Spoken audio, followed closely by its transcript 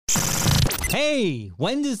Hey,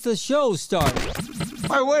 when does the show start?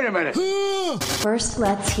 Hey, wait a minute. First,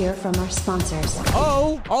 let's hear from our sponsors.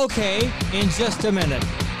 Oh, okay, in just a minute.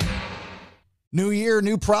 New year,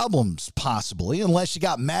 new problems, possibly, unless you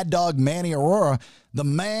got Mad Dog Manny Aurora, the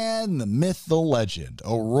man, the myth, the legend.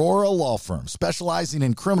 Aurora Law Firm, specializing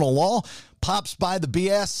in criminal law, pops by the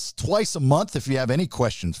BS twice a month. If you have any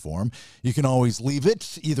questions for him, you can always leave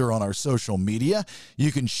it either on our social media.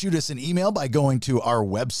 You can shoot us an email by going to our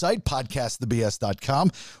website,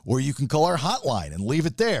 podcastthebs.com, or you can call our hotline and leave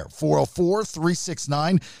it there,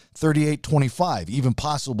 404-369-3825. Even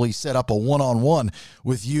possibly set up a one-on-one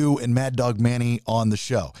with you and Mad Dog Manny on the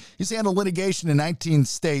show. He's handled litigation in 19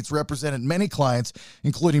 states, represented many clients,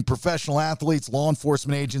 including professional athletes, law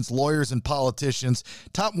enforcement agents, lawyers, and politicians,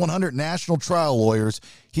 top 100 national trial lawyers.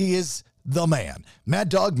 He is the man. Mad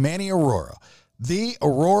Dog Manny Aurora.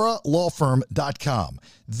 TheAuroraLawFirm.com.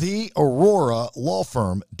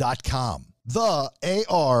 TheAuroraLawFirm.com. The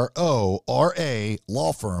ARORA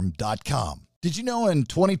Lawfirm.com. Did you know in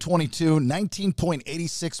 2022,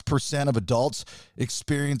 19.86% of adults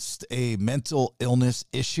experienced a mental illness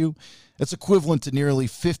issue? That's equivalent to nearly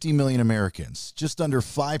 50 million Americans. Just under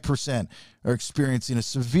 5% are experiencing a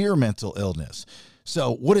severe mental illness.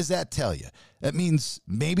 So what does that tell you? That means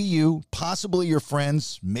maybe you, possibly your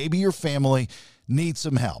friends, maybe your family need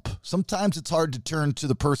some help. Sometimes it's hard to turn to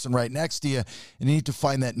the person right next to you, and you need to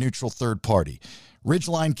find that neutral third party.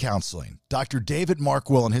 Ridgeline Counseling, Dr. David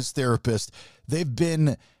Markwell and his therapist, they've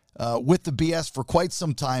been with the BS for quite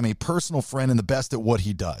some time, a personal friend and the best at what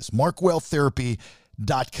he does.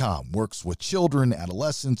 MarkwellTherapy.com works with children,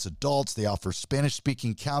 adolescents, adults. They offer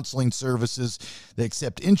Spanish-speaking counseling services. They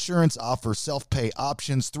accept insurance, offer self-pay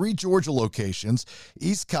options. 3 Georgia locations,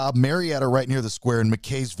 East Cobb, Marietta, right near the square, and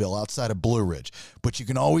McKaysville, outside of Blue Ridge. But you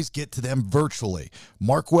can always get to them virtually.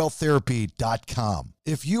 MarkwellTherapy.com.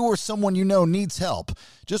 If you or someone you know needs help,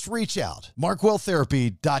 just reach out.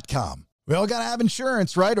 MarkwellTherapy.com. We all got to have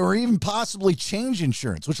insurance, right? Or even possibly change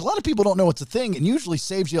insurance, which a lot of people don't know it's a thing and usually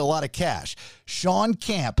saves you a lot of cash. Sean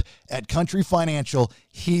Camp at Country Financial,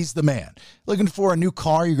 he's the man. Looking for a new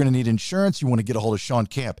car, you're going to need insurance. You want to get a hold of Sean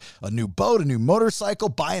Camp. A new boat, a new motorcycle,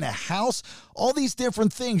 buying a house, all these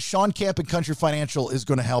different things. Sean Camp at Country Financial is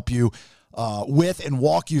going to help you with and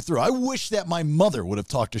walk you through. I wish that my mother would have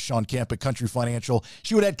talked to Sean Camp at Country Financial.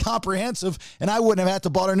 She would have had comprehensive, and I wouldn't have had to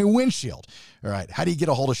buy her a new windshield. All right, how do you get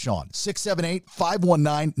a hold of Sean?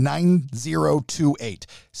 678-519-9028.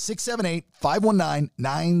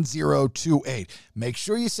 678-519-9028. Make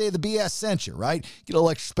sure you say the BS sent you, right? Get a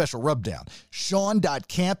little extra special rubdown.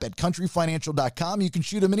 Sean.camp at countryfinancial.com. You can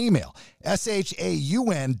shoot him an email.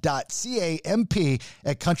 SHAUN.CAMP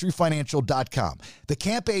at countryfinancial.com. The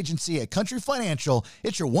Camp Agency at Country Financial,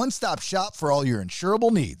 it's your one-stop shop for all your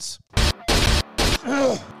insurable needs.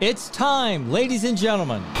 It's time, ladies and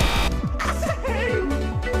gentlemen.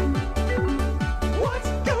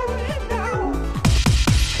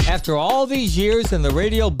 After all these years in the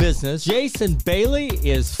radio business, Jason Bailey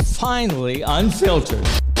is finally unfiltered.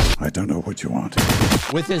 I don't know what you want.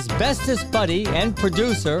 With his bestest buddy and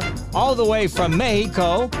producer, all the way from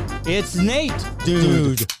Mexico, it's Nate,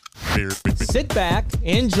 dude. Sit back,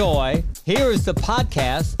 enjoy. Here is the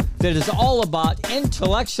podcast that is all about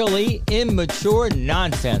intellectually immature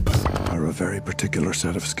nonsense. Are a very particular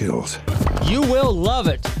set of skills. You will love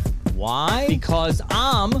it. Why? Because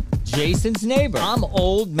I'm Jason's neighbor. I'm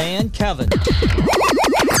Old Man Kevin. And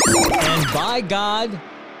by God,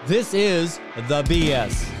 this is the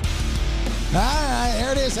BS. All right,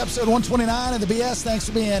 there it is, episode 129 of the BS. Thanks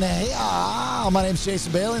for being here. My name's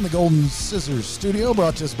Jason Bailey in the Golden Scissors Studio,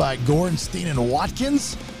 brought to us by Gorenstein and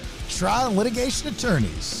Watkins, trial and litigation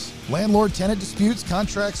attorneys. Landlord-tenant disputes,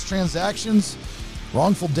 contracts, transactions,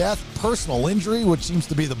 wrongful death, personal injury, which seems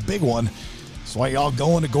to be the big one. That's why y'all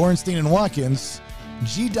going to Gorenstein and Watkins.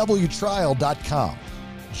 GWTrial.com.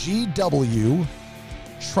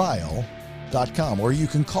 GWTrial.com. Or you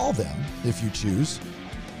can call them if you choose.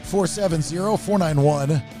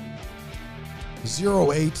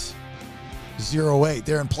 470-491-0808.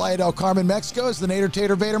 They're in Playa del Carmen, Mexico. It's the Nader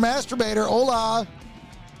Tater Vader Masturbator. Hola.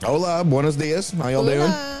 Hola, buenos dias. How y'all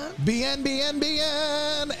doing? Bien.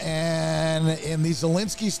 And in the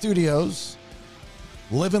Zelensky studios,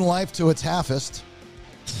 living life to its halfest,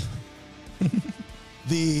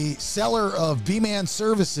 the seller of B-Man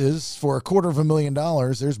Services for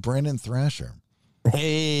 $250,000, there's Brandon Thrasher.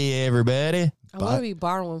 Hey, everybody. I'm going to be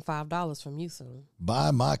borrowing $5 from you soon.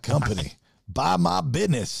 Buy my company. Buy my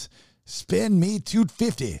business. Spend me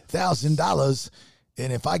 $250,000.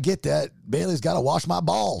 And if I get that, Bailey's got to wash my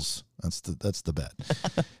balls. That's the bet.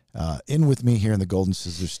 In with me here in the Golden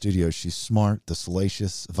Scissors studio, she's smart, the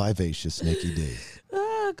salacious, vivacious Nikki D.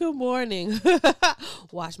 Good morning.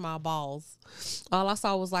 Wash my balls. All I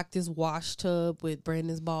saw was like this wash tub with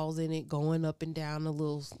Brandon's balls in it going up and down, a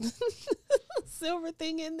little silver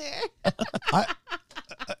thing in there.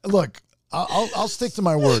 Look, I'll stick to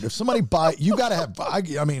my word. If somebody you got to have,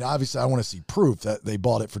 I mean, obviously I want to see proof that they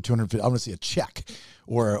bought it for $250. I want to see a check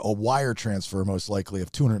or a wire transfer, most likely,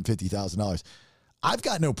 of $250,000. I've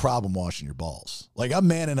got no problem washing your balls. Like, I'm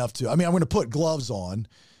man enough to, I mean, I'm going to put gloves on,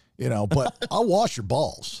 but I'll wash your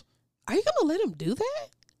balls. Are you going to let him do that?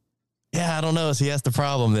 Yeah, I don't know. See, that's the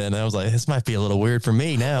problem then. I was like, this might be a little weird for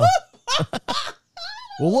me now.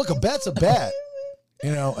 Well, look, a bet's a bet,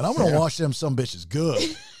 and I'm going to wash them some bitches good.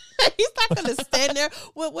 He's not going to stand there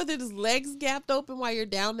with his legs gapped open while you're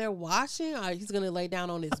down there washing. Or he's going to lay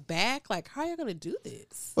down on his back. Like, how are you going to do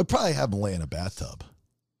this? We'd probably have him lay in a bathtub.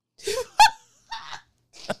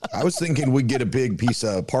 I was thinking we'd get a big piece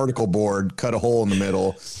of particle board, cut a hole in the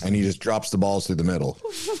middle, and he just drops the balls through the middle.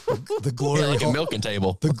 The glory like hole, a milking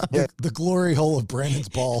table. The glory hole of Brandon's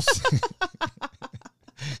balls.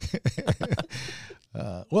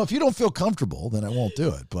 Well, if you don't feel comfortable, then I won't do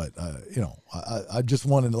it. But I just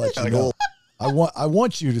wanted to let you know. I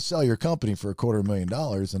want you to sell your company for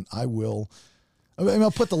 $250,000, and I will. I mean,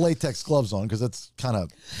 I'll put the latex gloves on because that's kind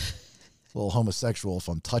of a little homosexual if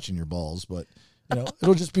I'm touching your balls, but.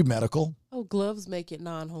 It'll just be medical. Oh, gloves make it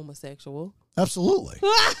non-homosexual. Absolutely.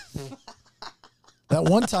 That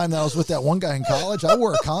one time that I was with that one guy in college, I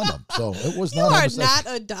wore a condom, so it was not homosexual. You are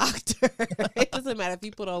not a doctor. It doesn't matter if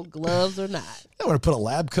you put on gloves or not. I'm going to put a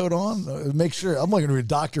lab coat on, make sure. I'm not going to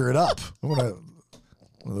doctor it up. I'm going to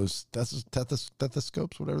one of those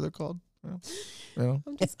stethoscopes, whatever they're called. I'm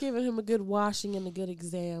just giving him a good washing and a good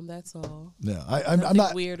exam. That's all. No, I'm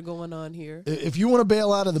not weird going on here. If you want to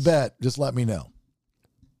bail out of the bet, just let me know.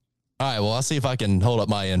 All right, well, I'll see if I can hold up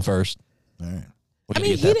my end first. All right. I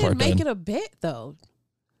mean, he didn't make it a bet, though.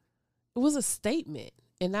 It was a statement,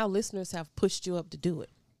 and now listeners have pushed you up to do it.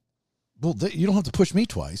 Well, you don't have to push me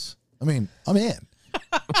twice. I mean, I'm in.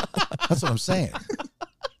 That's what I'm saying.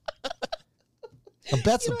 A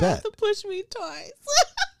bet's a bet. You don't have to push me twice.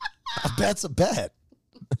 A bet's a bet.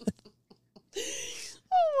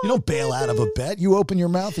 You don't bail out of a bet. You open your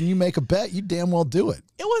mouth and you make a bet. You damn well do it.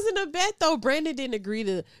 It wasn't a bet, though. Brandon didn't agree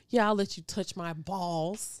to, I'll let you touch my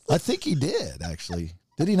balls. I think he did, actually.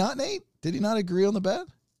 Did he not, Nate? Did he not agree on the bet?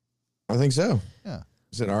 I think so. Yeah. I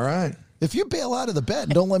said, all right. If you bail out of the bet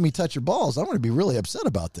and don't let me touch your balls, I'm going to be really upset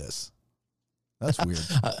about this. That's weird.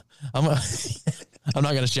 I'm not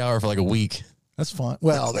going to shower for like a week. That's fine.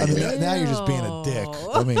 Well, I mean, now you're just being a dick.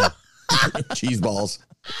 I mean, cheese balls.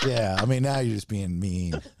 Yeah, I mean, now you're just being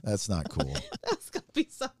mean. That's not cool. That's going to be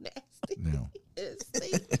so nasty. No.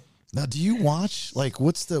 Now, do you watch? Like,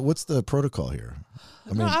 what's the protocol here?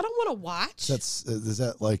 I mean, I don't want to watch. Is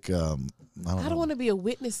that like I don't want to be a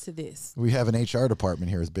witness to this. We have an HR department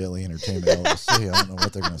here as Bailey Entertainment LLC. I don't know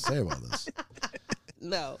what they're going to say about this.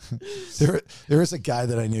 No. There is a guy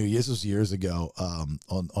that I knew. This was years ago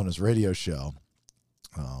on his radio show.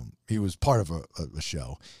 He was part of a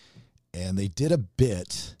show, and they did a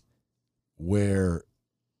bit where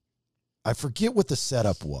I forget what the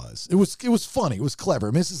setup was. It was funny. It was clever.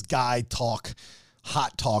 I mean, this is guy talk,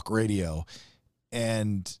 hot talk radio,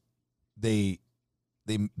 and they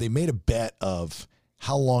made a bet of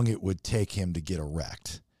how long it would take him to get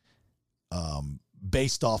erect,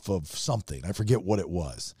 based off of something. I forget what it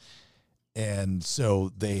was, and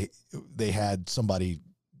so they had somebody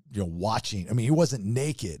watching. I mean, he wasn't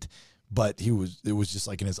naked, but it was just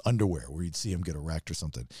like in his underwear where you'd see him get erect or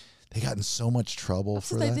something. They got in so much trouble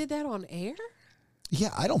for that. They did that on air?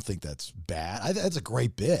 Yeah, I don't think that's bad. That's a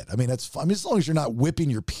great bit. I mean, that's fun. I mean, as long as you're not whipping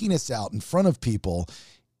your penis out in front of people.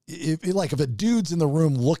 If a dude's in the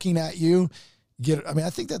room looking at you, I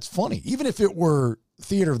think that's funny. Even if it were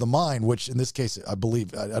theater of the mind, which in this case, I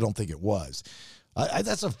believe, I don't think it was.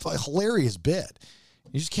 That's a hilarious bit.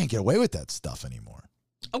 You just can't get away with that stuff anymore.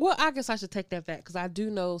 Well, I guess I should take that back because I do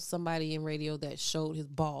know somebody in radio that showed his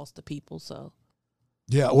balls to people, so.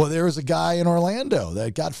 Yeah, well, there was a guy in Orlando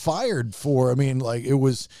that got fired for, it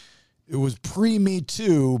was pre-Me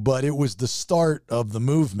Too, but it was the start of the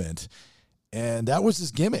movement. And that was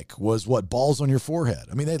his gimmick, was balls on your forehead.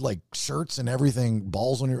 I mean, they had like shirts and everything,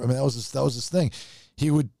 balls on your, that was his thing.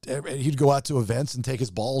 He'd go out to events and take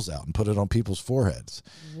his balls out and put it on people's foreheads.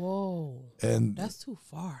 Whoa. And that's too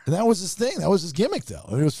far. And that was his thing. That was his gimmick, though.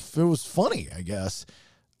 It was funny, I guess.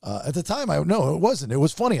 At the time, no, it wasn't. It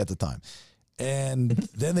was funny at the time. And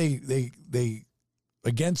then they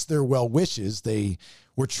against their well wishes, they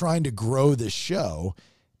were trying to grow this show,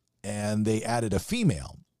 and they added a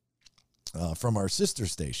female. from our sister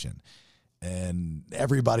station. And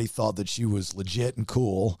everybody thought that she was legit and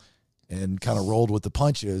cool and kind of rolled with the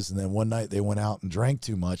punches. And then one night they went out and drank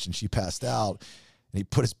too much and she passed out. And he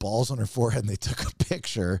put his balls on her forehead and they took a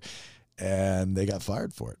picture and they got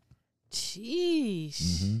fired for it. Jeez.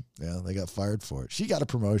 Mm-hmm. Yeah, they got fired for it. She got a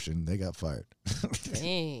promotion. They got fired.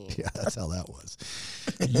 Dang. Yeah, that's how that was.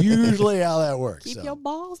 Usually how that works. Keep so. your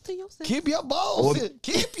balls to yourself. Keep your balls.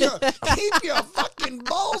 Keep your fucking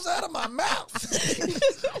balls out of my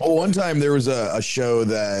mouth. Well, one time there was a show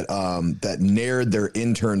that that nared their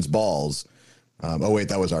interns' balls. Oh wait,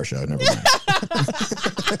 that was our show. Never mind.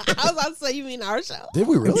 I was about to say, you mean our show? Did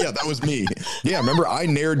we really? Yeah, that was me. Yeah, remember I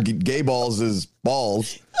nared Gay Balls'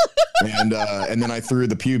 balls, and then I threw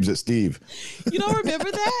the pubes at Steve. You don't remember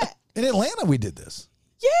that? In Atlanta, we did this.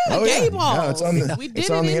 Yeah, Oh, gay yeah. balls. Yeah, it's on the- we did it's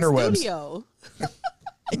it on the in interwebs. studio.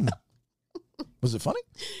 Was it funny?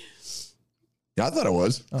 Yeah, I thought it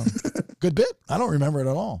was. Oh, good bit. I don't remember it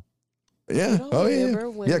at all. Yeah. don't Oh remember yeah.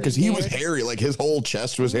 when Yeah, we because he was nared- hairy. Like his whole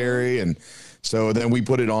chest was hairy, and so then we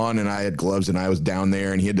put it on, and I had gloves, and I was down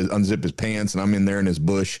there, and he had to unzip his pants, and I'm in there in his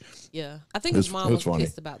bush. Yeah, I think It was- his mom it was was funny.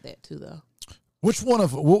 pissed about that too, though. Which one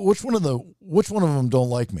of them don't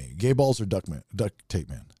like me? Gay balls or duct tape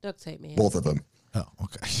man? Duct tape man. Both of them. Oh,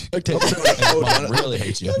 okay. Mom really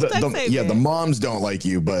hates you. Duct tape Yeah, man. the moms don't like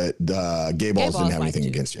you, but Gay Balls Balls didn't have liked anything you.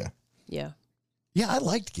 against you. Yeah. Yeah, I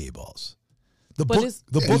liked Gay Balls. The But book, it's-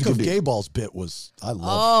 the Yeah, book you could of do- Gay Balls bit was I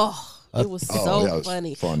love. Oh, it was Oh, so that was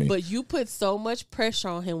funny. funny. But you put so much pressure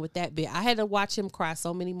on him with that bit. I had to watch him cry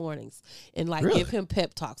so many mornings and like Really? give him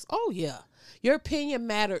pep talks. Oh yeah, your opinion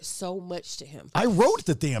mattered so much to him I wrote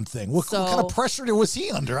the damn thing. What kind of So- pressure was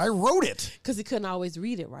he under? I wrote it. because he couldn't always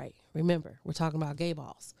read it right. Remember, we're talking about gay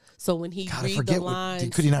balls. So when he God, I read forget. the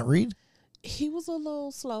lines, Could he not read? he was a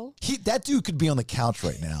little slow. That dude could be on the couch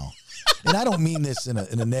right now. And I don't mean this in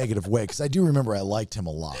a negative way because I do remember I liked him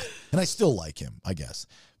a lot. And I still like him, I guess.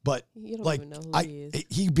 But You don't like even know who he is.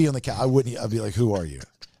 he'd be on the couch. I'd be like, who are you?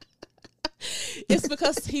 It's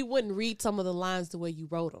because he wouldn't read some of the lines the way you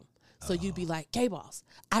wrote them. So you'd be like, gay boss,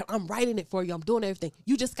 I'm writing it for you. I'm doing everything.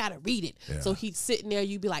 You just got to read it. Yeah. So he's sitting there.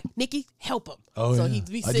 You'd be like, Nikki, help him. Oh, so yeah. he'd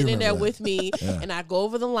be I do sitting in there remember with that. me. Yeah. And I'd go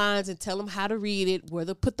over the lines and tell him how to read it, where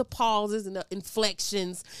to put the pauses and the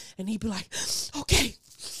inflections. And he'd be like, okay.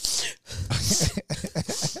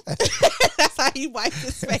 That's how he wiped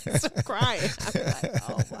his face from crying. I'd be like,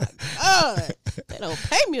 oh my God. They don't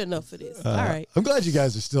pay me enough for this. All right. I'm glad you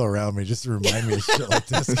guys are still around me just to remind me of shit like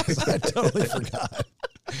this because I totally forgot.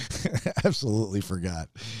 Absolutely forgot.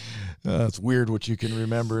 It's weird what you can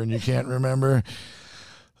remember and you can't remember.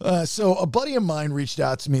 So a buddy of mine reached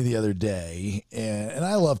out to me the other day, and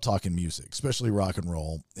I love talking music, especially rock and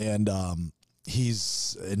roll. And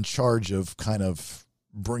he's in charge of kind of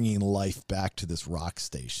bringing life back to this rock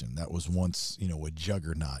station that was once, a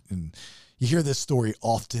juggernaut. And you hear this story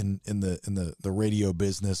often in the radio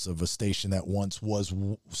business of a station that once was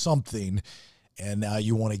something, and now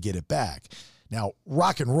you want to get it back. Now,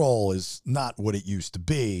 rock and roll is not what it used to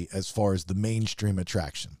be as far as the mainstream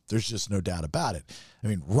attraction. There's just no doubt about it. I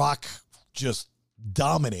mean, rock just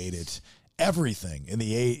dominated everything in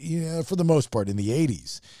the for the most part in the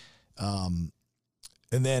 80s.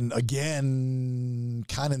 And then again,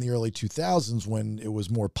 kind of in the early 2000s when it was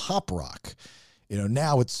more pop rock.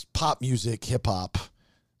 Now it's pop music, hip hop.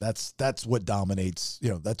 That's what dominates.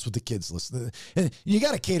 That's what the kids listen to. And you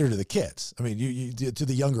got to cater to the kids. I mean, you to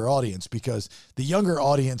the younger audience because the younger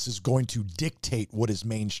audience is going to dictate what is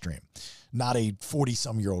mainstream, not a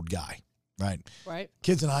 40-some-year-old guy, right? Right.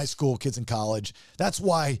 Kids in high school, kids in college. That's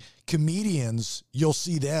why comedians, you'll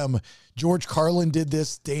see them. George Carlin did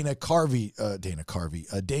this. Dane Cook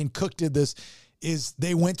did this. Is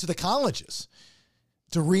they went to the colleges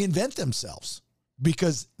to reinvent themselves.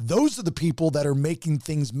 Because those are the people that are making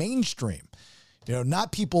things mainstream,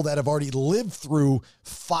 not people that have already lived through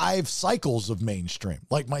 5 cycles of mainstream,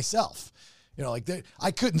 like myself.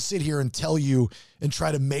 I couldn't sit here and tell you and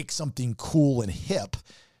try to make something cool and hip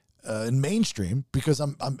and mainstream because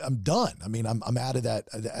I'm done. I mean, I'm out of that.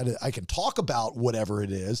 I can talk about whatever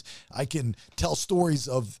it is. I can tell stories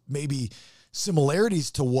of maybe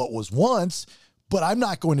similarities to what was once, but I'm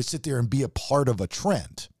not going to sit there and be a part of a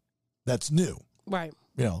trend that's new. Right.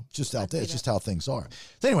 Just out there. It's just how things are.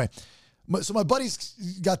 So anyway, so my buddy's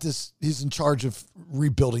got this. He's in charge of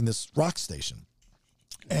rebuilding this rock station,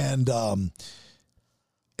 and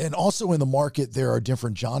also in the market there are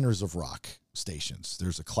different genres of rock stations.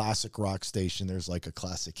 There's a classic rock station. There's like a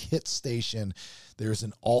classic hit station. There's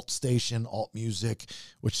an alt station, alt music,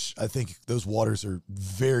 which I think those waters are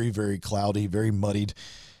very, very cloudy, very muddied.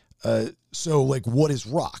 So like, what is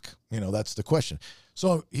rock? That's the question.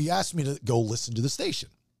 So he asked me to go listen to the station.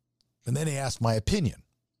 And then he asked my opinion,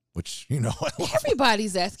 which, I love.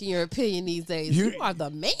 Everybody's asking your opinion these days. You are the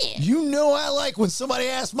man. You know I like when somebody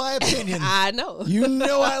asks my opinion. I know. You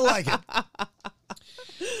know I like it.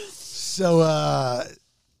 So I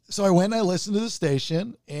went and I listened to the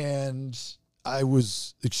station, and I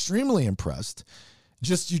was extremely impressed.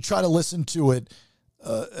 Just you try to listen to it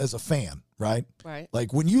as a fan, right? Right.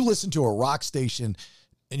 Like when you listen to a rock station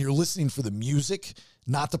and you're listening for the music,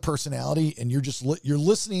 not the personality, and you're just you're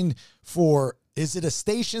listening for, is it a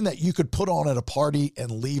station that you could put on at a party and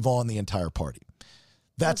leave on the entire party?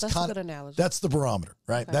 That's a good analogy. That's the barometer,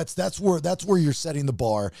 right? Okay. That's where you're setting the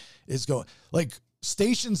bar is going. Like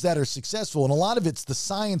stations that are successful, and a lot of it's the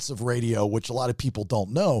science of radio, which a lot of people don't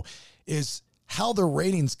know, is how the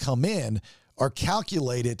ratings come in are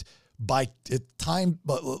calculated by time,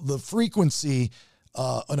 the frequency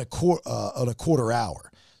on a quarter hour.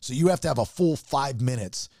 So you have to have a full 5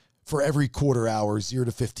 minutes for every quarter hour, 0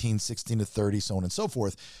 to 15, 16 to 30, so on and so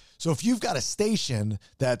forth. So if you've got a station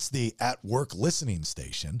that's the at work listening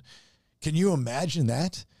station, can you imagine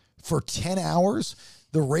that for 10 hours,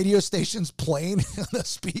 the radio station's playing on the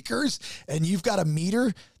speakers and you've got a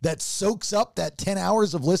meter that soaks up that 10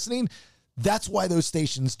 hours of listening? That's why those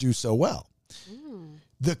stations do so well.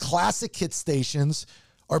 The classic hit stations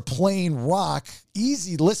are playing rock,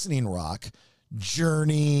 easy listening rock,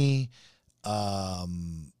 Journey, I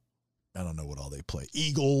don't know what all they play,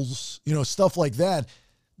 Eagles, stuff like that,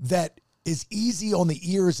 that is easy on the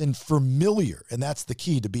ears and familiar. And that's the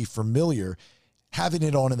key, to be familiar, having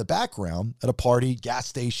it on in the background at a party, gas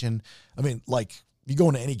station. I mean, like you go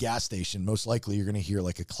into any gas station, most likely you're going to hear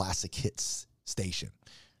like a classic hits station,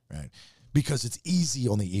 right? Because it's easy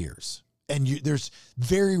on the ears. And there's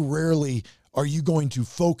very rarely are you going to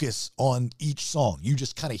focus on each song. You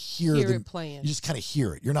just kind of hear it playing. You just kind of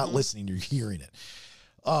hear it. You're not listening, you're hearing it.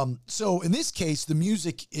 So in this case, the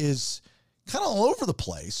music is kind of all over the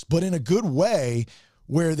place, but in a good way,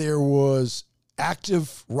 where there was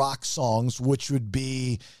active rock songs, which would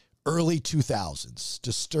be early 2000s,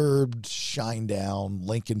 Disturbed, Shinedown,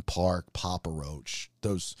 Linkin Park, Papa Roach,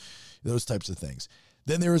 those types of things.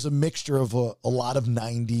 Then there was a mixture of a lot of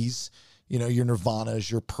 90s, your Nirvanas,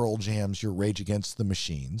 your Pearl Jams, your Rage Against the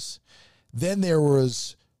Machines. Then there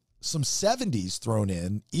was some 70s thrown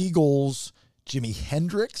in, Eagles, Jimi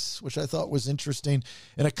Hendrix, which I thought was interesting,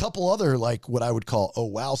 and a couple other, like what I would call, oh,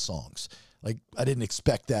 wow songs. Like, I didn't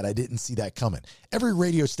expect that. I didn't see that coming. Every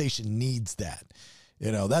radio station needs that.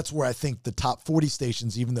 That's where I think the top 40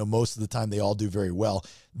 stations, even though most of the time they all do very well,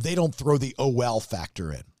 they don't throw the oh, wow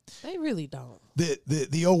factor in. They really don't.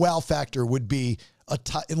 The oh, wow factor would be,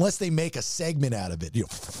 unless they make a segment out of it,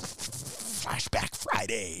 Flashback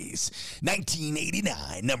Fridays,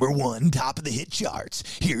 1989, number one, top of the hit charts.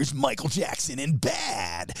 Here's Michael Jackson in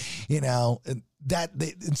Bad. And that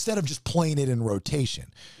instead of just playing it in rotation.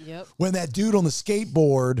 Yep. When that dude on the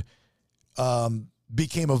skateboard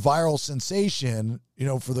became a viral sensation,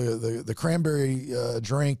 for the cranberry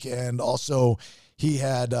drink, and also he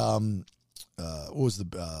had what was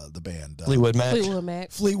the band? Fleetwood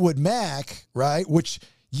Mac. Fleetwood Mac, right? Which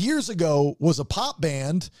years ago was a pop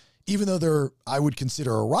band, even though I would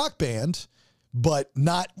consider a rock band, but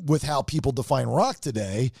not with how people define rock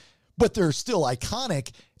today. But they're still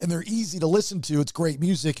iconic and they're easy to listen to. It's great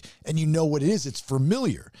music and you know what it is. It's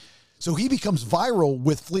familiar. So he becomes viral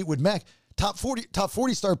with Fleetwood Mac. Top 40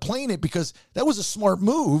 started playing it because that was a smart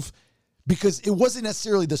move, because it wasn't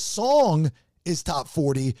necessarily the song is top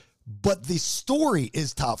 40, but the story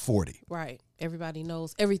is top 40. Right. Everybody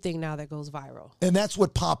knows everything now that goes viral. And that's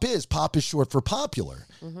what pop is. Pop is short for popular.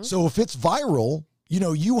 Mm-hmm. So if it's viral,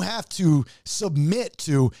 you have to submit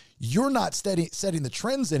to, you're not setting the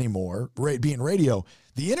trends anymore, being radio.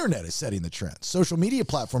 The internet is setting the trends. Social media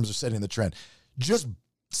platforms are setting the trend. Just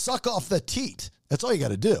suck off the teat. That's all you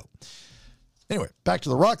got to do. Anyway, back to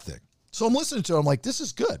the rock thing. So I'm listening to it. I'm like, this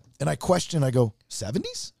is good. And I go,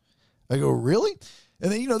 70s? I go, really?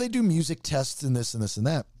 And then, they do music tests and this and this and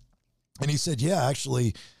that. And he said, yeah,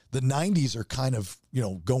 actually, the 90s are kind of,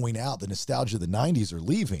 going out. The nostalgia of the 90s are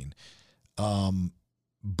leaving.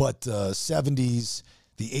 But 70s,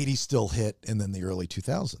 the 80s still hit, and then the early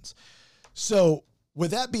 2000s. So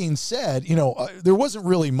with that being said, there wasn't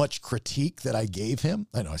really much critique that I gave him.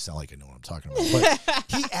 I know I sound like I know what I'm talking about, but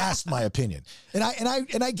he asked my opinion. And I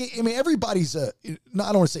mean, everybody's I don't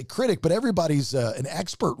want to say critic, but everybody's an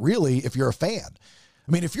expert, really, if you're a fan.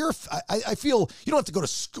 I mean, I feel you don't have to go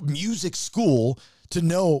to music school to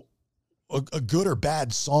know a good or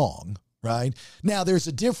bad song, right? Now, there's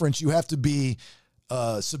a difference. You have to be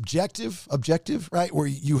objective, right? Where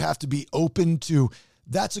you have to be open to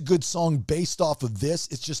that's a good song based off of this.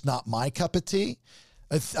 It's just not my cup of tea.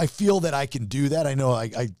 I feel that I can do that. I know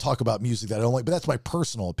I talk about music that I don't like, but that's my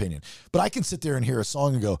personal opinion. But I can sit there and hear a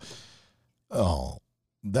song and go, oh,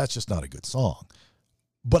 that's just not a good song.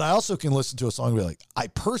 But I also can listen to a song and be like, I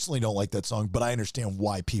personally don't like that song, but I understand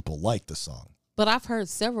why people like the song. But I've heard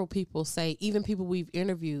several people say, even people we've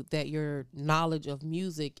interviewed, that your knowledge of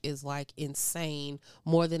music is like insane,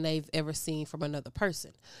 more than they've ever seen from another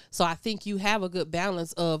person. So I think you have a good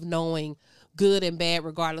balance of knowing good and bad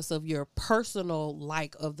regardless of your personal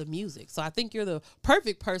like of the music. So I think you're the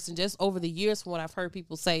perfect person, just over the years from what I've heard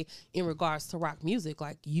people say in regards to rock music,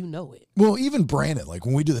 like you know it. Well, even Brandon, like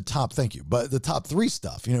when we do the top, thank you, but the top 3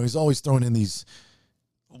 stuff, you know, he's always throwing in these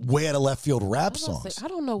way out of left field rap songs. I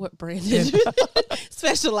don't know what Brandon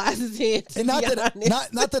specializes in. And not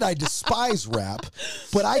that I despise rap,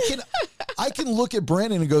 but I can look at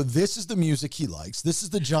Brandon and go, this is the music he likes. This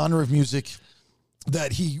is the genre of music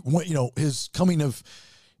that he went, you know, his coming of,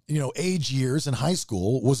 you know, age years in high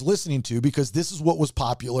school was listening to, because this is what was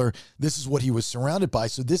popular. This is what he was surrounded by.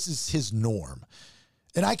 So this is his norm.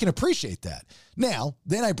 And I can appreciate that. Now,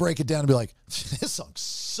 then I break it down and be like, this song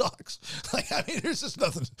sucks. Like, I mean, there's just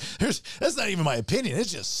nothing. That's not even my opinion. It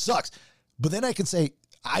just sucks. But then I can say,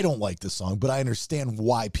 I don't like this song, but I understand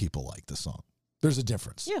why people like the song. There's a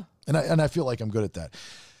difference. Yeah. And I feel like I'm good at that.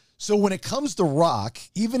 So when it comes to rock,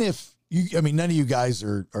 even if you, I mean, none of you guys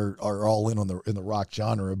are all in the rock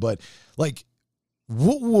genre, but like,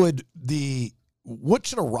 what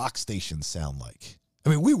should a rock station sound like? I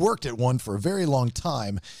mean, we worked at one for a very long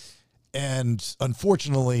time, and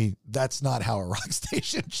unfortunately, that's not how a rock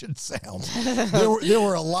station should sound. There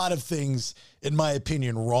were a lot of things, in my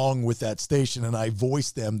opinion, wrong with that station, and I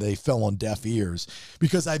voiced them. They fell on deaf ears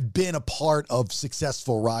because I've been a part of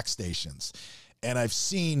successful rock stations, and I've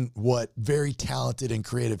seen what very talented and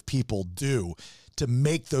creative people do to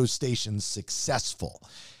make those stations successful.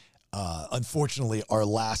 Unfortunately, our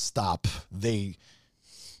last stop, they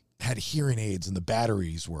had hearing aids and the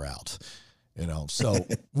batteries were out, you know. So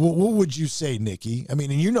what would you say, Nikki? I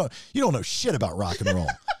mean, and you don't know shit about rock and roll.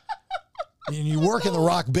 And you work in the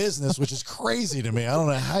rock business, which is crazy to me. I don't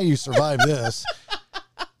know how you survive this.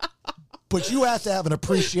 But you have to have an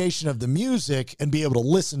appreciation of the music and be able to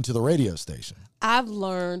listen to the radio station. I've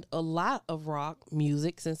learned a lot of rock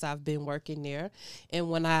music since I've been working there.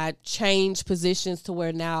 And when I changed positions to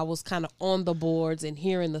where now I was kind of on the boards and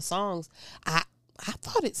hearing the songs, I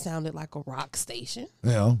thought it sounded like a rock station.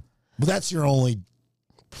 Yeah. But that's your only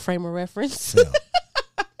frame of reference. Yeah.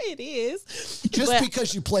 It is. Just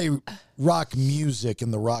because you play rock music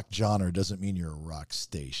in the rock genre doesn't mean you're a rock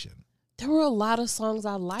station. There were a lot of songs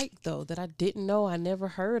I liked, though, that I didn't know, I never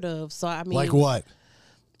heard of. So, I mean. Like what?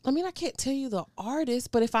 I mean, I can't tell you the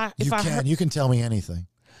artist, but you can tell me anything.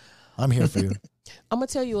 I'm here for you. I'm going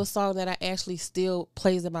to tell you a song that I actually still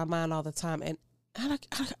plays in my mind all the time. And I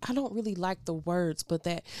don't really like the words, but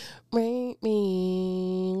that make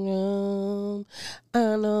me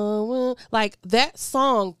I know, like that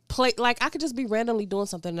song play, like I could just be randomly doing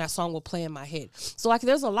something and that song will play in my head. So like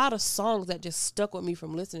there's a lot of songs that just stuck with me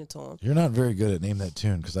from listening to them. You're not very good at name that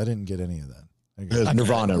tune because I didn't get any of that. It was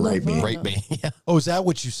Nirvana, Rape Me. Rape Me. Yeah. Oh, is that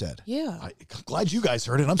what you said? Yeah. I'm glad you guys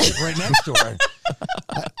heard it. I'm sitting right next to her.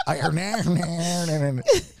 I heard.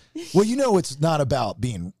 Well, you know, it's not about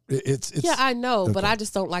being. It's yeah, I know, okay. But I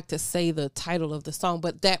just don't like to say the title of the song.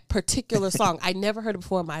 But that particular song, I never heard it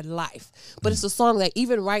before in my life. But it's a song that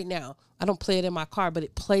even right now, I don't play it in my car, but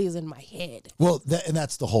it plays in my head. Well, and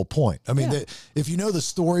that's the whole point. I mean, if you know the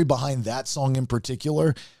story behind that song in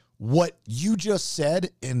particular, what you just said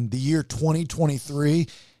in the year 2023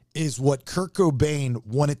 is what Kurt Cobain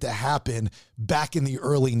wanted to happen back in the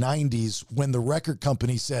early 90s when the record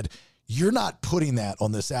company said, you're not putting that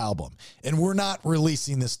on this album, and we're not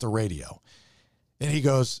releasing this to radio. And he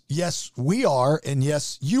goes, yes, we are, and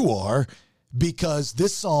yes, you are, because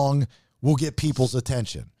this song will get people's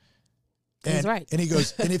attention. And, He's right. And he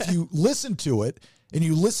goes, and if you listen to it, and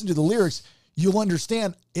you listen to the lyrics, you'll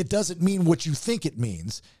understand it doesn't mean what you think it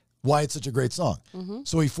means, why it's such a great song. Mm-hmm.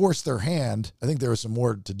 So he forced their hand. I think there was some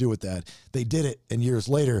more to do with that. They did it, and years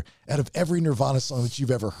later, out of every Nirvana song that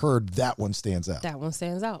you've ever heard, that one stands out. That one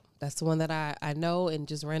stands out. That's the one that I know and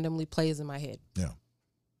just randomly plays in my head. Yeah.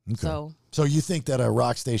 Okay. So you think that a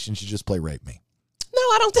rock station should just play Rape Me? No,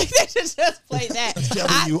 I don't think they should just play that.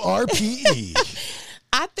 WRPE.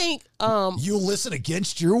 I think you'll listen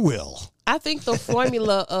against your will. I think the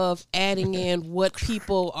formula of adding in what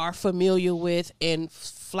people are familiar with and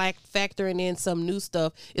factoring in some new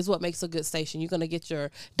stuff is what makes a good station. You're going to get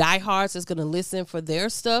your diehards that's going to listen for their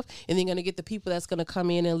stuff, and then you're going to get the people that's going to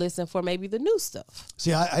come in and listen for maybe the new stuff.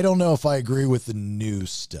 See, I don't know if I agree with the new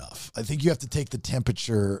stuff. I think you have to take the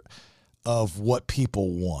temperature of what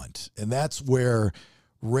people want, and that's where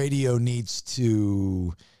radio needs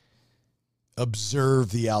to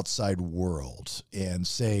observe the outside world and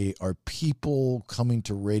say, are people coming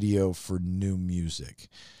to radio for new music?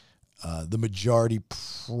 The majority,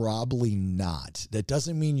 probably not. That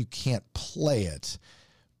doesn't mean you can't play it,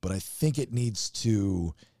 but I think it needs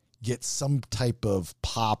to get some type of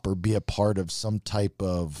pop or be a part of some type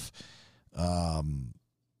of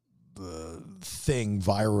thing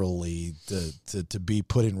virally to be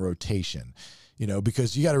put in rotation,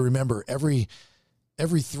 because you got to remember every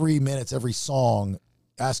 3 minutes, every song,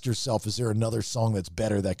 ask yourself, is there another song that's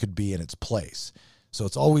better that could be in its place? So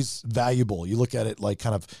it's always valuable. You look at it like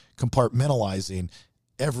kind of compartmentalizing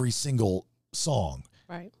every single song.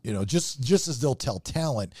 Right. Just as they'll tell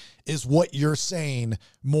talent, is what you're saying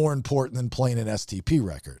more important than playing an STP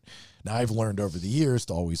record? Now, I've learned over the years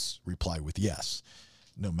to always reply with yes.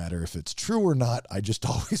 No matter if it's true or not, I just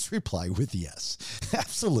always reply with yes.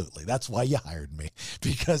 Absolutely. That's why you hired me,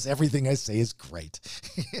 because everything I say is great.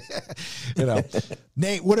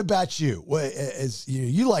 Nate, what about you?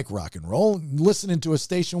 You like rock and roll, listening to a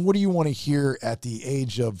station. What do you want to hear at the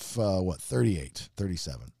age of 38,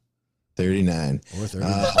 37? 39. Or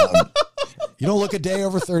 39. You don't look a day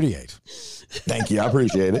over 38. Thank you. I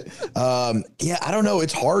appreciate it. I don't know.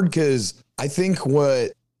 It's hard because I think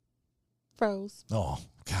what Froze. Oh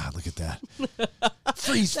God, look at that.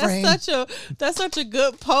 Freeze frame. That's such a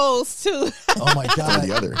good pose too. Oh my God.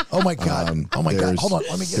 the other. Oh my God. Oh my God. Hold on.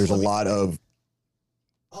 There's a lot of.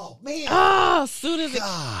 Oh man. As soon as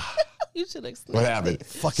you should explain. What happened?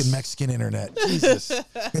 Fucking Mexican internet. Jesus.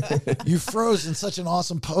 You froze in such an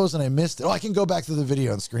awesome pose and I missed it. Oh, I can go back to the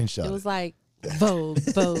video and screenshot. It was like Vogue.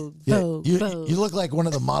 You look like one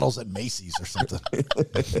of the models at Macy's or something.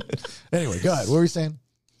 Anyway, go ahead. What were you saying?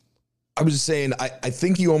 I was just saying, I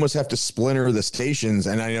think you almost have to splinter the stations.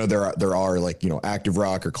 And I know there are like, active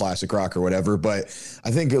rock or classic rock or whatever, but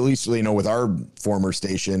I think at least, with our former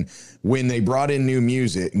station, when they brought in new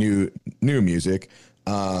music,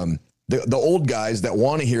 the old guys that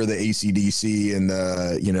want to hear the AC/DC and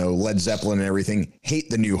the, Led Zeppelin and everything hate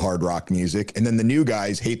the new hard rock music. And then the new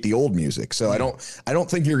guys hate the old music. So I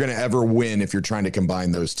don't think you're going to ever win if you're trying to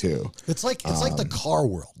combine those two. It's like the car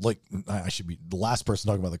world. Like, I should be the last person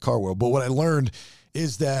talking about the car world. But what I learned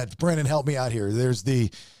is that, Brandon, help me out here. There's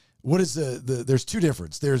there's two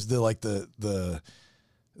difference. There's there's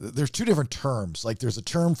two different terms. Like there's a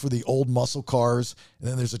term for the old muscle cars. And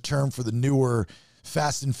then there's a term for the newer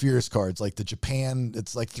Fast and Furious cards, like the Japan.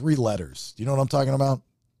 It's like 3 letters. Do you know what I'm talking about?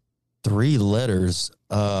 3 letters.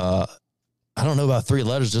 I don't know about 3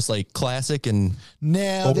 letters, just like classic and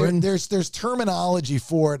there's terminology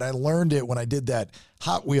for it. I learned it when I did that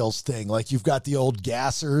Hot Wheels thing. Like you've got the old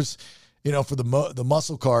gassers, for the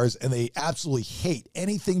muscle cars, and they absolutely hate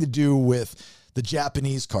anything to do with the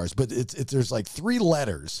Japanese cars. But there's like 3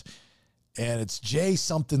 letters, and it's J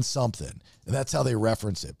something something, and that's how they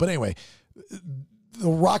reference it. But anyway, the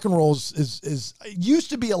rock and roll is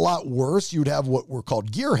used to be a lot worse. You would have what were called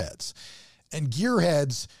gearheads, and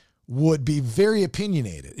gearheads would be very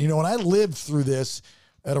opinionated. When I lived through this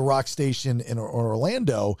at a rock station in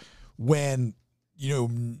Orlando, when,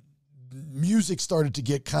 music started to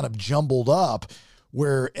get kind of jumbled up,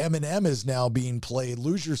 where Eminem is now being played,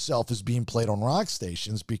 Lose Yourself is being played on rock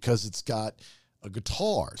stations because it's got a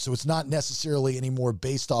guitar. So it's not necessarily anymore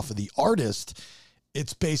based off of the artist.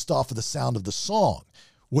 It's based off of the sound of the song,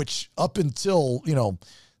 which up until,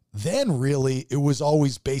 then really it was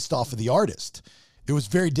always based off of the artist. It was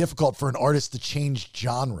very difficult for an artist to change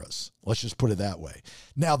genres. Let's just put it that way.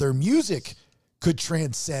 Now their music could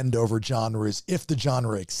transcend over genres if the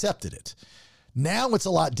genre accepted it. Now it's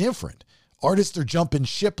a lot different. Artists are jumping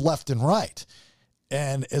ship left and right.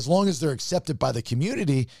 And as long as they're accepted by the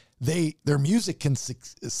community, their music can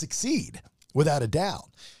succeed without a doubt.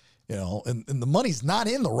 And the money's not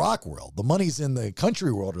in the rock world. The money's in the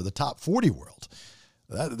country world or the top 40 world.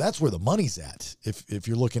 That's where the money's at. If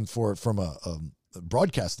you're looking for it from a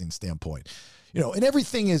broadcasting standpoint, and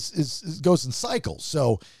everything goes in cycles.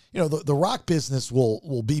 So, the rock business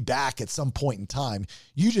will be back at some point in time.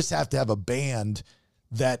 You just have to have a band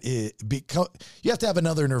you have to have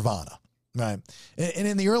another Nirvana. Right. And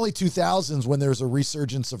in the early 2000s, when there was a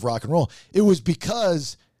resurgence of rock and roll, it was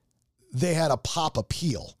because they had a pop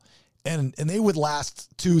appeal. And they would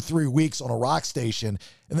last 2-3 weeks on a rock station,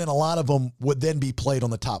 and then a lot of them would then be played on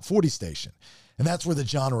the top 40 station. And that's where the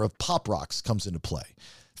genre of pop rocks comes into play.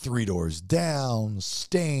 Three Doors Down,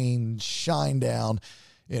 Stain, Shinedown.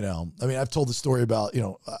 You know, I mean, I've told the story about, you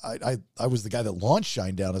know, I was the guy that launched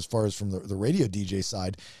Shinedown as far as from the radio DJ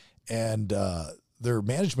side. And their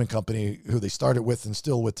management company, who they started with and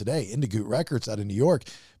still with today, Indigoot Records out of New York,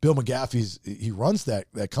 Bill McGaffey, he runs that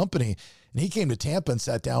company. And he came to Tampa and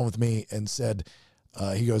sat down with me and said,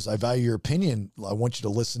 he goes, I value your opinion. I want you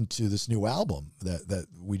to listen to this new album that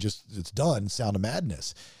it's done, Sound of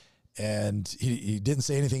Madness. And he didn't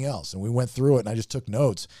say anything else. And we went through it, and I just took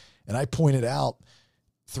notes. And I pointed out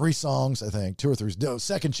 3 songs, I think, 2 or 3. No,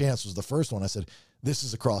 Second Chance was the first one. I said, this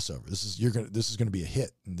is a crossover. This is going to be a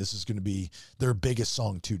hit, and this is going to be their biggest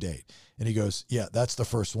song to date. And he goes, yeah, that's the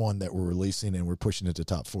first one that we're releasing, and we're pushing it to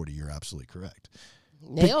top 40. You're absolutely correct.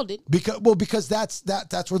 Nailed it. Because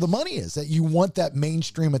that's where the money is. That you want that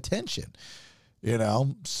mainstream attention, you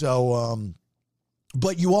know. So,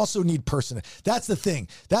 but you also need person. That's the thing.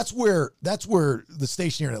 That's where the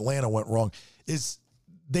station here in Atlanta went wrong. Is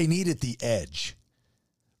they needed the edge.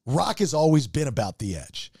 Rock has always been about the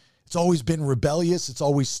edge. It's always been rebellious. It's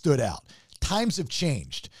always stood out. Times have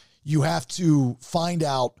changed. You have to find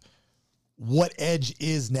out what edge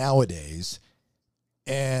is nowadays,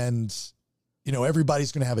 and you know,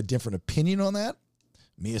 everybody's going to have a different opinion on that,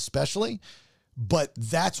 me especially, but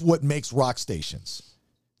that's what makes rock stations.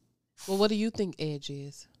 Well, what do you think edge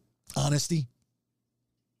is? Honesty.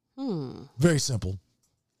 Very simple.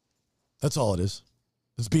 That's all it is.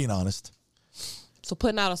 It's being honest. So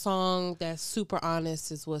putting out a song that's super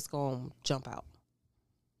honest is what's going to jump out.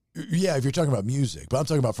 Yeah, if you're talking about music, but I'm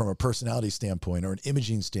talking about from a personality standpoint or an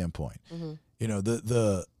imaging standpoint. Mm-hmm. You know,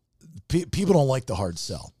 the people don't like the hard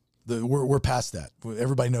sell. We're past that.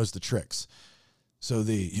 Everybody knows the tricks. So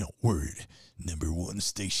we're #1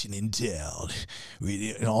 station in town,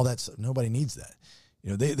 and all that stuff. Nobody needs that.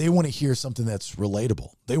 You know, they want to hear something that's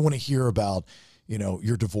relatable. They want to hear about, you know,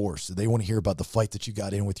 your divorce. They want to hear about the fight that you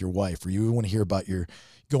got in with your wife, or you want to hear about your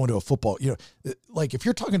going to a football. You know, like if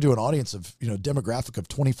you're talking to an audience of, you know, demographic of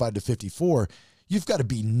 25 to 54, you've got to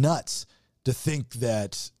be nuts to think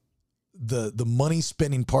that the money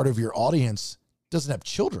spending part of your audience doesn't have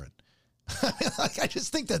children. I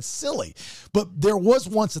just think that's silly. But there was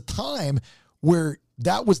once a time where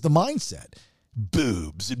that was the mindset.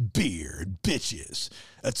 Boobs and beer and bitches.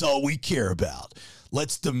 That's all we care about.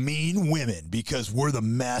 Let's demean women because we're the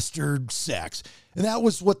master sex. And that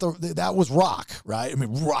was that was rock, right? I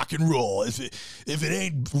mean, rock and roll. If it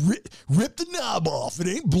ain't rip the knob off, it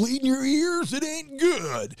ain't bleeding your ears, it ain't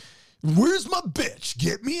good. Where's my bitch?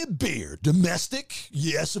 Get me a beer. Domestic?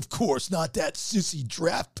 Yes, of course. Not that sissy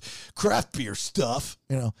craft beer stuff.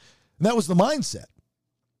 You know, and that was the mindset.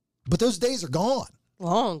 But those days are gone.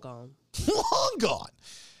 Long gone. Long gone.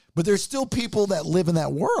 But there's still people that live in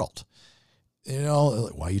that world. You know,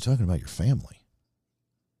 like, why are you talking about your family?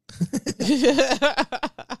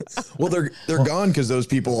 Well, they're gone because those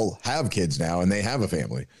people have kids now and they have a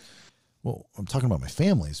family. Well, I'm talking about my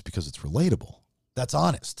families because it's relatable. That's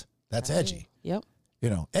honest. That's edgy. Yep. You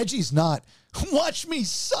know, edgy's not, watch me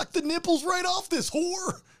suck the nipples right off this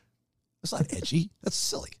whore. That's not edgy. That's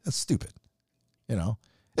silly. That's stupid. You know?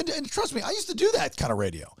 And trust me, I used to do that kind of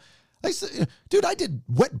radio. I did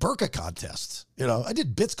wet burqa contests. You know, I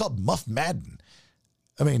did bits called Muff Madden.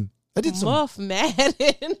 I mean, I did some. Muff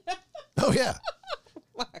Madden. Oh, yeah.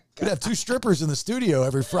 We'd have 2 strippers in the studio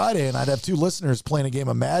every Friday, and I'd have 2 listeners playing a game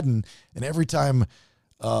of Madden, and every time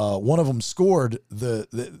one of them scored, the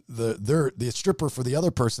stripper for the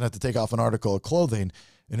other person had to take off an article of clothing,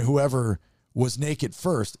 and whoever was naked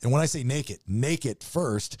first, and when I say naked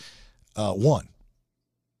first, won.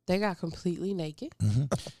 They got completely naked. Mm-hmm.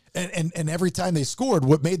 And every time they scored,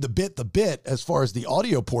 what made the bit as far as the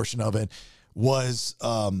audio portion of it was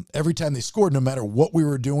every time they scored, no matter what we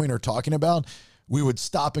were doing or talking about, we would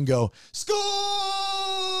stop and go, score!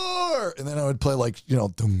 And then I would play like, you know,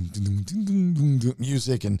 dum, dum, dum, dum, dum, dum,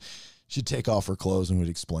 music, and she'd take off her clothes and we'd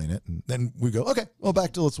explain it. And then we go, okay, well,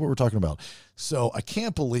 back to what we're talking about. So I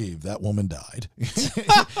can't believe that woman died.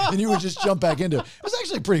 And you would just jump back into it. It was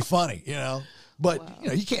actually pretty funny, you know. But, wow. You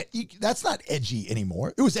know, that's not edgy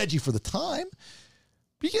anymore. It was edgy for the time.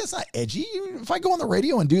 But it's not edgy. If I go on the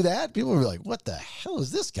radio and do that, people will be like, what the hell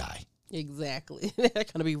is this guy? Exactly. They're going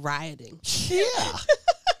to be rioting. Yeah.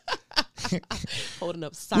 Holding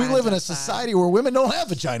up signs. We live in a society where women don't have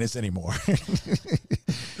vaginas anymore.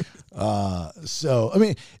 So, I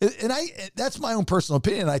mean, and that's my own personal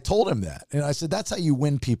opinion. I told him that. And I said, that's how you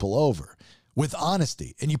win people over, with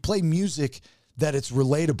honesty. And you play music that it's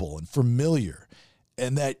relatable and familiar.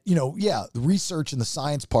 And that, you know, yeah, the research and the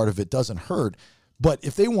science part of it doesn't hurt. But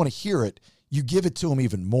if they want to hear it, you give it to them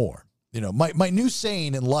even more. my new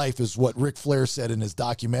saying in life is what Ric Flair said in his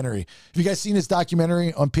documentary. Have you guys seen his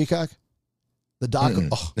documentary on Peacock? The doc.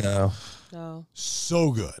 Oh, No.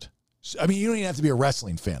 so good. I mean, you don't even have to be a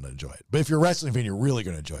wrestling fan to enjoy it. But if you're a wrestling fan, you're really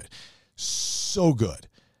going to enjoy it. So good.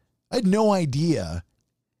 I had no idea.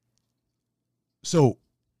 So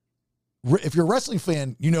if you're a wrestling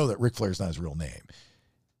fan, you know that Ric Flair is not his real name.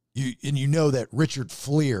 You know that Richard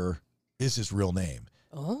Fleer is his real name.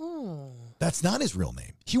 Oh. That's not his real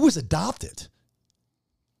name. He was adopted.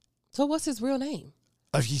 So what's his real name?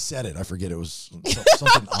 He said it. I forget. It was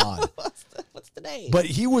something odd. What's the name? But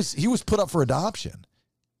he was put up for adoption.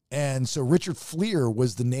 And so Richard Fleer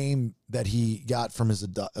was the name that he got from his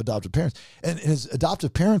adoptive parents. And his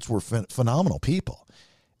adoptive parents were phenomenal people.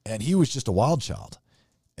 And he was just a wild child.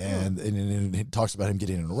 And it talks about him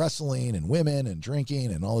getting into wrestling and women and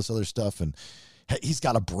drinking and all this other stuff. And he's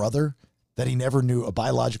got a brother that he never knew, a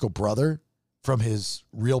biological brother from his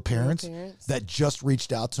real parents that just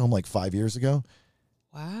reached out to him like 5 years ago.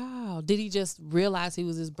 Wow. Did he just realize he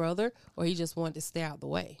was his brother, or he just wanted to stay out the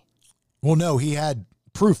way? Well, no, he had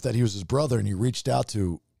proof that he was his brother, and he reached out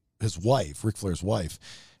to his wife, Ric Flair's wife.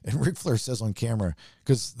 And Ric Flair says on camera,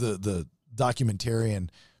 because the documentarian,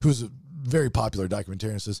 who's a very popular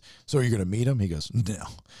documentarian, says, "So are you going to meet him?" He goes, "No."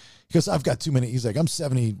 Because I've got too many, he's like, I'm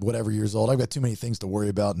 70 whatever years old. I've got too many things to worry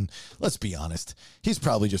about. And let's be honest, he's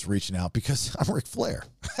probably just reaching out because I'm Ric Flair.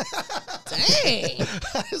 Dang.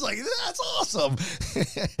 I was like, that's awesome.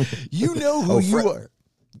 You know who you are.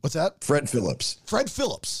 What's that? Fred Phillips. Fred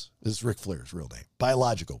Phillips is Ric Flair's real name,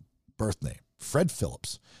 biological birth name. Fred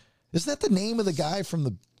Phillips. Isn't that the name of the guy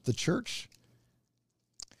from the church?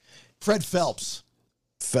 Fred Phelps.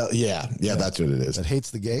 Yeah, that's what it is. That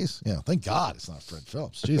hates the gays? Yeah, thank God it's not Fred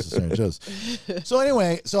Phelps. Jesus, Mary Jones. So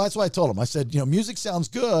anyway, that's why I told him. I said, music sounds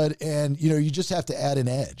good, and, you just have to add an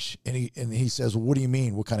edge. And he says, well, what do you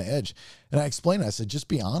mean? What kind of edge? And I explained it. I said, just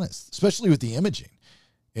be honest, especially with the imaging,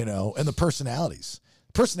 and the personalities.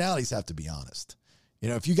 Personalities have to be honest.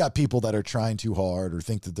 If you got people that are trying too hard or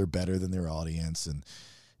think that they're better than their audience, and,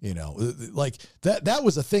 like that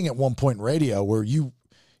was a thing at one point in radio where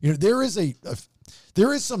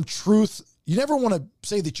there is some truth. You never want to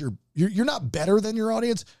say that you're not better than your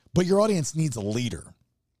audience, but your audience needs a leader.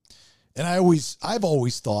 And I've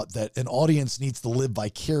always thought that an audience needs to live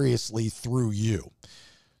vicariously through you.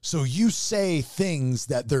 So you say things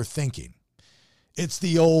that they're thinking. It's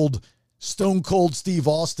the old Stone Cold Steve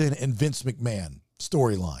Austin and Vince McMahon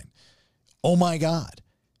storyline. Oh my God.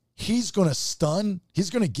 He's going to stun. He's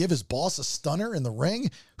going to give his boss a stunner in the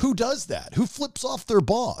ring. Who does that? Who flips off their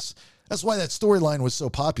boss? That's why that storyline was so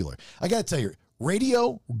popular. I got to tell you,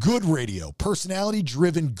 good radio,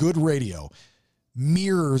 personality-driven good radio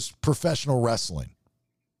mirrors professional wrestling.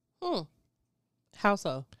 How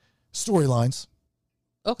so? Storylines.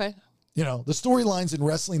 Okay. The storylines in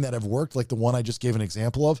wrestling that have worked, like the one I just gave an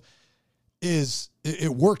example of, it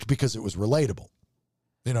worked because it was relatable.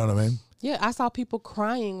 You know what I mean? Yeah, I saw people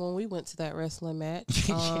crying when we went to that wrestling match.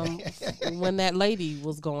 When that lady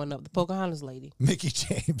was going up, the Pocahontas lady, Mickie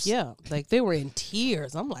James. Yeah, like they were in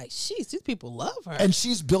tears. I'm like, jeez, these people love her. And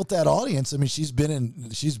she's built that audience. I mean, she's been in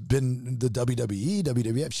the WWE,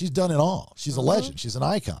 WWF. She's done it all. She's a legend. She's an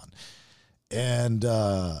icon. And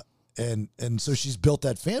so she's built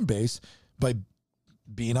that fan base by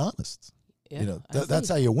being honest. Yeah, that's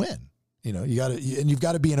how you win. You've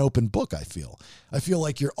got to be an open book. I feel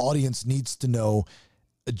like your audience needs to know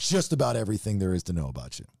just about everything there is to know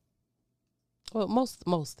about you. Well,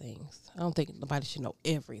 most things. I don't think nobody should know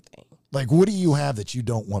everything. Like, what do you have that you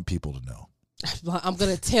don't want people to know? I'm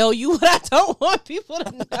going to tell you what I don't want people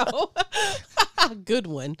to know. Good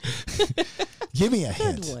one. Give me a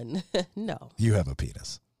hint. Good one. No. You have a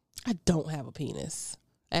penis. I don't have a penis.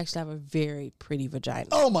 I actually have a very pretty vagina.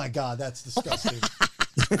 Oh, my God. That's disgusting.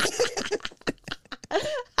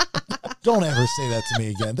 Don't ever say that to me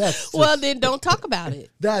again. Well, then don't talk about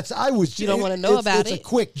it. You don't want to know about it. It's a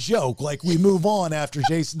quick joke. Like, we move on after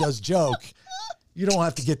Jason does joke. You don't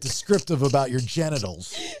have to get descriptive about your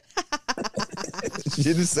genitals.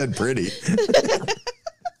 You just said pretty.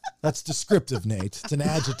 That's descriptive, Nate. It's an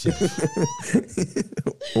adjective.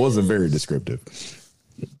 It wasn't very descriptive.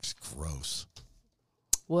 It's gross.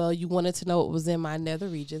 Well, you wanted to know what was in my nether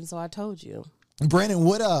region, so I told you. Brandon,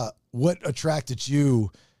 what attracted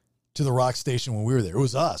you to the rock station when we were there? It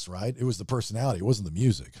was us, right? It was the personality. It wasn't the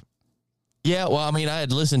music. Yeah, well, I mean, I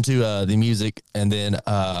had listened to the music, and then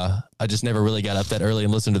I just never really got up that early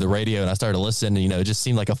and listened to the radio, and I started listening, and, it just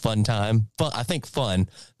seemed like a fun time. I think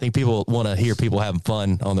people want to hear people having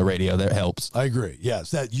fun on the radio. That helps. I agree. Yes,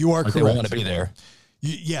 that you are correct. They want to be there.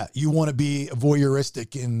 You want to be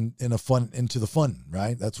voyeuristic into the fun,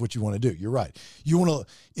 right? That's what you want to do. You're right. You want to,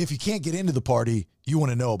 if you can't get into the party, you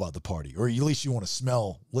want to know about the party, or at least you want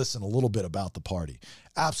to listen a little bit about the party.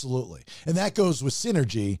 Absolutely. And that goes with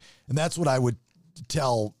synergy. And that's what I would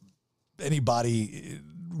tell anybody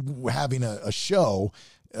having a show,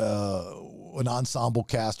 an ensemble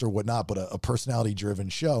cast or whatnot, but a personality driven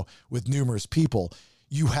show with numerous people.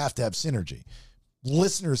 You have to have synergy.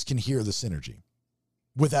 Listeners can hear the synergy.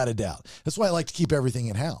 Without a doubt. That's why I like to keep everything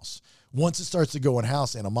in-house. Once it starts to go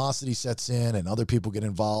in-house, animosity sets in and other people get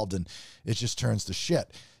involved and it just turns to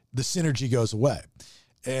shit. The synergy goes away.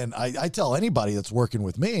 And I tell anybody that's working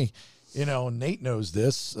with me, Nate knows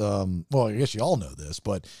this. Well, I guess you all know this,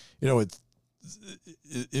 but,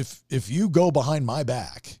 if you go behind my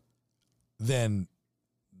back, then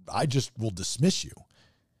I just will dismiss you.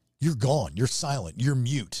 You're gone. You're silent. You're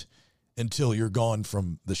mute until you're gone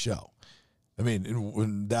from the show. I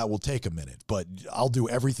mean, that will take a minute, but I'll do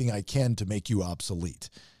everything I can to make you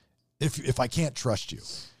obsolete if I can't trust you,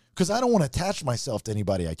 because I don't want to attach myself to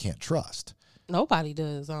anybody I can't trust. Nobody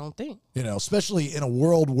does, I don't think. Especially in a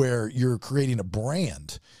world where you're creating a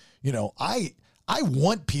brand. I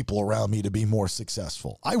want people around me to be more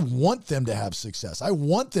successful. I want them to have success. I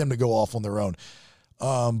want them to go off on their own.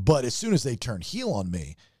 But as soon as they turn heel on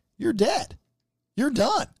me, you're dead. You're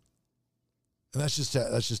done. And that's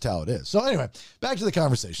just how it is. So anyway, back to the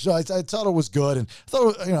conversation. So I thought it was good, and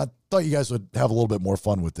I thought you guys would have a little bit more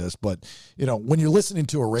fun with this. But when you're listening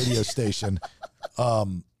to a radio station,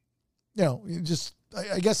 you just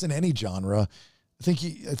I guess in any genre, I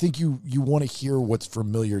think you want to hear what's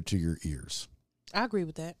familiar to your ears. I agree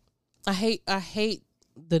with that. I hate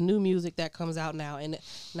the new music that comes out now, and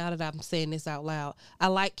now that I'm saying this out loud, I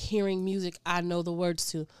like hearing music I know the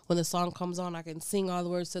words to. When the song comes on, I can sing all the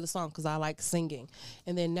words to the song because I like singing.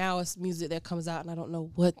 And then now it's music that comes out and I don't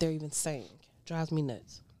know what they're even saying. Drives me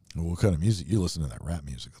nuts. Well, what kind of music? You listen to that rap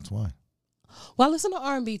music, that's why. Well, I listen to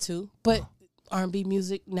R&B too, but R&B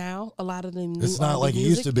music now, a lot of the new it's not R&B like it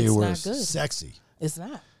used to be where it's good. sexy. It's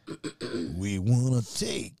not. We want to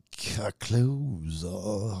take our clothes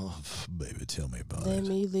off. Baby, tell me about Let it.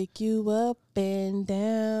 me lick you up and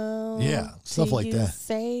down. Yeah, stuff till like you that.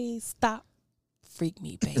 Say stop. Freak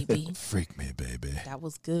me, baby. Freak me, baby. That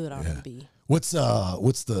was good R&B. What's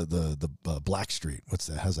the Black Street? What's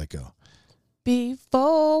that? How's that go?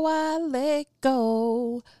 Before I let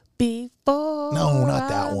go. Before No, not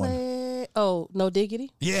that one. Oh, No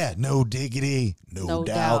Diggity? Yeah, No Diggity, No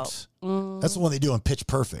Doubt. Mm. That's the one they do on Pitch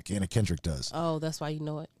Perfect. Anna Kendrick does. Oh, that's why you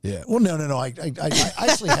know it. Yeah. Well, no. I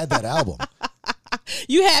actually had that album.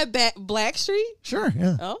 You had Black Street? Sure.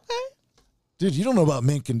 Yeah. Okay. Dude, you don't know about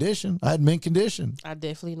Mint Condition. I had Mint Condition. I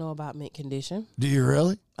definitely know about Mint Condition. Do you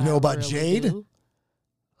really? You know about really Jade? do.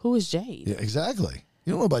 Who is Jade? Yeah, exactly.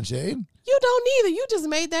 You don't know about Jade? You don't either. You just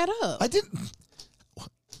made that up. I didn't.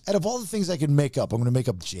 Out of all the things I could make up, I'm going to make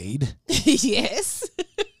up Jade. Yes.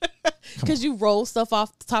 Because you roll stuff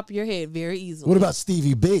off the top of your head very easily. What about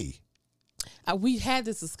Stevie B? We had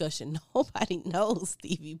this discussion. Nobody knows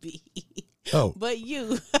Stevie B. Oh. But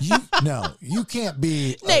you. No, you can't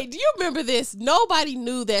be. Nate, do you remember this? Nobody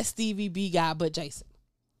knew that Stevie B guy but Jason.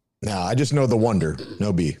 No, I just know the Wonder.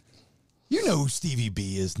 No B. You know who Stevie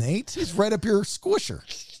B is, Nate. He's right up your squisher.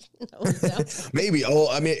 No. Maybe. Oh,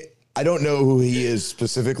 I mean, I don't know who he is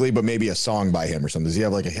specifically, but maybe a song by him or something. Does he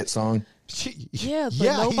have like a hit song? Yeah, but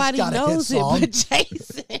nobody he's got a hit knows it song. but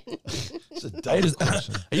Jason. It's a dumb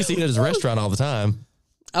question. I used to eat at his restaurant all the time.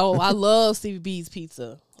 Oh, I love Stevie B's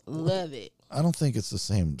pizza. Love it. I don't think it's the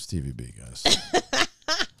same Stevie B, guys.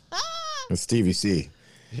 It's Stevie C.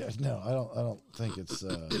 Yeah, no, I don't think it's.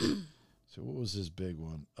 So what was his big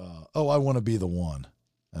one? I Want to Be the One.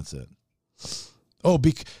 That's it. Oh,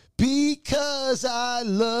 because I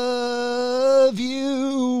love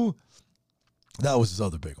you. That was his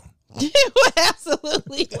other big one. It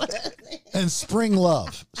absolutely was. And Spring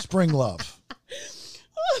Love. Spring Love.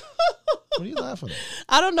 What are you laughing at?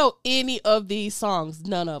 I don't know any of these songs.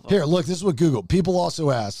 None of them. Here, look, this is what Google. People also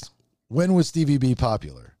asked, when was Stevie B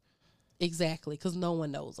popular? Exactly, because no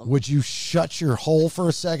one knows them. Would you shut your hole for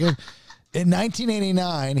a second? In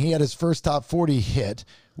 1989, he had his first top 40 hit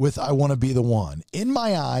with I Want to Be the One, In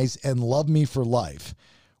My Eyes, and Love Me for Life.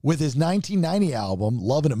 With his 1990 album,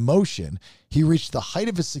 Love and Emotion, he reached the height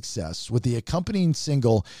of his success with the accompanying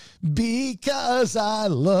single, Because I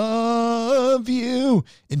Love You,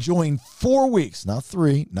 enjoying 4 weeks, not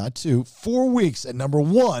 3, not 2, 4 weeks at number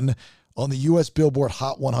 1 on the U.S. Billboard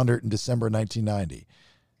Hot 100 in December 1990.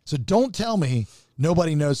 So don't tell me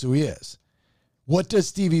nobody knows who he is. What does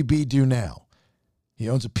Stevie B do now? He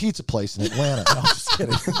owns a pizza place in Atlanta. No, I'm just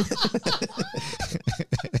kidding.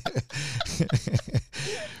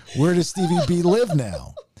 Where does Stevie B live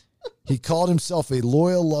now? He called himself a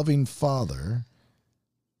loyal, loving father.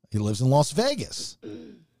 He lives in Las Vegas. Look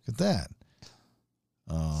at that.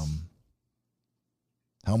 How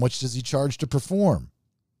much does he charge to perform?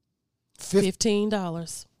 $15.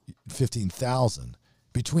 $15,000.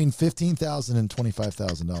 Between $15,000 and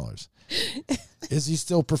 $25,000. Is he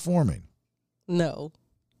still performing? No.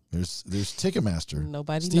 There's Ticketmaster.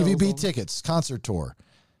 Nobody Stevie knows B him. tickets, concert tour.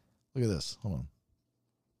 Look at this. Hold on.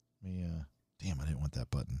 Let me, damn, I didn't want that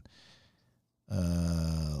button.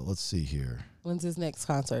 Let's see here. When's his next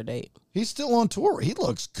concert date? He's still on tour. He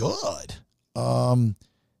looks good.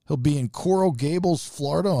 He'll be in Coral Gables,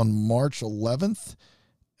 Florida on March 11th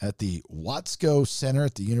at the Watsco Center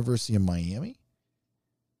at the University of Miami.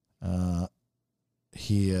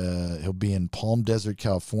 He'll be in Palm Desert,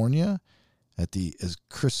 California at the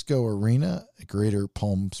Crisco Arena at Greater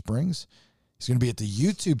Palm Springs. He's going to be at the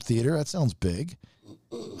YouTube Theater. That sounds big.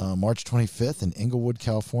 March 25th in Inglewood,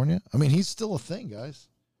 California. I mean, he's still a thing, guys.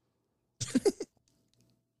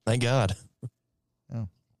 Thank God.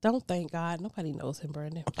 Don't thank God. Nobody knows him,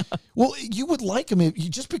 Brandon. Well, you would like him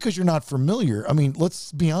just because you're not familiar. I mean,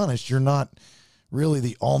 let's be honest. You're not really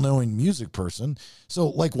the all-knowing music person. So,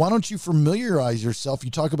 like, why don't you familiarize yourself?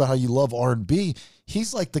 You talk about how you love R&B.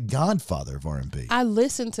 He's like the godfather of R&B. I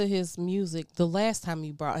listened to his music the last time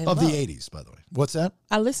you brought him Of up. the 80s, by the way. What's that?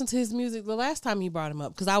 I listened to his music the last time you brought him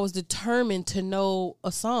up because I was determined to know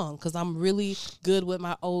a song because I'm really good with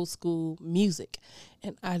my old school music.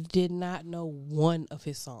 And I did not know one of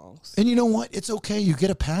his songs. And you know what? It's okay. You get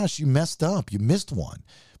a pass. You messed up. You missed one.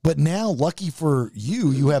 But now, lucky for you,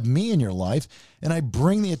 you have me in your life, and I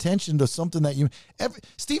bring the attention to something that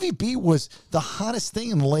Stevie B was the hottest thing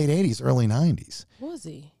in the late 80s, early 90s. Was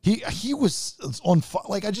he? He was on,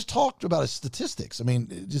 like, I just talked about his statistics. I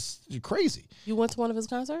mean, just crazy. You went to one of his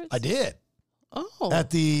concerts? I did. Oh. At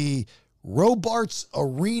the Robarts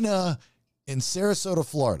Arena in Sarasota,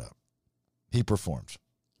 Florida. He performed.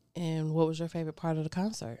 And what was your favorite part of the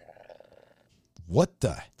concert? What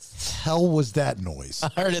the hell was that noise? I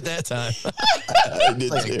heard it that time. I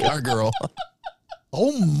did Like too. a car girl.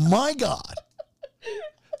 Oh my God.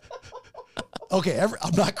 Okay, I'm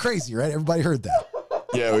not crazy, right? Everybody heard that.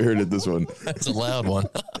 Yeah, we heard it this one. That's a loud one.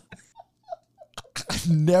 I've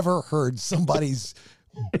never heard somebody's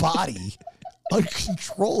body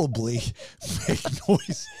uncontrollably make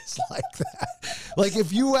noises like that. Like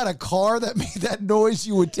if you had a car that made that noise,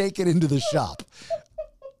 you would take it into the shop.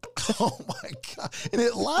 Oh my God. And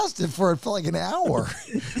it lasted for, it felt like an hour.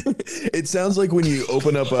 It sounds like when you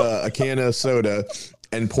open up a can of soda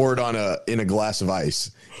and pour it in a glass of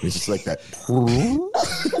ice. It's just like that.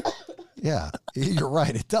 Yeah, you're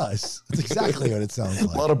right. It does. It's exactly what it sounds A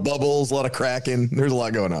like. lot of bubbles, a lot of cracking. There's a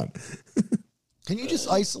lot going on. Can you just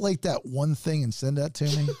isolate that one thing and send that to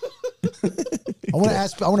me? I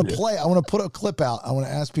want to put a clip out. I want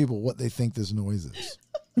to ask people what they think this noise is.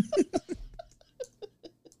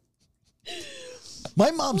 My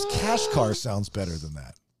mom's cash car sounds better than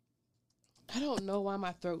that. I don't know why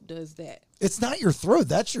my throat does that. It's not your throat.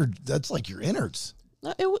 That's like your innards.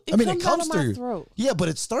 No, it comes out of my throat. Yeah, but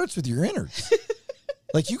it starts with your innards.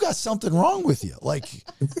 Like you got something wrong with you. Like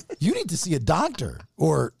you need to see a doctor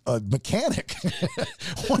or a mechanic.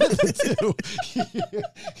 One of the two.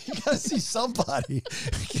 You got to see somebody.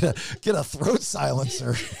 Get a throat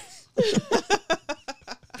silencer.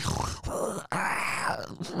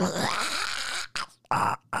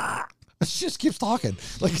 She just keeps talking.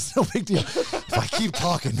 Like it's no big deal. If I keep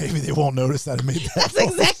talking, maybe they won't notice that I made that. That's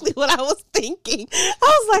exactly what I was thinking. I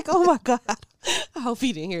was like, oh my God. I hope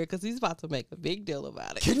he didn't hear it because he's about to make a big deal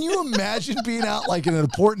about it. Can you imagine being out like an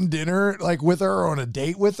important dinner, like with her or on a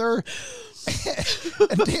date with her, and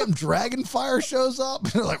damn Dragonfire shows up?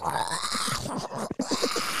 And they're like,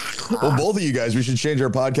 Well, both of you guys, we should change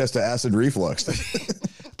our podcast to Acid Reflux.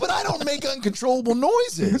 but I don't make uncontrollable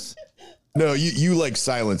noises. No, you like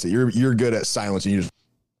silence it. You're good at silencing. You just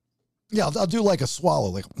Yeah, I'll do like a swallow,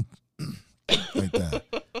 like that.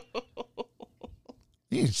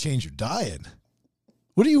 You need to change your diet.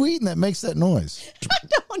 What are you eating that makes that noise? I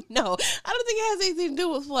don't know. I don't think it has anything to do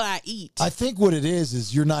with what I eat. I think what it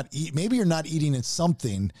is you're not maybe you're not eating it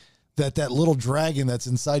something that little dragon that's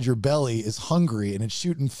inside your belly is hungry and it's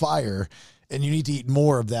shooting fire and you need to eat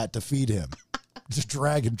more of that to feed him. Just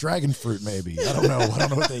dragon fruit maybe. I don't know. I don't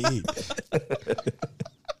know what they eat.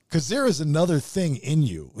 Because there is another thing in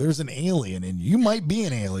you. There's an alien in you. You might be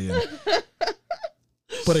an alien.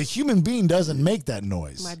 But a human being doesn't make that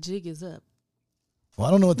noise. My jig is up. Well,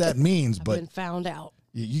 I don't know what that means, I've but been found out.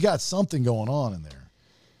 you got something going on in there.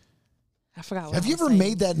 I forgot what Have I you was ever saying.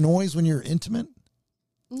 made that noise when you're intimate?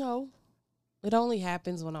 No. It only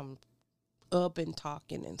happens when I'm up and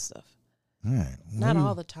talking and stuff. All right. Not Maybe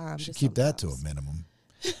all the time. Should just keep that to a sometimes. minimum.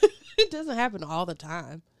 It doesn't happen all the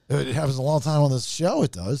time. It happens a long time on this show.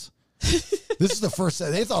 It does. This is the first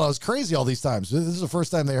time. They thought I was crazy all these times. This is the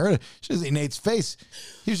first time they heard it. She see Nate's face.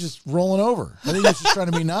 He was just rolling over. I think he was just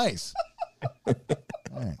trying to be nice. All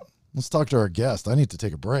right. Let's talk to our guest. I need to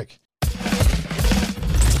take a break.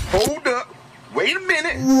 Hold up. Wait a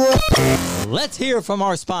minute. Let's hear from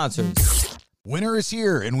our sponsors. Winter is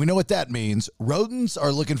here, and we know what that means. Rodents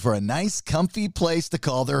are looking for a nice, comfy place to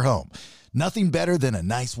call their home. Nothing better than a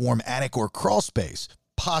nice, warm attic or crawl space,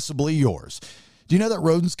 possibly yours. Do you know that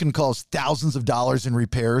rodents can cause thousands of dollars in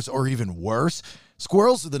repairs or even worse?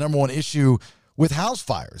 Squirrels are the number one issue with house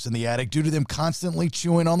fires in the attic due to them constantly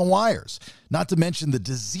chewing on the wires, not to mention the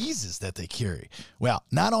diseases that they carry. Well,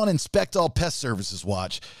 not on Inspect All Pest Services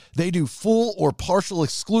watch. They do full or partial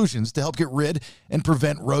exclusions to help get rid and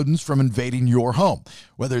prevent rodents from invading your home.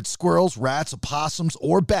 Whether it's squirrels, rats, opossums,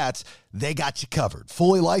 or bats, they got you covered.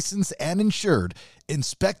 Fully licensed and insured,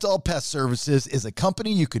 Inspect All Pest Services is a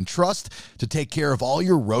company you can trust to take care of all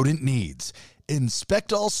your rodent needs.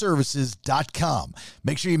 InspectAllServices.com.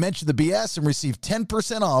 Make sure you mention the BS and receive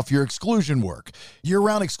 10% off your exclusion work.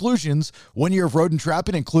 Year-round exclusions, 1 year of rodent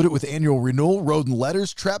trapping included with annual renewal, rodent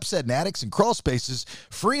letters, trap set and attics, and crawl spaces,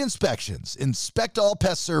 free inspections.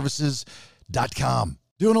 InspectAllPestServices.com.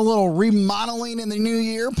 Doing a little remodeling in the new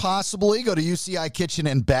year, possibly. Go to UCI Kitchen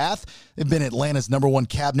and Bath. They've been Atlanta's #1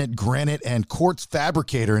 cabinet, granite, and quartz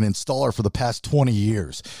fabricator and installer for the past 20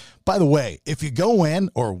 years. By the way, if you go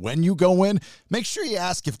in, or when you go in, make sure you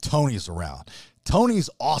ask if Tony's around. Tony's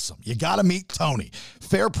awesome. You got to meet Tony.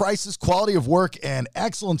 Fair prices, quality of work, and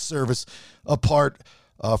excellent service apart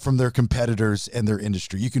from their competitors and their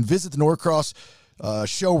industry. You can visit the Norcross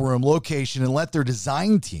showroom location and let their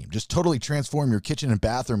design team just totally transform your kitchen and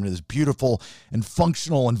bathroom into this beautiful and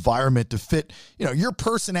functional environment to fit, your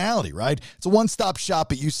personality, right? It's a one-stop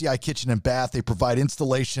shop at UCI Kitchen and Bath. They provide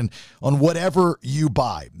installation on whatever you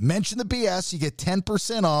buy. Mention the BS, you get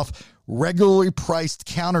 10% off regularly priced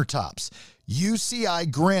countertops.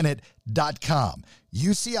 UCIGranite.com.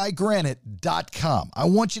 UCIGranite.com. I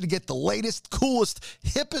want you to get the latest, coolest,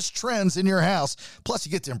 hippest trends in your house. Plus,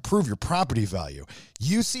 you get to improve your property value.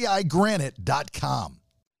 UCIGranite.com.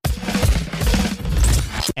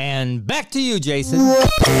 And back to you, Jason.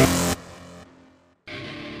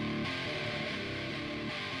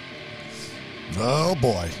 Oh,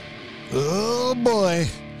 boy. Oh, boy.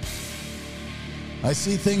 I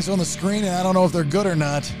see things on the screen, and I don't know if they're good or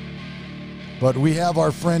not. But we have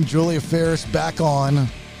our friend Julia Phares back on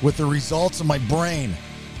with the results of my brain.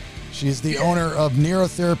 She is the owner of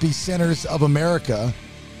Neurotherapy Centers of America,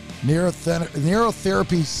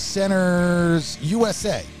 Neurotherapy Centers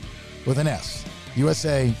USA with an S,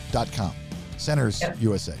 USA.com,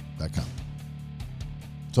 centersusa.com.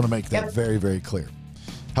 Just want to make that very, very clear.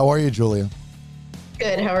 How are you, Julia?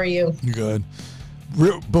 Good. How are you? Good.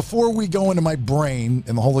 Before we go into my brain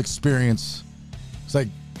and the whole experience, because I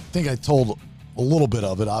think I told a little bit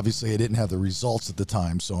of it. Obviously, I didn't have the results at the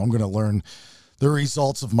time, so I'm going to learn the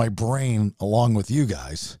results of my brain along with you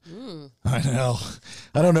guys. I know.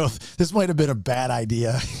 I don't know if this might have been a bad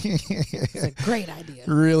idea. It's a great idea.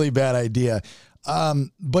 Really bad idea.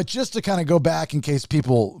 But just to kind of go back in case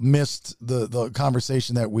people missed the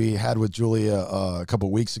conversation that we had with Julia a couple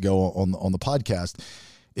of weeks ago on the podcast,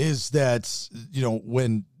 is that,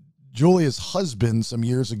 when Julia's husband some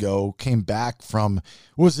years ago came back from,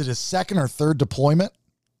 was it his second or third deployment?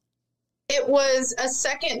 It was a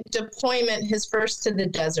second deployment, his first to the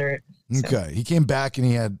desert. So. Okay. He came back and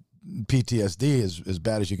he had PTSD, as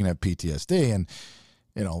bad as you can have PTSD. And,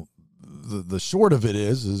 the short of it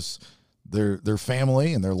is their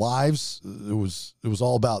family and their lives, it was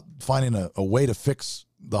all about finding a way to fix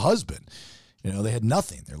the husband. They had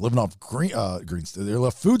nothing. They're living off greens. They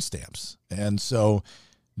left food stamps. And so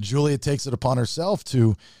Julia takes it upon herself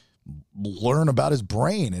to learn about his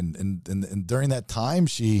brain. And during that time,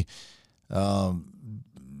 she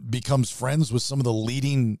becomes friends with some of the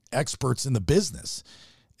leading experts in the business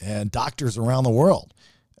and doctors around the world.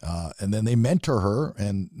 And then they mentor her,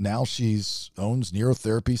 and now she's owns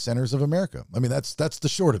Neurotherapy Centers of America. I mean, that's the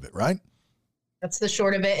short of it, right? That's the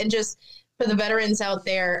short of it. And just for the veterans out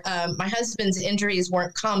there, my husband's injuries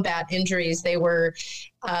weren't combat injuries. They were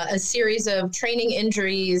a series of training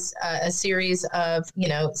injuries, a series of,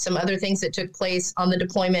 some other things that took place on the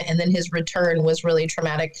deployment. And then his return was really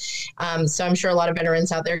traumatic. So I'm sure a lot of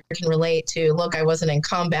veterans out there can relate to, look, I wasn't in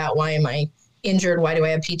combat. Why am I injured? Why do I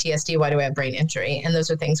have PTSD? Why do I have brain injury? And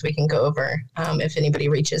those are things we can go over if anybody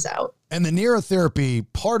reaches out. And the neurotherapy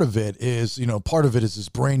part of it is, part of it is this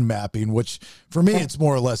brain mapping, which for me, it's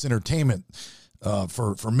more or less entertainment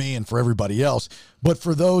for me and for everybody else. But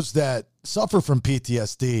for those that suffer from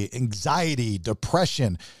PTSD, anxiety,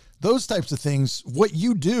 depression, those types of things, what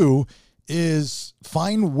you do is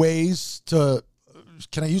find ways to,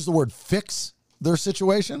 can I use the word fix their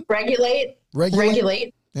situation? Regulate.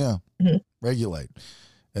 Yeah. Mm-hmm. Regulate.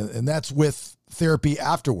 And that's with therapy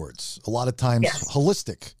afterwards. A lot of times,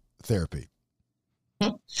 holistic therapy.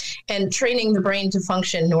 Mm-hmm. And training the brain to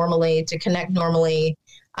function normally, to connect normally,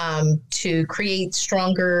 to create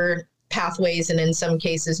stronger pathways, and in some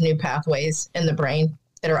cases, new pathways in the brain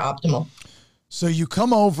that are optimal. So you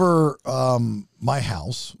come over my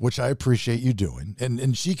house, which I appreciate you doing,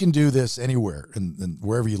 and she can do this anywhere and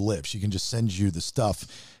wherever you live. She can just send you the stuff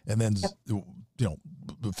and then,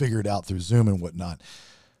 figure it out through Zoom and whatnot.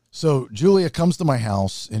 So Julia comes to my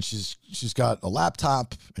house and she's got a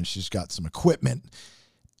laptop and she's got some equipment,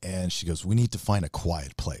 and she goes, we need to find a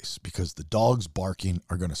quiet place because the dogs barking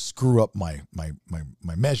are going to screw up my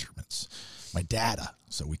measurements, my data.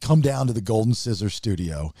 So we come down to the Golden Scissor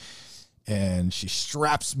studio, and she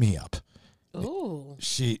straps me up. Oh,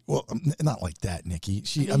 well, not like that, Nikki.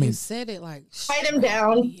 You said it like fight him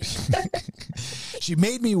down. She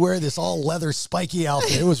made me wear this all leather spiky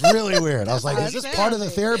outfit. It was really weird. I was like, is this part of the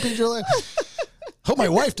therapy, Julia? Hope my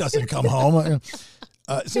wife doesn't come home.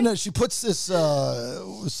 So no, she puts this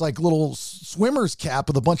like little swimmer's cap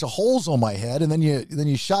with a bunch of holes on my head, and then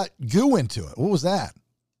you shot goo into it. What was that?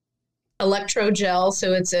 Electrogel.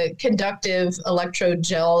 So it's a conductive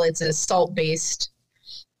electrogel. It's a salt-based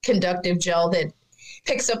conductive gel that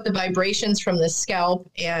picks up the vibrations from the scalp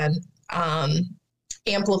and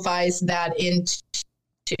amplifies that into,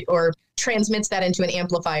 or transmits that into an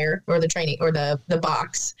amplifier or the training or the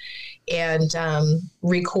box, and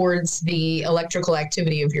records the electrical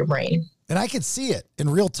activity of your brain. And I could see it in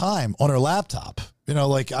real time on her laptop.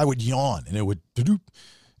 Like I would yawn and it would,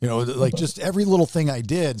 like just every little thing I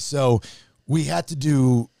did. So we had to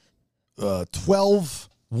do 12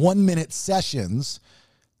 one-minute sessions,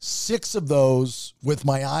 6 of those with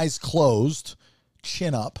my eyes closed,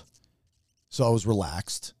 chin up. So I was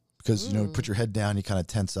relaxed because, put your head down, you kind of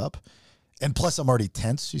tense up. And plus I'm already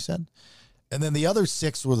tense, she said. And then the other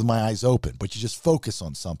 6 were with my eyes open, but you just focus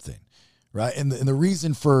on something, right? And the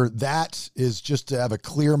reason for that is just to have a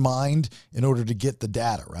clear mind in order to get the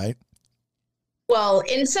data, right? Well,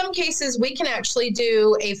 in some cases, we can actually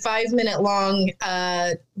do a 5-minute long,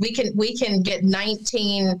 we can get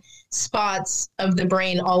 19 spots of the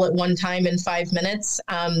brain all at one time in 5 minutes.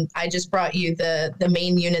 I just brought you the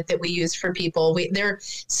main unit that we use for people. There are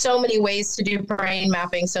so many ways to do brain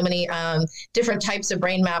mapping, so many different types of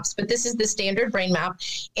brain maps, but this is the standard brain map.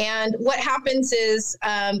 And what happens is,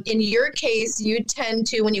 in your case, you tend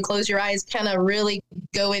to, when you close your eyes, kind of really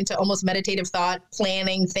go into almost meditative thought,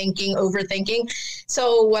 planning, thinking, overthinking.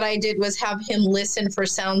 So what I did was have him listen for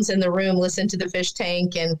sounds in the room, listen to the fish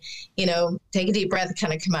tank, and, take a deep breath,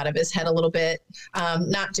 kind of come out of his head a little bit,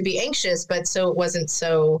 not to be anxious, but so it wasn't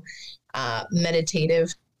so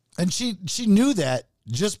meditative. And she knew that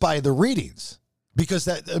just by the readings, because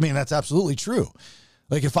that's absolutely true.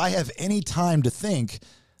 Like if I have any time to think,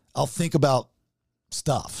 I'll think about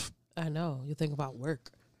stuff. I know. You think about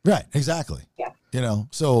work. Right. Exactly. Yeah.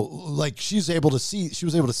 So like she was able to see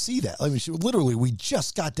that. I mean, we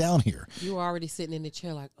just got down here. You were already sitting in the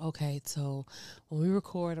chair like, okay, so when we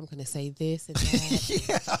record, I'm going to say this and that.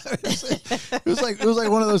 Yeah. It was like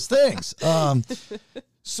one of those things.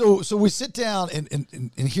 So we sit down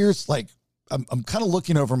and here's like, I'm kind of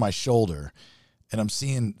looking over my shoulder and I'm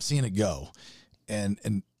seeing it go.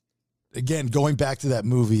 And again, going back to that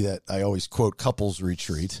movie that I always quote, Couples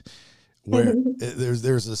Retreat, where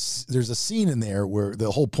there's a scene in there where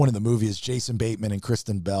the whole point of the movie is Jason Bateman and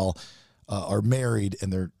Kristen Bell are married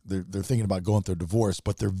and they're thinking about going through a divorce,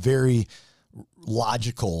 but they're very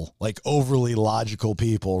logical, like overly logical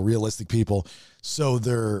people, realistic people. So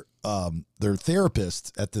their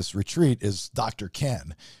therapist at this retreat is Dr.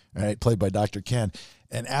 Ken, right? Played by Dr. Ken.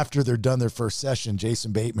 And after they're done their first session,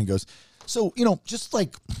 Jason Bateman goes, so, just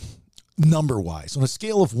like number wise, on a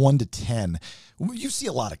scale of 1 to 10, you see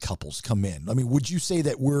a lot of couples come in. I mean, would you say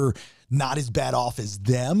that we're not as bad off as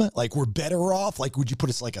them? Like we're better off? Like, would you put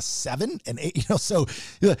us like a 7 and 8? So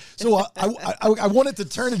I wanted to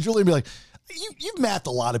turn to Julie and be like, you've mapped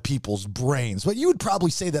a lot of people's brains, but you would probably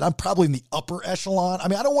say that I'm probably in the upper echelon. I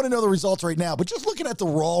mean, I don't want to know the results right now, but just looking at the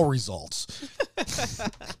raw results.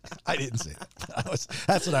 I didn't say that.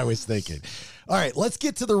 That's what I was thinking. All right, let's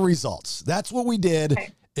get to the results. That's what we did. Okay.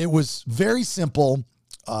 It was very simple.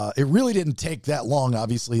 It really didn't take that long,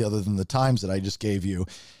 obviously, other than the times that I just gave you.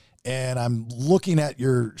 And I'm looking at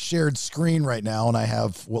your shared screen right now, and I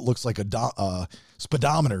have what looks like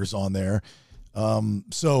speedometers on there.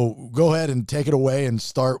 So go ahead and take it away and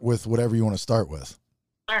start with whatever you want to start with.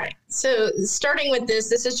 All right. So starting with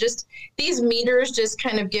this is just, these meters just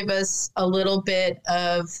kind of give us a little bit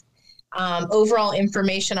of overall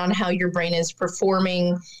information on how your brain is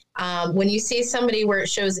performing. When you see somebody where it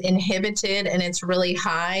shows inhibited and it's really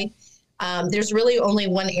high, there's really only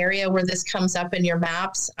one area where this comes up in your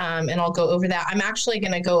maps, and I'll go over that. I'm actually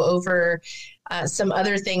going to go over some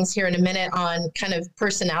other things here in a minute on kind of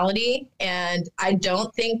personality, and I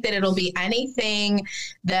don't think that it'll be anything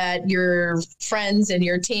that your friends and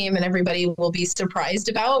your team and everybody will be surprised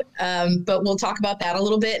about, but we'll talk about that a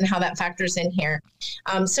little bit and how that factors in here.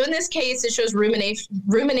 So in this case, it shows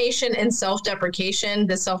rumination and self-deprecation.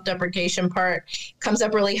 The self-deprecation part comes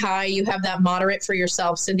up really high. You have that moderate for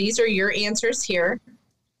yourself. So these are your answers here.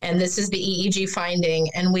 And this is the EEG finding.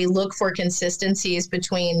 And we look for consistencies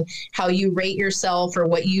between how you rate yourself or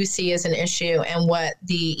what you see as an issue and what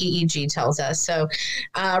the EEG tells us. So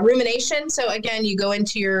rumination. So again, you go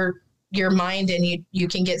into your mind and you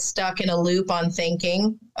can get stuck in a loop on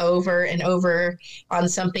thinking over and over on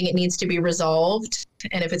something. It needs to be resolved.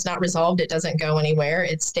 And if it's not resolved, it doesn't go anywhere.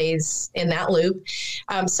 It stays in that loop.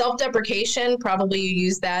 Self-deprecation, probably you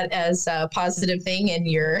use that as a positive thing in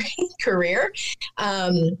your career.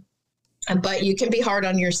 But you can be hard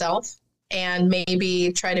on yourself and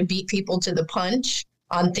maybe try to beat people to the punch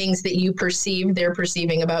on things that you perceive they're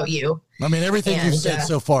perceiving about you. I mean, everything you've said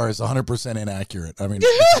so far is 100% inaccurate. I mean,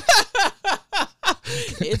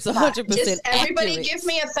 it's 100% just everybody accurate. Give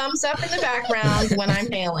me a thumbs up in the background when I'm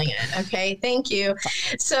nailing it. Okay. Thank you.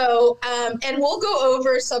 So, and we'll go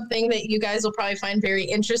over something that you guys will probably find very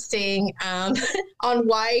interesting, on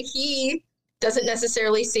why he doesn't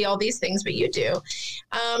necessarily see all these things, but you do.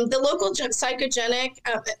 The local psychogenic,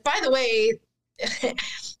 by the way,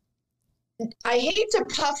 I hate to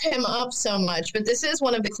puff him up so much, but this is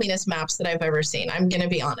one of the cleanest maps that I've ever seen. I'm going to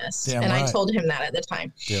be honest. Damn and right. I told him that at the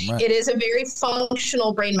time. Damn right. It is a very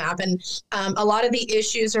functional brain map. And a lot of the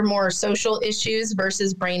issues are more social issues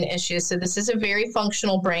versus brain issues. So this is a very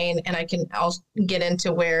functional brain. And I'll get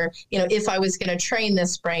into where, if I was going to train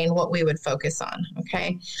this brain, what we would focus on.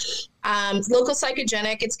 Okay. Local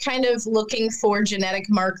psychogenic, it's kind of looking for genetic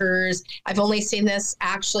markers. I've only seen this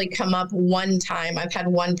actually come up one time. I've had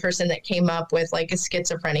one person that came up with like a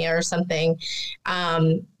schizophrenia or something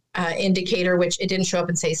indicator, which it didn't show up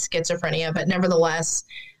and say schizophrenia, but nevertheless,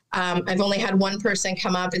 I've only had one person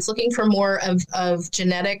come up. It's looking for more of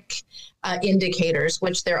genetic indicators,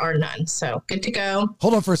 which there are none. So good to go.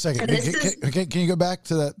 Hold on for a second. Can you go back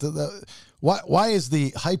to that? Why is the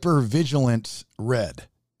hypervigilant red?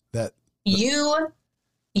 That you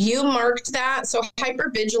marked that. So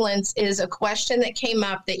hypervigilance is a question that came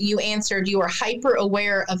up that you answered. You are hyper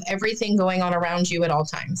aware of everything going on around you at all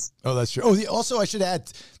times. Oh, that's true. Oh, also I should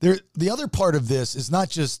add the other part of this is not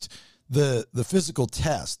just the physical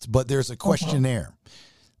test, but there's a questionnaire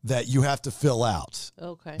that you have to fill out.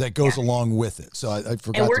 Okay. That goes along with it. So I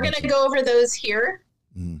forgot. And we're going to go over those here,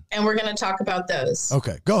 and we're going to talk about those.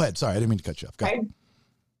 Okay, go ahead. Sorry, I didn't mean to cut you off. Go ahead.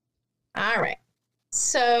 All right.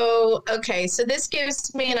 So this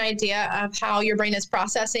gives me an idea of how your brain is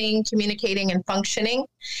processing, communicating, and functioning.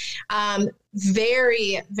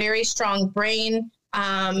 Very, very strong brain.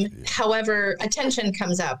 However, attention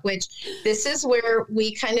comes up, which this is where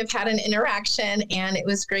we kind of had an interaction, and it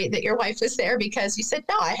was great that your wife was there because you said,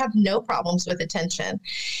 no, I have no problems with attention.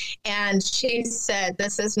 And she said,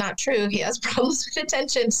 this is not true. He has problems with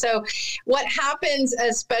attention. So what happens,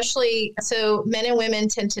 especially, so men and women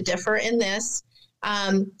tend to differ in this.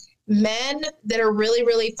 Men that are really,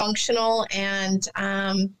 really functional and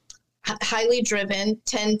highly driven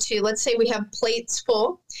tend to, let's say we have plates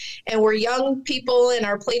full and we're young people and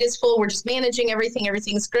our plate is full. We're just managing everything.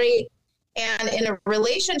 Everything's great. And in a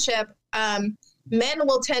relationship, men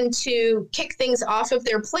will tend to kick things off of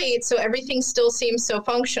their plate. So everything still seems so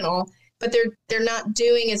functional, but they're not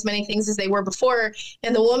doing as many things as they were before.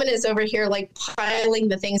 And the woman is over here like piling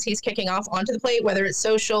the things he's kicking off onto the plate, whether it's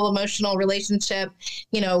social, emotional, relationship,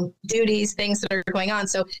 duties, things that are going on.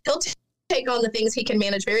 So he'll take on the things he can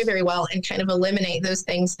manage very, very well and kind of eliminate those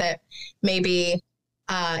things that maybe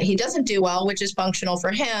he doesn't do well, which is functional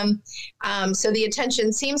for him. So the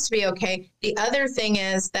attention seems to be okay. The other thing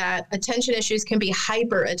is that attention issues can be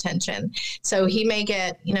hyper attention. So he may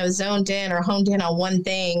get, zoned in or honed in on one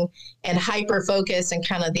thing and hyper focus, and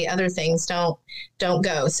kind of the other things don't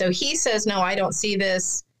go. So he says, no, I don't see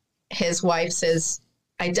this. His wife says,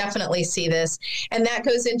 I definitely see this. And that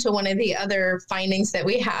goes into one of the other findings that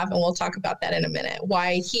we have, and we'll talk about that in a minute,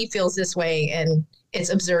 why he feels this way and it's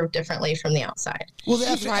observed differently from the outside. Well,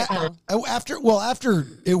 after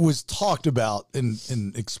it was talked about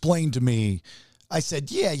and explained to me, I said,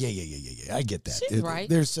 yeah, I get that. She's right.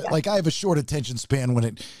 There's like, I have a short attention span when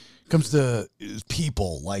it comes to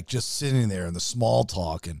people, like just sitting there in the small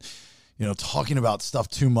talk and, you know, talking about stuff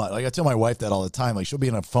too much. Like I tell my wife that all the time. Like she'll be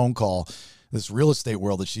in a phone call, this real estate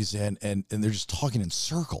world that she's in, and they're just talking in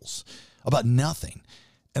circles about nothing.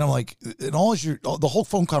 And I'm like, and the whole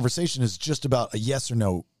phone conversation is just about a yes or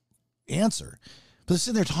no answer. But they're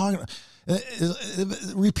sitting there talking,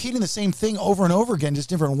 repeating the same thing over and over again, just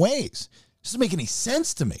different ways. It doesn't make any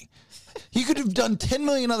sense to me. He could have done 10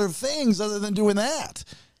 million other things other than doing that.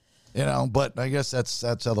 You know, but I guess that's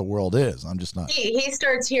how the world is. I'm just not. He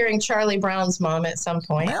starts hearing Charlie Brown's mom at some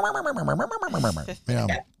point.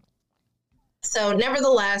 Yeah. So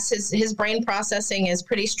nevertheless, his brain processing is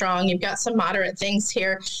pretty strong. You've got some moderate things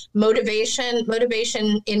here.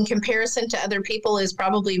 Motivation in comparison to other people is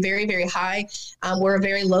probably very, very high. We're a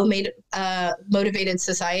very low motivated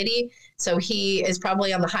society. So he is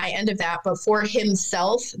probably on the high end of that. But for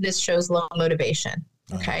himself, this shows low motivation.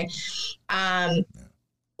 Okay.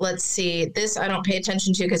 Let's see. This I don't pay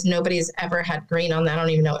attention to because nobody's ever had green on that. I don't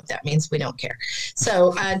even know what that means. We don't care.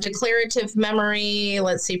 So declarative memory.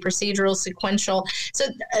 Let's see. Procedural, sequential. So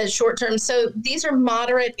short term. So these are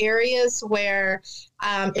moderate areas where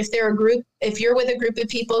if you're with a group of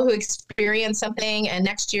people who experience something and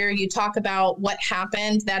next year you talk about what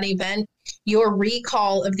happened, that event, your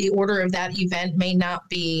recall of the order of that event may not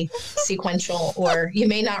be sequential, or you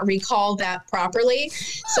may not recall that properly.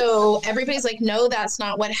 So everybody's like, no, that's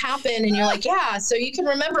not what happened. And you're like, yeah, so you can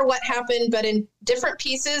remember what happened, but in different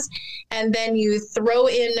pieces. And then you throw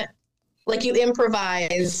in, like you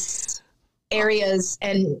improvise areas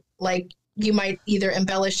and like you might either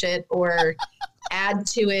embellish it or add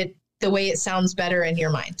to it the way it sounds better in your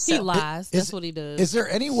mind. So, he lies. That's what he does. Is there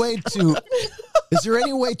any way to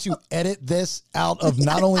edit this out of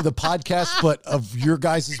not only the podcast but of your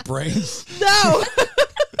guys' brains? No.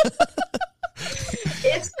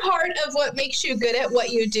 It's part of what makes you good at what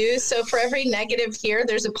you do. So for every negative here,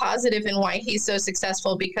 there's a positive in why he's so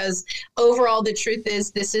successful, because overall the truth is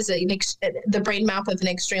this is the brain map of an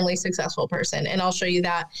extremely successful person. And I'll show you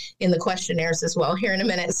that in the questionnaires as well here in a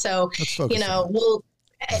minute. So, you know, we'll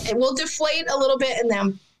deflate a little bit and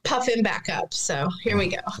then puff him back up. So here we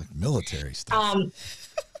go. Like military stuff.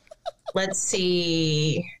 Let's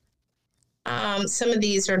see. Some of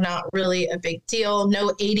these are not really a big deal. No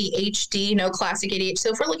ADHD, no classic ADHD. So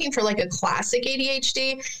if we're looking for like a classic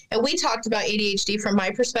ADHD, and we talked about ADHD from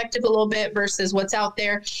my perspective a little bit versus what's out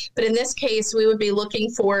there. But in this case, we would be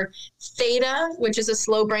looking for theta, which is a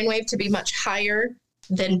slow brainwave, to be much higher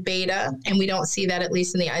than beta. And we don't see that, at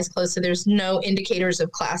least in the eyes closed. So there's no indicators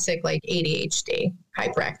of classic like ADHD,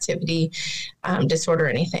 hyperactivity disorder, or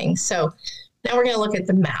anything. So now we're going to look at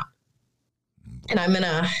the map. And I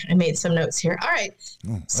made some notes here. All right.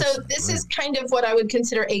 So this is kind of what I would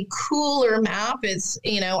consider a cooler map. It's,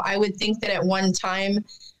 you know, I would think that at one time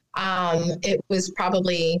it was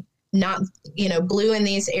probably not, you know, blue in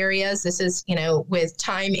these areas. This is, you know, with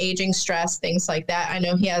time, aging, stress, things like that. I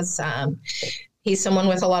know he has, he's someone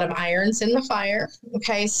with a lot of irons in the fire.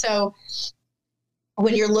 Okay. So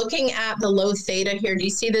when you're looking at the low theta here, do you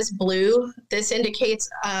see this blue? This indicates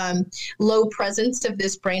low presence of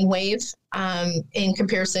this brain wave in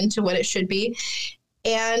comparison to what it should be,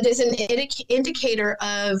 and is an indicator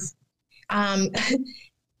of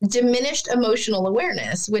diminished emotional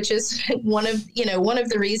awareness, which is one of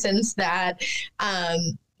the reasons that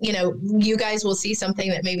you know, you guys will see something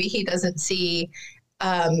that maybe he doesn't see.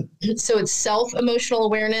 So it's self-emotional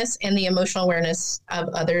awareness and the emotional awareness of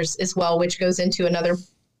others as well, which goes into another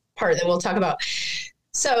part that we'll talk about.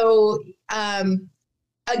 So,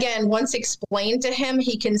 again, once explained to him,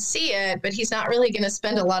 he can see it, but he's not really going to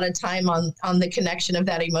spend a lot of time on the connection of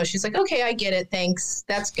that emotion. He's like, okay, I get it. Thanks.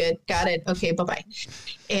 That's good. Got it. Okay. Bye-bye.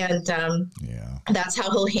 And that's how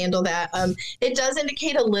he'll handle that. It does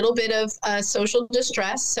indicate a little bit of social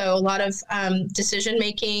distress. So a lot of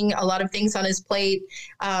decision-making, a lot of things on his plate,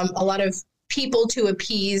 a lot of people to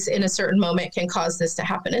appease in a certain moment can cause this to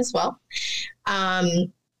happen as well.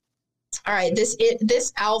 All right,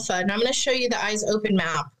 this alpha, and I'm going to show you the eyes open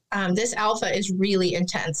map. This alpha is really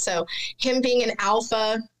intense. So him being an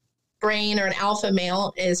alpha brain or an alpha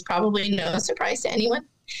male is probably no surprise to anyone.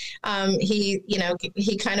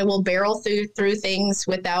 He kind of will barrel through things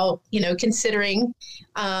without, you know, considering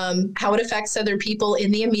how it affects other people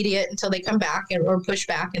in the immediate until they come back or push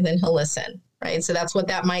back, and then he'll listen. Right. So that's what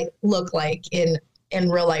that might look like in in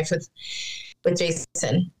real life with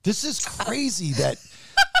Jason. This is crazy that,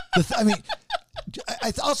 I mean,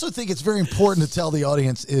 I also think it's very important to tell the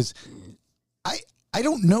audience is I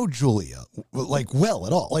don't know Julia like well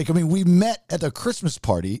at all. Like, I mean, we met at the Christmas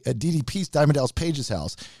party at DDP's Diamond Dallas Page's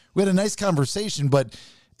house. We had a nice conversation, but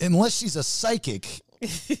unless she's a psychic,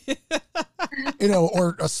 you know,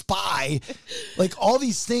 or a spy, like all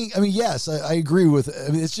these things. I mean, yes, I agree with,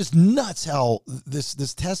 I mean, it's just nuts how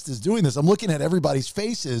this test is doing this. I'm looking at everybody's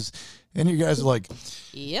faces and you guys are like,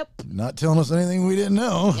 yep, not telling us anything we didn't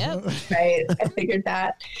know. Yep. Right. I figured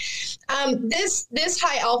that. This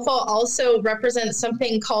high alpha also represents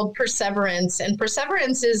something called perseverance, and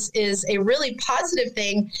perseverance is a really positive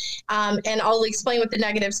thing. And I'll explain what the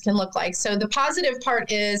negatives can look like. So the positive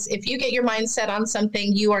part is if you get your mind set on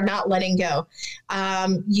something, you are not letting go.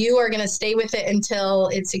 You are going to stay with it until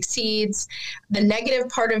it succeeds. The negative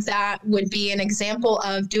part of that would be an example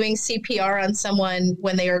of doing CPR on someone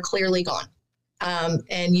when they are clearly gone.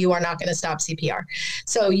 And you are not going to stop CPR.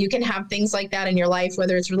 So you can have things like that in your life,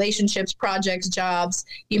 whether it's relationships, projects, jobs.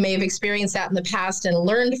 You may have experienced that in the past and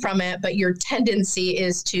learned from it, but your tendency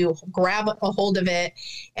is to grab a hold of it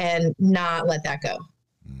and not let that go.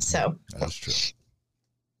 So that's true.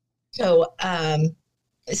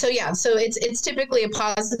 So yeah, so it's typically a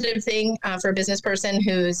positive thing for a business person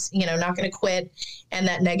who's, you know, not going to quit. And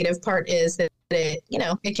that negative part is that it, you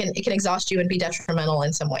know, it can exhaust you and be detrimental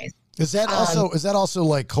in some ways. Is that also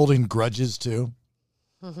like holding grudges too?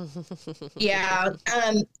 Yeah.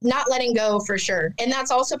 Not letting go for sure. And that's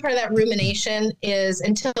also part of that rumination is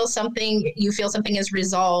until you feel something is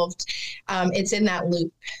resolved, it's in that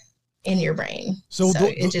loop in your brain. So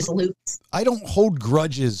it just loops. I don't hold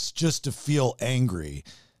grudges just to feel angry.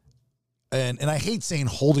 And I hate saying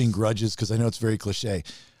holding grudges because I know it's very cliche.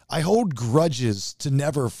 I hold grudges to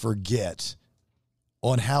never forget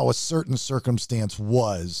on how a certain circumstance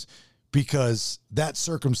was, because that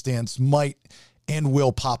circumstance might and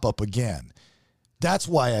will pop up again. That's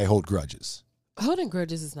why I hold grudges. Holding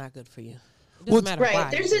grudges is not good for you. It doesn't matter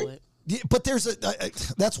why you do it. Yeah, but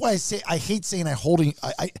that's why I say I hate saying I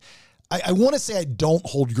want to say I don't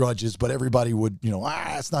hold grudges, but everybody would, you know,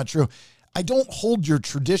 that's not true. I don't hold your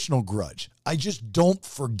traditional grudge. I just don't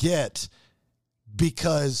forget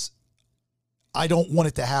because I don't want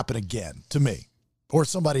it to happen again to me or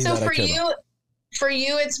somebody that I care about. For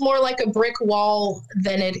you, it's more like a brick wall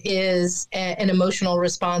than it is an emotional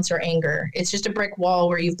response or anger. It's just a brick wall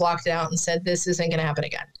where you've blocked it out and said, this isn't going to happen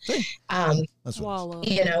again. That's what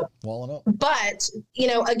you know, walling up. But, you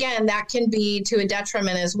know, again, that can be to a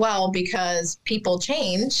detriment as well because people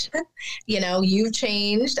change. You know, you've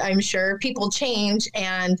changed, I'm sure. People change,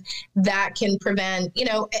 and that can prevent, you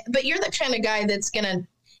know, but you're the kind of guy that's going to,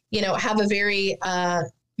 you know, have a very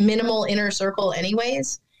minimal inner circle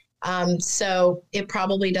anyways. So it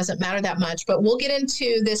probably doesn't matter that much, but we'll get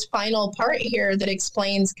into this final part here that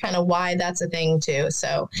explains kind of why that's a thing too.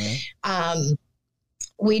 So,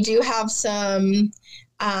 we do have some,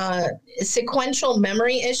 sequential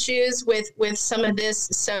memory issues with some of this.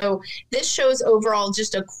 So this shows overall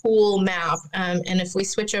just a cool map. And if we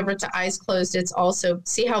switch over to eyes closed, it's also,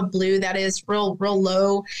 see how blue that is, real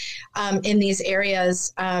low, in these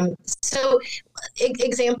areas. So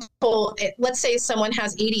example, let's say someone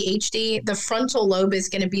has ADHD, the frontal lobe is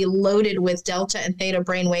going to be loaded with delta and theta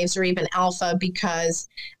brainwaves or even alpha because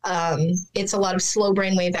it's a lot of slow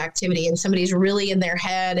brainwave activity and somebody's really in their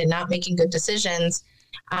head and not making good decisions.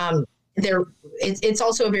 It's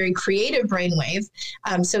also a very creative brainwave.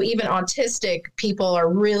 So even autistic people are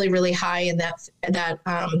really, really high in that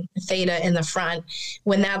theta in the front.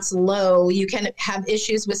 When that's low, you can have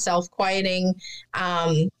issues with self-quieting.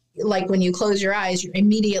 Like when you close your eyes, you're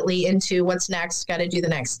immediately into what's next, got to do the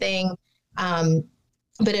next thing.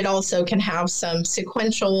 But it also can have some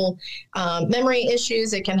sequential memory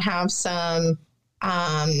issues. It can have some,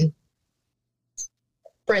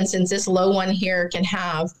 for instance, this low one here can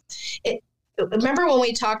have it. Remember when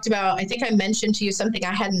we talked about, I think I mentioned to you something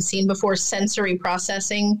I hadn't seen before, sensory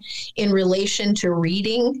processing in relation to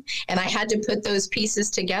reading. And I had to put those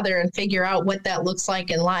pieces together and figure out what that looks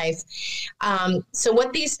like in life. So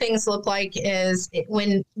what these things look like is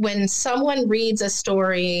when someone reads a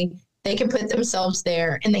story, they can put themselves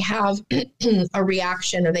there and they have a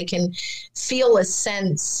reaction or they can feel a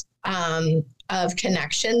sense of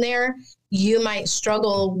connection there. You might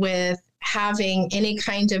struggle with having any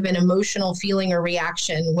kind of an emotional feeling or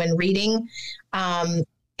reaction when reading,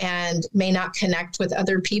 and may not connect with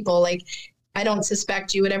other people. Like I don't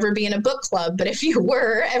suspect you would ever be in a book club, but if you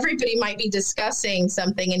were, everybody might be discussing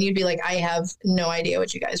something and you'd be like, I have no idea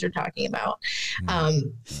what you guys are talking about.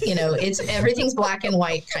 It's everything's black and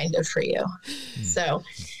white kind of for you. So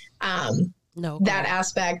that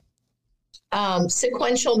aspect.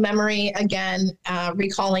 Sequential memory, again,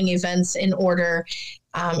 recalling events in order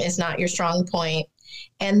is not your strong point.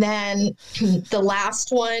 And then the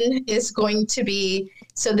last one is going to be,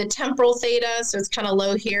 so the temporal theta, so it's kind of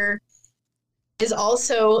low here, is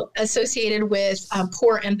also associated with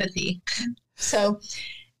poor empathy. So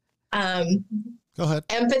go ahead.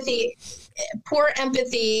 Poor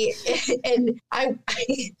empathy. And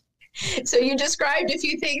so you described a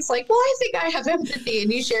few things like, well, I think I have empathy,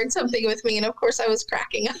 and you shared something with me. And of course I was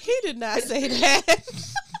cracking up. He did not say that.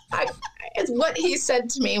 What he said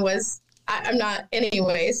to me was, I'm not,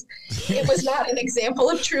 anyways, it was not an example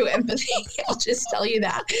of true empathy. I'll just tell you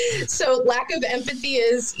that. So lack of empathy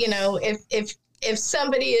is, if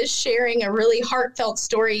somebody is sharing a really heartfelt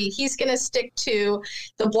story, he's going to stick to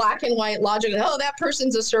the black and white logic. Oh, that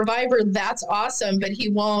person's a survivor. That's awesome. But he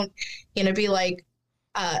won't, be like,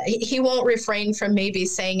 he won't refrain from maybe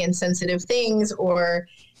saying insensitive things or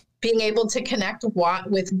being able to connect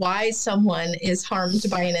with why someone is harmed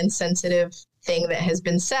by an insensitive thing that has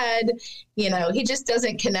been said. He just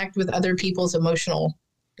doesn't connect with other people's emotional,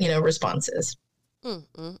 responses.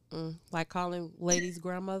 Like calling ladies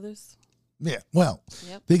grandmothers. Yeah. Well,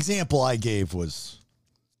 The example I gave was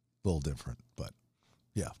a little different, but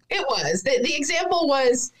yeah. It was. The example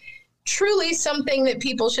was truly something that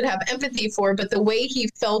people should have empathy for, but the way he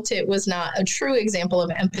felt it was not a true example of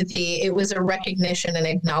empathy. It was a recognition and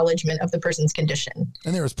acknowledgement of the person's condition.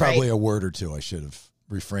 And there was probably a word or two I should have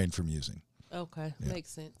refrained from using. Okay. Yeah. Makes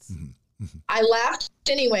sense. Mm-hmm. Mm-hmm. I laughed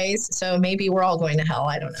anyways, so maybe we're all going to hell.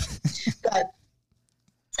 I don't know. But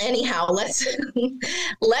anyhow, let's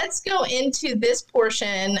go into this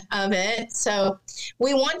portion of it. So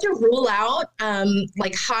we want to rule out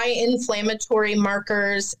like high inflammatory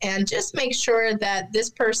markers and just make sure that this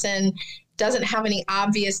person doesn't have any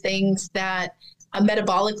obvious things that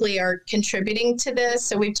metabolically are contributing to this.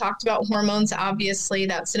 So we've talked about hormones. Obviously,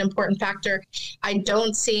 that's an important factor. I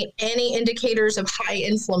don't see any indicators of high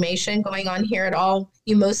inflammation going on here at all.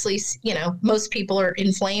 You mostly, most people are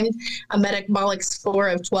inflamed. A metabolic score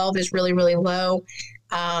of 12 is really, really low.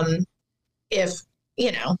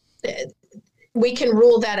 We can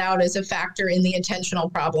rule that out as a factor in the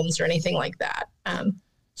attentional problems or anything like that.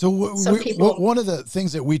 One of the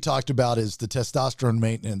things that we talked about is the testosterone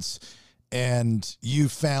maintenance. And you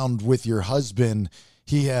found with your husband,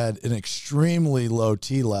 he had an extremely low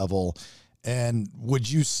T level. And would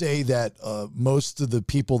you say that most of the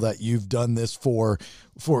people that you've done this for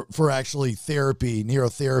actually therapy,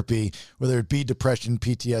 neurotherapy, whether it be depression,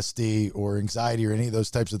 PTSD, or anxiety, or any of those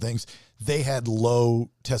types of things, they had low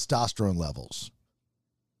testosterone levels?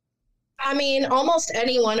 I mean, almost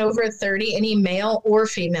anyone over 30, any male or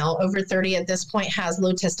female over 30 at this point has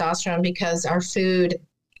low testosterone because our food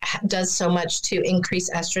does so much to increase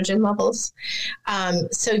estrogen levels.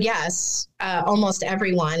 So yes, almost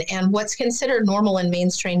everyone. And what's considered normal in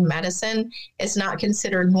mainstream medicine is not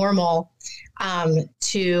considered normal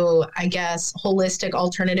to, I guess, holistic,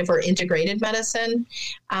 alternative, or integrated medicine,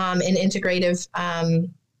 and integrative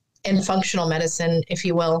and functional medicine, if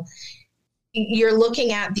you will. You're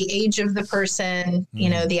looking at the age of the person,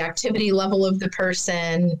 the activity level of the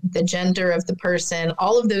person, the gender of the person.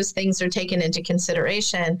 All of those things are taken into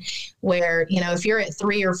consideration where, if you're at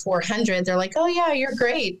 300 or 400, they're like, oh yeah, you're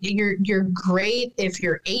great. You're great if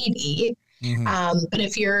you're 80. Mm-hmm. But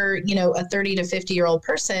if you're, a 30 to 50-year-old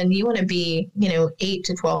person, you want to be, 8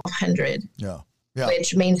 to 1200,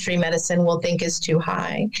 which mainstream medicine will think is too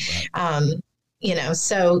high. Right.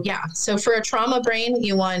 So for a trauma brain,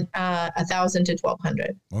 you want 1,000 to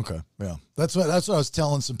 1,200. Okay. Yeah. That's what I was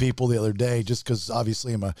telling some people the other day, just because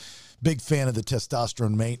obviously I'm a big fan of the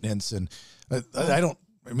testosterone maintenance. And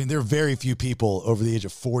there are very few people over the age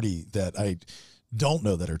of 40 that I don't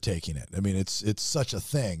know that are taking it. I mean, it's such a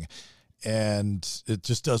thing, and it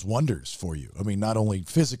just does wonders for you. I mean, not only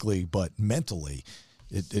physically, but mentally.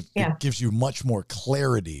 It gives you much more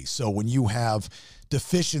clarity. So when you have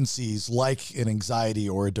deficiencies like an anxiety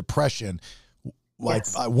or a depression,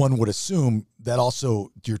 one would assume that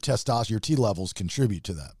also your testosterone, your T levels contribute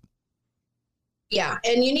to that. Yeah.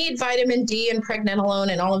 And you need vitamin D and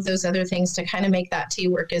pregnenolone and all of those other things to kind of make that T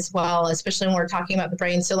work as well, especially when we're talking about the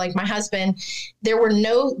brain. So like my husband, there are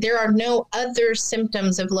no other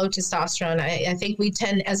symptoms of low testosterone. I think we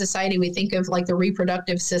tend, as a society, we think of like the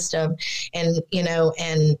reproductive system and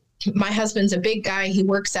my husband's a big guy. He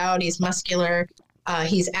works out, he's muscular,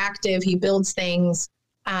 he's active, he builds things.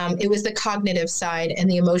 It was the cognitive side and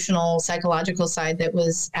the emotional, psychological side that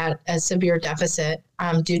was at a severe deficit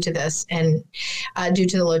due to this and due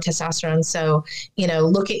to the low testosterone. So,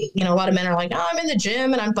 a lot of men are like, oh, I'm in the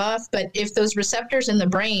gym and I'm buff. But if those receptors in the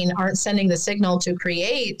brain aren't sending the signal to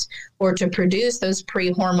create or to produce those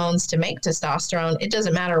pre-hormones to make testosterone, it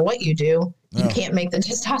doesn't matter what you do. You can't make the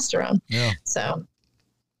testosterone. Yeah. So,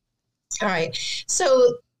 all right.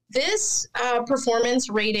 So this performance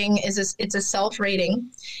rating it's a self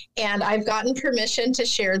rating, and I've gotten permission to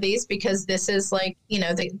share these because this is like,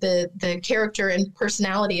 the character and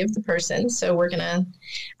personality of the person. So we're going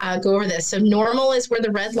to go over this. So normal is where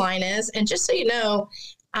the red line is. And just so you know,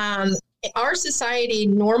 our society,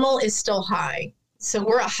 normal is still high. So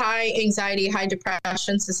we're a high anxiety, high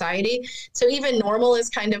depression society. So even normal is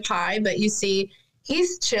kind of high, but you see,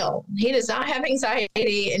 he's chill. He does not have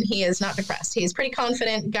anxiety and he is not depressed. He's a pretty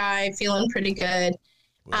confident guy, feeling pretty good.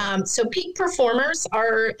 So peak performers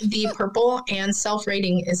are the purple and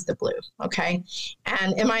self-rating is the blue. Okay.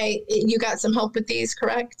 And you got some help with these,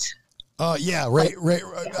 correct? Yeah. Right.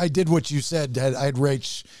 I did what you said. I'd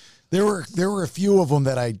rate. There were a few of them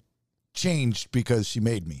that I changed because she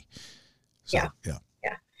made me. So, yeah.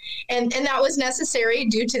 And that was necessary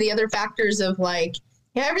due to the other factors of like,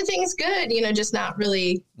 yeah, everything's good, just not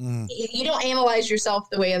really, you don't analyze yourself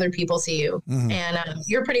the way other people see you. And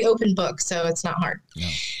you're a pretty open book, so it's not hard. Yeah.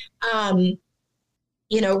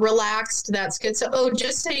 Relaxed, that's good. So,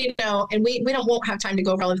 just so you know, and we won't have time to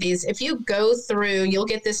go over all of these. If you go through, you'll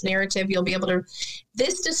get this narrative, you'll be able to,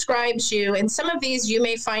 this describes you, and some of these you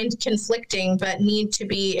may find conflicting, but need to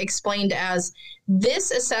be explained as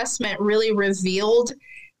this assessment really revealed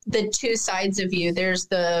the two sides of you. There's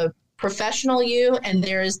the professional you and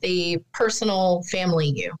there's the personal family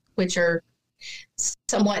you, which are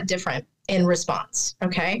somewhat different in response.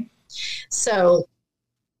 Okay. So,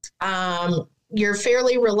 you're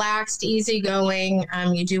fairly relaxed, easygoing.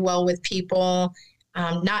 You do well with people,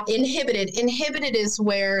 not inhibited. Inhibited is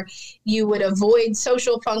where you would avoid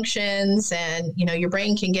social functions and, your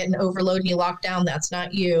brain can get an overload and you lock down. That's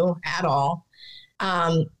not you at all.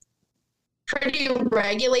 Pretty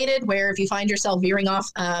regulated, where if you find yourself veering off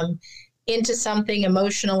into something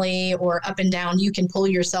emotionally or up and down, you can pull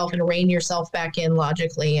yourself and rein yourself back in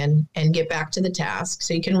logically and get back to the task.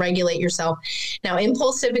 So you can regulate yourself. Now,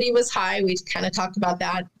 impulsivity was high. We kind of talked about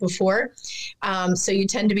that before. So you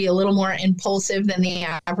tend to be a little more impulsive than the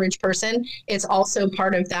average person. It's also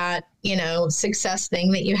part of that, success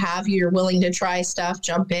thing that you have. You're willing to try stuff,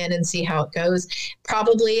 jump in and see how it goes.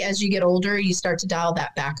 Probably as you get older, you start to dial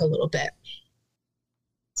that back a little bit.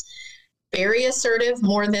 Very assertive,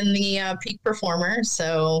 more than the peak performer.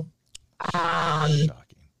 So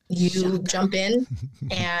you jump in,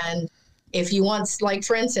 and if you want, like,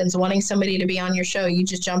 for instance, wanting somebody to be on your show, you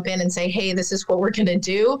just jump in and say, hey, this is what we're going to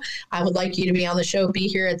do. I would like you to be on the show, be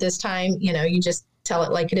here at this time. You just tell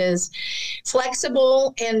it like it is.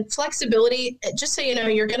 Flexible and flexibility, just so you know,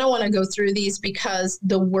 you're going to want to go through these because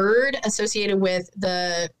the word associated with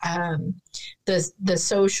the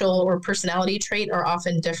social or personality trait are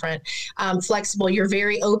often different. Flexible, you're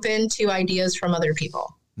very open to ideas from other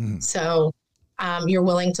people. So you're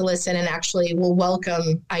willing to listen and actually will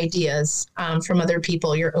welcome ideas from other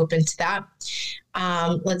people. You're open to that.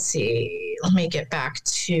 Let's see. Let me get back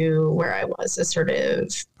to where I was. Assertive.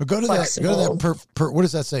 Go to flexible. that. What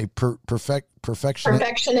does that say?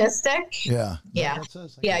 Perfectionistic. Yeah.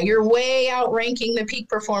 You're way outranking the peak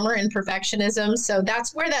performer in perfectionism. So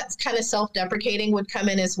that's where that kind of self-deprecating would come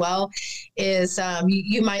in as well. Is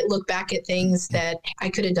you might look back at things that I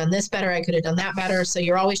could have done this better. I could have done that better. So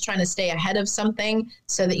you're always trying to stay ahead of something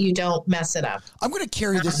so that you don't mess it up. I'm going to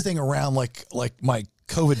carry this thing around like my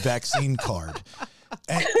COVID vaccine card.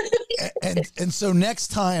 And so next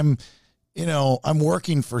time, I'm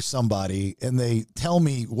working for somebody and they tell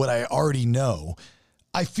me what I already know,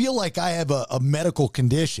 I feel like I have a medical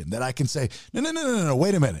condition that I can say, no,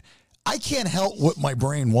 wait a minute. I can't help what my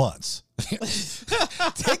brain wants.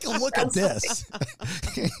 Take a look at this.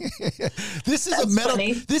 This is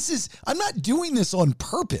funny. I'm not doing this on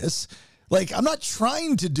purpose. Like, I'm not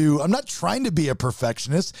trying to be a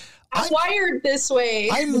perfectionist. I'm wired this way.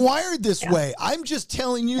 I'm wired this way. I'm just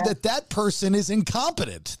telling you that person is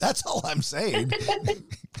incompetent. That's all I'm saying.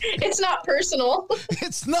 It's not personal.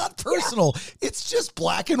 It's not personal. Yeah. It's just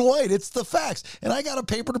black and white. It's the facts. And I got a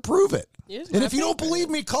paper to prove it. And if you don't believe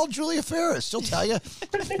me, call Julia Phares. She'll tell you.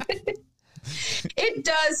 It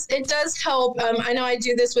does help. I know I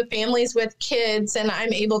do this with families with kids, and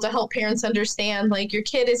I'm able to help parents understand, like, your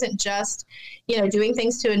kid isn't just, doing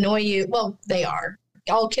things to annoy you. Well, they are.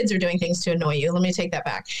 all kids are doing things to annoy you. Let me take that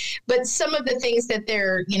back. But some of the things that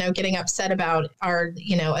they're, getting upset about are,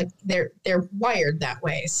 they're wired that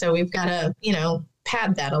way. So we've got to,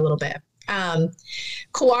 pad that a little bit.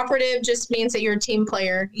 Cooperative just means that you're a team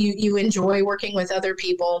player. You enjoy working with other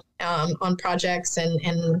people on projects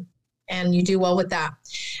and you do well with that.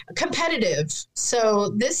 Competitive.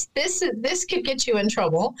 So this could get you in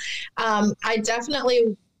trouble.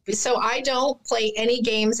 So I don't play any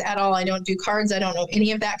games at all. I don't do cards. I don't know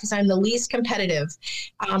any of that because I'm the least competitive.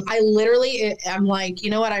 I'm like, you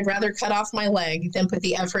know what? I'd rather cut off my leg than put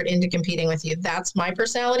the effort into competing with you. That's my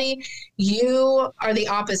personality. You are the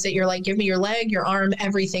opposite. You're like, give me your leg, your arm,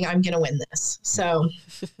 everything. I'm going to win this. So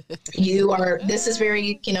this is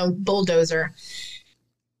very, bulldozer.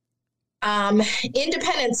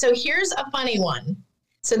 Independence. So here's a funny one.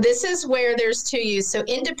 So this is where there's two U's. So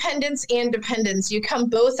independence and dependence. You come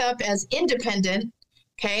both up as independent.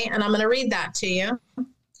 Okay. And I'm going to read that to you.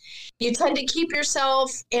 You tend to keep to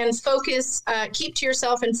yourself and focus on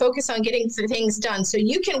getting things done. So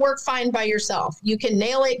you can work fine by yourself. You can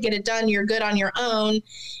nail it, get it done. You're good on your own.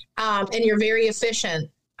 And you're very efficient.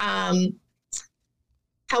 However,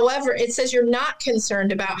 it says you're not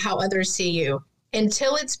concerned about how others see you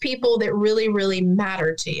until it's people that really, really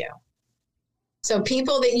matter to you. So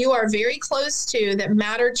people that you are very close to that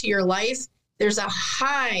matter to your life, there's a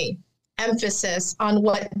high emphasis on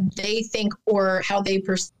what they think or how they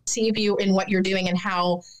perceive you in what you're doing and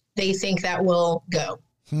how they think that will go.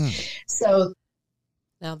 So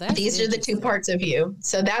now these are the two parts of you.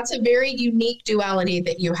 So that's a very unique duality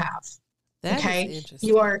that you have. That okay. Is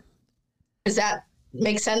interesting. Does that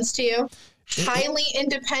make sense to you? Highly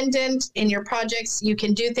independent in your projects. You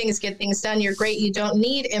can do things, get things done. You're great. You don't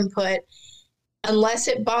need input unless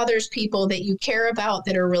it bothers people that you care about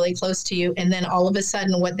that are really close to you. And then all of a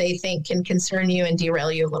sudden what they think can concern you and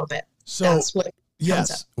derail you a little bit. So that's what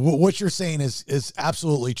yes, what you're saying is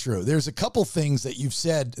absolutely true. There's a couple things that you've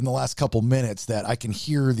said in the last couple minutes that I can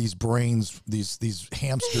hear these brains, these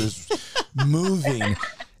hamsters moving.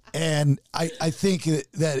 And I think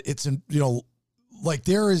that it's, like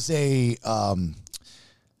there is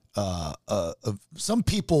some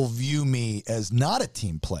people view me as not a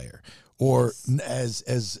team player or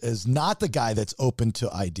as not the guy that's open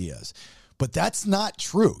to ideas. But that's not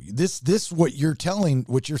true. This what you're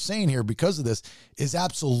saying here because of this is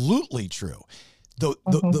absolutely true.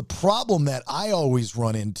 The problem that I always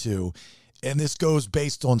run into, and this goes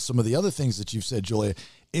based on some of the other things that you've said, Julia,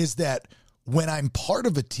 is that when I'm part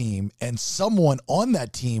of a team and someone on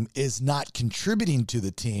that team is not contributing to the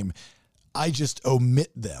team, I just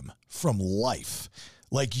omit them from life.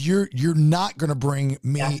 Like you're not going to bring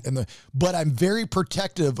me but I'm very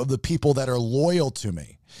protective of the people that are loyal to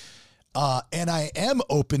me. And I am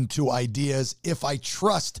open to ideas if I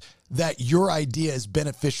trust that your idea is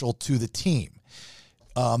beneficial to the team.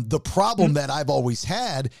 The problem that I've always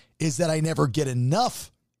had is that I never get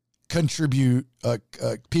enough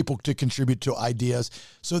people to contribute to ideas.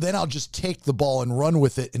 So then I'll just take the ball and run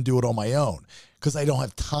with it and do it on my own because I don't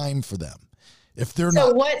have time for them. If they're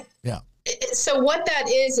So what that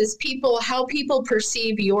is how people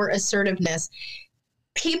perceive your assertiveness.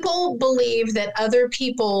 People believe that other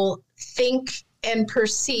people think and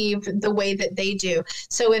perceive the way that they do.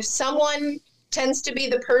 So if someone tends to be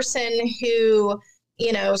the person who,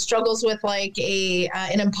 struggles with like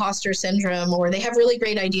an imposter syndrome, or they have really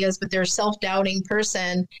great ideas, but they're a self-doubting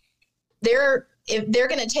person, if they're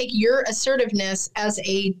going to take your assertiveness as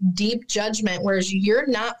a deep judgment, whereas you're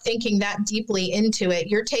not thinking that deeply into it.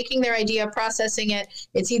 You're taking their idea, processing it.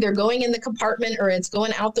 It's either going in the compartment or it's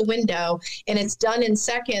going out the window, and it's done in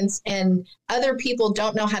seconds. And other people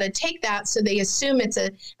don't know how to take that. So they assume it's a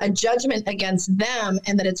judgment against them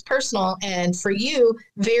and that it's personal. And for you,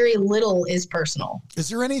 very little is personal. Is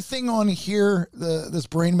there anything on here, this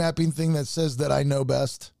brain mapping thing that says that I know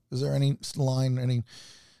best? Is there any line, any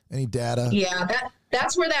data? Yeah,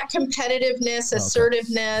 that's where that competitiveness,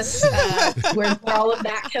 assertiveness, where all of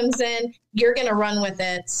that comes in. You're going to run with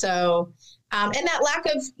it. So, and that lack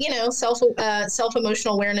of,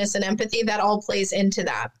 self-emotional awareness and empathy, that all plays into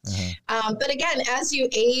that. But again, as you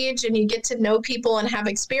age and you get to know people and have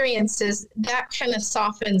experiences, that kind of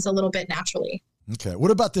softens a little bit naturally. Okay.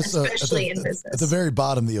 What about this? Especially in business. At the very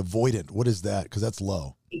bottom, the avoidant. What is that? Because that's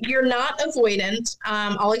low. You're not avoidant.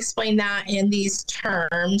 I'll explain that in these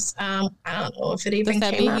terms. I don't know if it even Does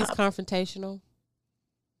that came mean up. he's confrontational?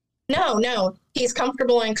 No. He's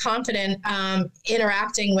comfortable and confident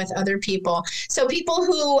interacting with other people. So people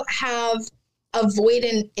who have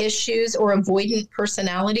avoidant issues or avoidant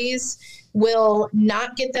personalities will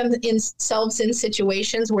not get themselves in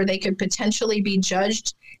situations where they could potentially be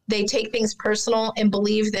judged. they take things personal and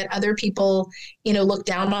believe that other people, look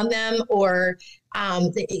down on them, or,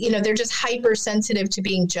 they're just hypersensitive to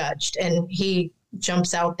being judged. And he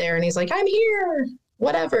jumps out there and he's like, I'm here,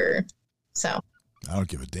 whatever. So I don't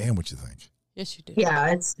give a damn what you think. Yes, you do.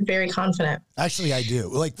 Yeah, it's very confident. Actually, I do.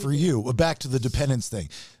 Like for you, back to the dependence thing.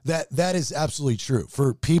 That is absolutely true.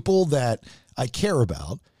 For people that I care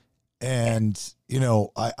about, and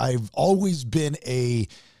I've always been a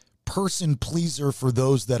person pleaser for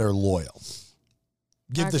those that are loyal.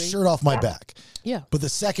 Give the shirt off my back. Yeah. But the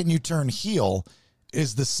second you turn heel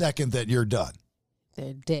is the second that you're done.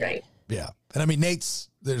 They're dead. Right. Yeah. And I mean,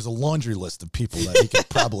 there's a laundry list of people that he could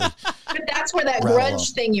probably. But that's where that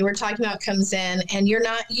grudge thing you were talking about comes in, and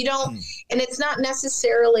and it's not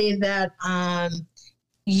necessarily that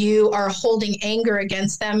you are holding anger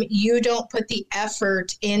against them. You don't put the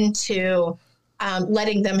effort into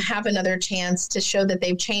letting them have another chance to show that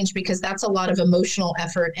they've changed, because that's a lot of emotional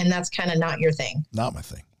effort, and that's kind of not your thing. Not my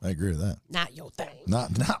thing. I agree with that. Not your thing. Not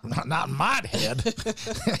in my head.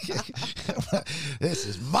 This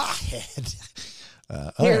is my head.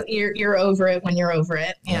 You're over it when you're over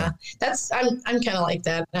it. Yeah. I'm kind of like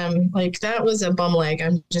that. Like, that was a bum leg.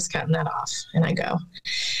 I'm just cutting that off, and I go.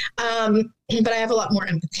 But I have a lot more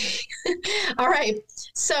empathy. All right.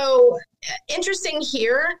 So interesting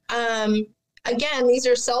here. Again, these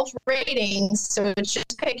are self-ratings, so it's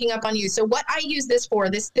just picking up on you. So what I use this for,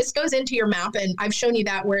 this goes into your map, and I've shown you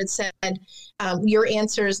that where it said your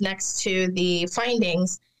answers next to the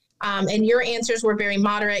findings. And your answers were very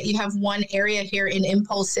moderate. You have one area here in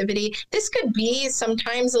impulsivity. This could be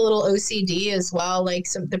sometimes a little OCD as well, like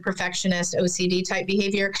the perfectionist OCD type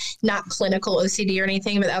behavior, not clinical OCD or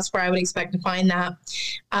anything, but that's where I would expect to find that.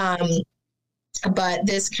 But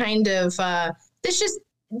this kind of,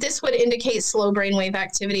 this would indicate slow brainwave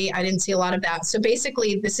activity. I didn't see a lot of that. So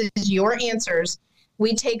basically, this is your answers.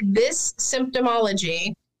 We take this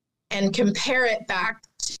symptomology and compare it back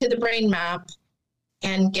to the brain map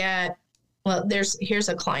and get, here's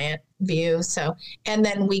a client view. So, and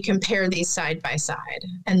then we compare these side by side.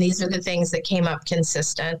 And these are the things that came up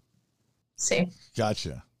consistent. See?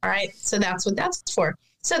 Gotcha. All right. So that's what that's for.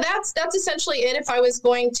 So that's essentially it. If I was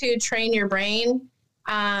going to train your brain,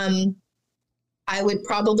 I would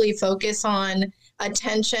probably focus on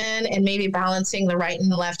attention and maybe balancing the right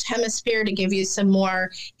and the left hemisphere to give you some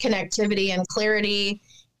more connectivity and clarity.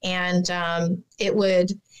 And it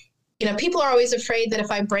would, people are always afraid that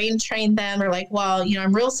if I brain train them, they're like, well,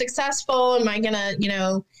 I'm real successful. Am I going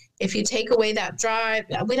to, if you take away that drive,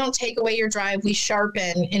 we don't take away your drive, we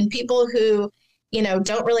sharpen. And people who,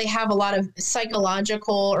 don't really have a lot of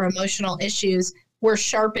psychological or emotional issues, we're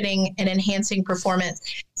sharpening and enhancing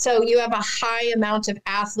performance. So you have a high amount of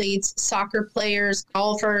athletes, soccer players,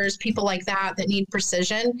 golfers, people like that need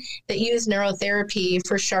precision, that use neurotherapy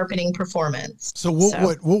for sharpening performance. So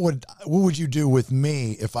what would you do with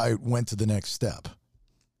me if I went to the next step?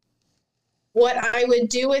 What I would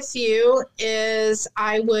do with you is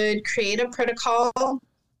I would create a protocol.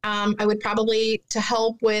 I would probably, to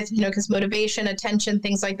help with, because motivation, attention,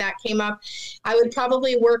 things like that came up, I would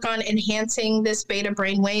probably work on enhancing this beta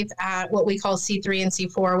brainwave at what we call C3 and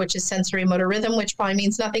C4, which is sensory motor rhythm, which probably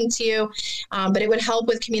means nothing to you, but it would help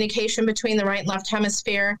with communication between the right and left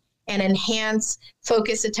hemisphere and enhance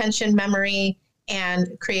focus, attention, memory,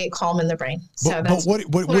 and create calm in the brain. So that's what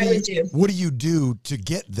I would do. What do you do to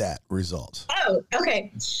get that result? Oh,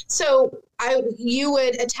 okay. So you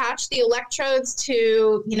would attach the electrodes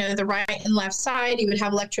to, the right and left side. You would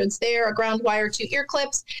have electrodes there, a ground wire, 2 ear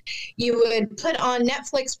clips. You would put on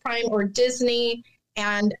Netflix, Prime, or Disney,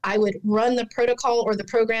 and I would run the protocol or the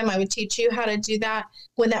program. I would teach you how to do that.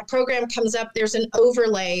 When that program comes up, there's an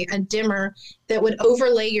overlay, a dimmer that would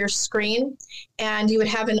overlay your screen, and you would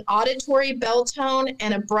have an auditory bell tone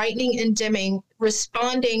and a brightening and dimming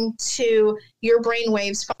responding to your brain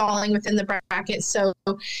waves falling within the bracket. So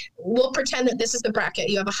we'll pretend that this is the bracket.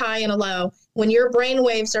 You have a high and a low. When your brain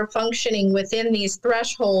waves are functioning within these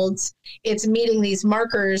thresholds, it's meeting these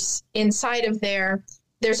markers inside of there.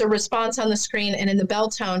 There's a response on the screen and in the bell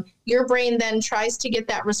tone. Your brain then tries to get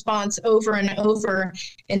that response over and over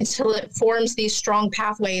until it forms these strong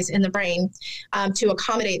pathways in the brain to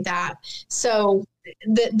accommodate that. So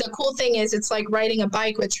the cool thing is, it's like riding a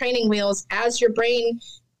bike with training wheels. As your brain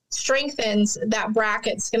strengthens, that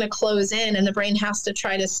bracket's going to close in, and the brain has to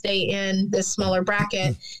try to stay in this smaller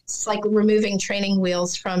bracket. It's like removing training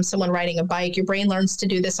wheels from someone riding a bike. Your brain learns to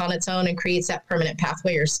do this on its own and creates that permanent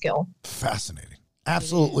pathway or skill. Fascinating.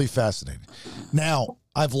 Absolutely fascinating. Now,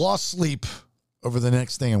 I've lost sleep over the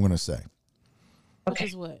next thing I'm going to say. Okay.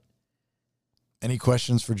 Which is what? Any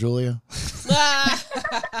questions for Julia?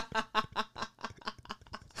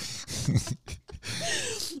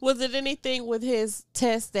 Was it anything with his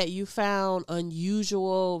test that you found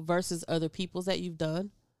unusual versus other people's that you've done?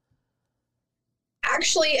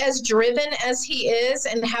 Actually, as driven as he is,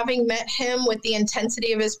 and having met him with the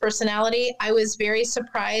intensity of his personality, I was very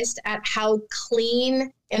surprised at how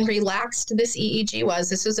clean and relaxed this EEG was.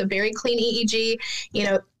 This was a very clean EEG,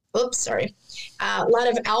 oops, sorry. A lot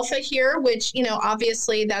of alpha here, which,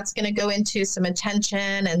 obviously that's going to go into some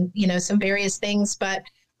attention and, some various things. But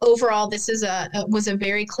overall, this was a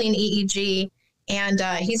very clean EEG. And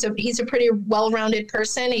he's a pretty well-rounded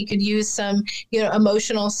person. He could use some,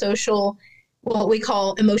 emotional, social, what we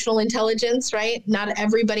call emotional intelligence, right? Not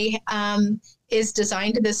everybody is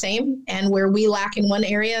designed the same. And where we lack in one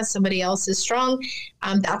area, somebody else is strong.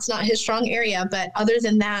 That's not his strong area. But other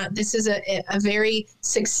than that, this is a very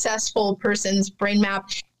successful person's brain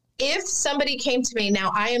map. If somebody came to me,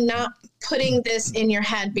 now I am not putting this in your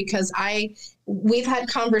head because we've had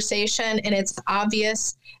conversation, and it's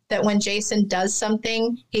obvious that when Jason does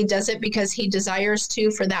something, he does it because he desires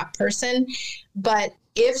to for that person. But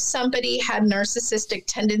if somebody had narcissistic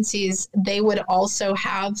tendencies, they would also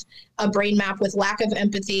have a brain map with lack of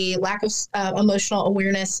empathy, lack of emotional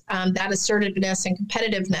awareness, that assertiveness and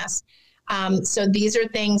competitiveness. So these are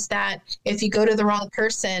things that if you go to the wrong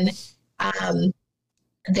person,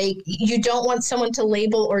 you don't want someone to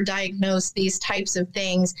label or diagnose these types of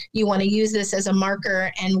things. You want to use this as a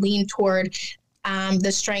marker and lean toward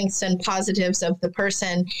the strengths and positives of the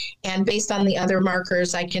person. And based on the other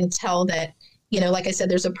markers, I can tell that, like I said,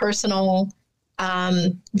 there's a personal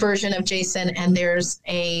version of Jason and there's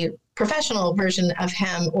a professional version of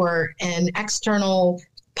him, or an external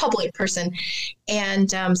public person. And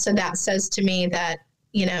so that says to me that,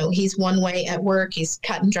 he's one way at work, he's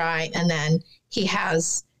cut and dry, and then he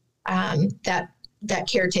has that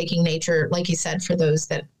caretaking nature, like he said, for those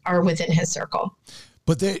that are within his circle.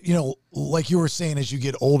 But they, like you were saying, as you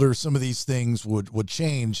get older, some of these things would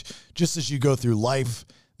change. Just as you go through life,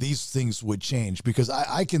 these things would change. Because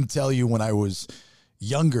I can tell you when I was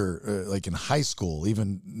younger, like in high school,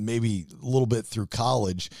 even maybe a little bit through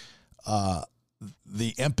college,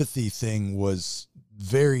 the empathy thing was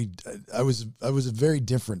I was a very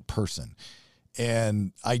different person.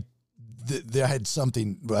 And I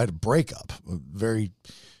had a breakup, a very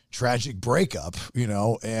tragic breakup,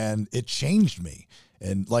 and it changed me.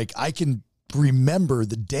 And like, I can remember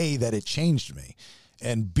the day that it changed me.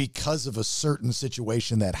 And because of a certain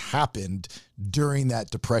situation that happened during that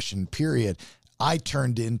depression period, I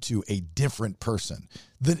turned into a different person.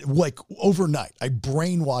 Like overnight, I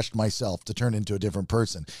brainwashed myself to turn into a different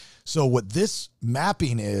person. So what this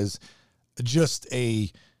mapping is just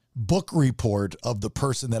a book report of the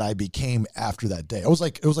person that I became after that day. It was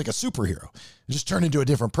like a superhero. I just turned into a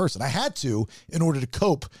different person. I had to, in order to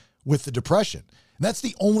cope with the depression. And that's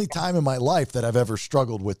the only time in my life that I've ever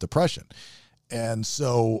struggled with depression. And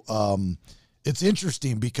so it's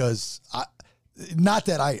interesting because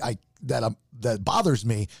that bothers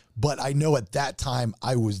me, but I know at that time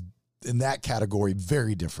I was in that category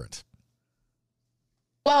very different.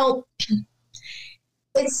 Well,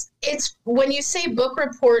 it's when you say book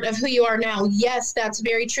report of who you are now, yes, that's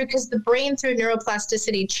very true, because the brain through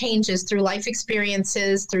neuroplasticity changes through life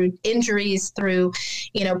experiences, through injuries, through,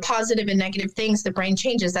 positive and negative things. The brain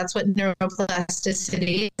changes. That's what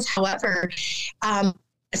neuroplasticity is. However,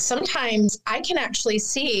 sometimes I can actually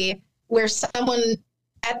see where someone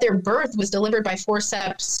at their birth was delivered by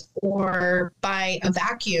forceps or by a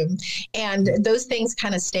vacuum, and those things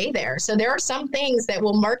kind of stay there. So there are some things that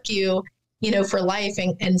will mark you, for life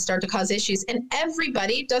and start to cause issues. And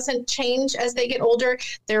everybody doesn't change as they get older.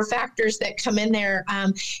 There are factors that come in there.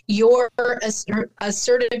 Your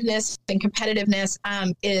assertiveness and competitiveness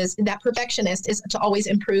is that perfectionist is to always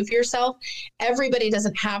improve yourself. Everybody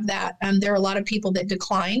doesn't have that. There are a lot of people that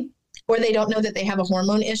decline, or they don't know that they have a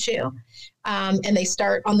hormone issue. And they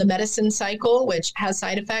start on the medicine cycle, which has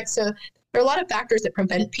side effects. So there are a lot of factors that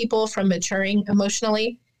prevent people from maturing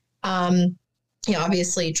emotionally.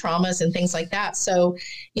 Obviously traumas and things like that. So,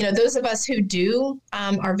 those of us who do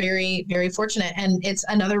are very, very fortunate. And it's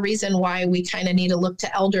another reason why we kind of need to look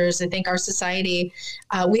to elders. I think our society,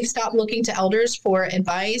 we've stopped looking to elders for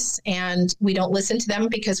advice, and we don't listen to them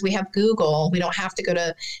because we have Google. We don't have to go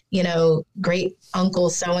to, great uncle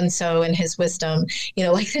so-and-so and his wisdom,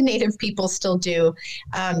 like the native people still do.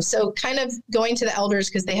 So kind of going to the elders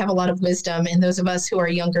because they have a lot of wisdom, and those of us who are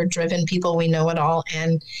younger, driven people, we know it all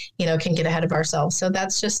and, can get ahead of ourselves. So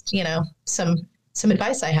that's just, some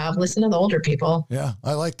advice I have. Listen to the older people. Yeah,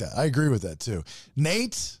 I like that. I agree with that too.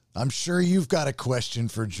 Nate, I'm sure you've got a question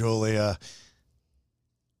for Julia.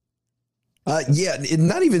 Yeah,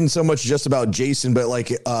 not even so much just about Jason, but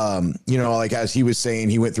like, like as he was saying,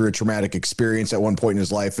 he went through a traumatic experience at one point in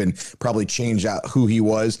his life and probably changed out who he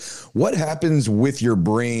was. What happens with your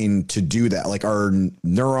brain to do that? Like, are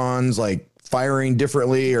neurons like firing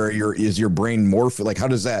differently, or is your brain like, how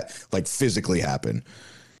does that like physically happen?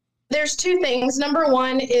 There's two things. Number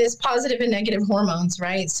one is positive and negative hormones,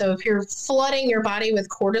 right? So if you're flooding your body with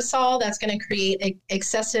cortisol, that's going to create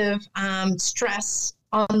excessive stress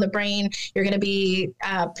on the brain. You're going to be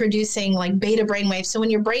producing like beta brainwaves. So when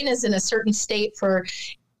your brain is in a certain state for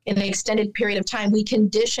an extended period of time, we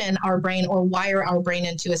condition our brain or wire our brain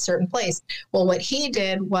into a certain place. Well, what he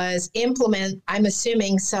did was implement, I'm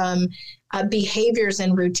assuming, some behaviors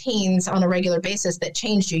and routines on a regular basis that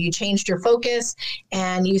changed you. You changed your focus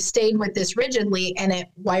and you stayed with this rigidly, and it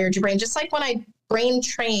wired your brain. Just like when I brain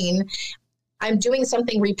train, I'm doing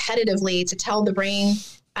something repetitively to tell the brain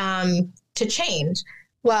to change.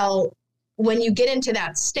 Well, when you get into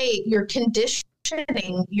that state, you're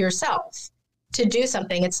conditioning yourself to do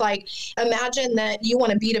something. It's like, imagine that you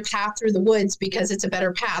want to beat a path through the woods because it's a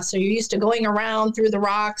better path. So you're used to going around through the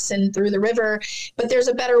rocks and through the river, but there's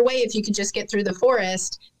a better way if you could just get through the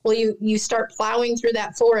forest. Well, you start plowing through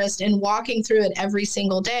that forest and walking through it every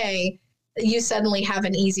single day. You suddenly have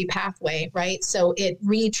an easy pathway, right? So it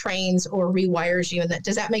retrains or rewires you. And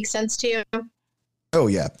does that make sense to you? Oh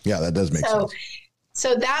yeah. Yeah, that does make sense.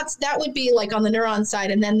 So that would be like on the neuron side.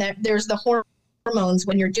 And then there's the hormones.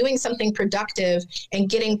 When you're doing something productive and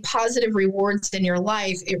getting positive rewards in your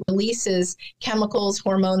life, it releases chemicals,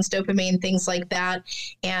 hormones, dopamine, things like that.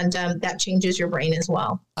 And that changes your brain as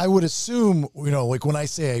well. I would assume, like when I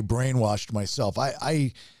say I brainwashed myself,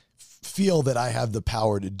 I feel that I have the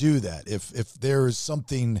power to do that. If there's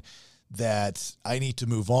something that I need to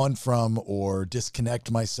move on from or disconnect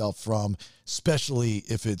myself from, especially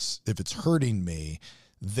if it's hurting me,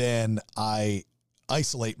 then I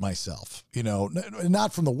isolate myself,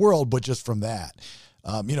 not from the world, but just from that.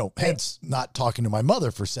 Hence not talking to my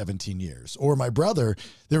mother for 17 years or my brother.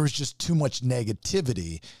 There was just too much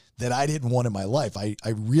negativity that I didn't want in my life. I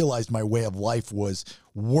realized my way of life was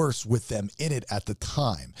worse with them in it at the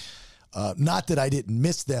time. Not that I didn't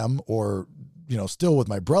miss them or, still with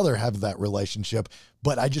my brother have that relationship,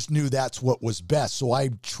 but I just knew that's what was best. So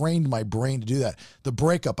I trained my brain to do that. The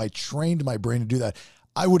breakup, I trained my brain to do that.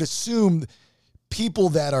 I would assume people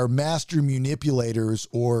that are master manipulators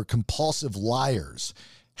or compulsive liars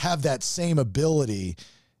have that same ability,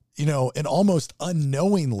 and almost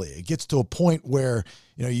unknowingly it gets to a point where,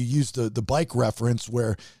 you use the bike reference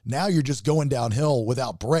where now you're just going downhill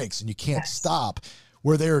without brakes and you can't stop,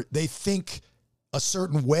 where they think a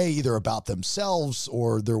certain way either about themselves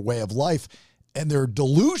or their way of life, and they're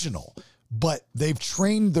delusional, but they've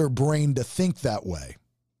trained their brain to think that way.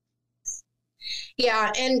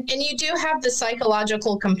 Yeah. And you do have the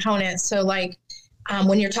psychological component. So like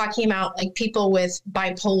when you're talking about like people with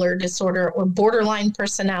bipolar disorder or borderline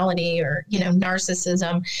personality or,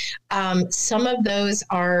 narcissism, some of those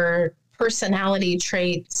are personality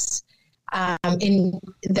traits in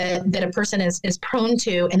that a person is prone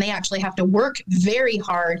to, and they actually have to work very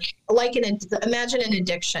hard. Like imagine an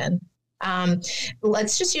addiction.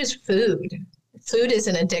 Let's just use food. Food is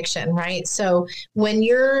an addiction, right? So when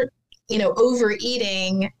you're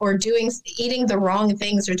overeating or eating the wrong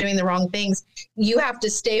things or doing the wrong things, you have to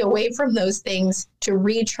stay away from those things to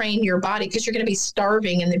retrain your body because you're going to be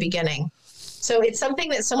starving in the beginning. So it's something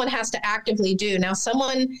that someone has to actively do. Now,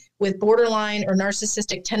 someone with borderline or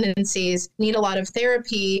narcissistic tendencies need a lot of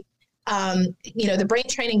therapy. The brain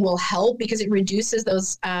training will help because it reduces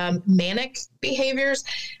those manic behaviors,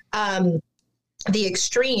 the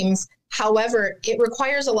extremes. However, it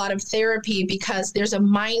requires a lot of therapy because there's a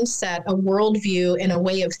mindset, a worldview, and a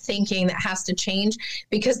way of thinking that has to change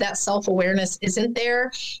because that self-awareness isn't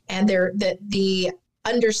there, and the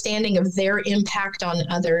understanding of their impact on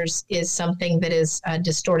others is something that is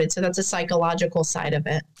distorted. So that's a psychological side of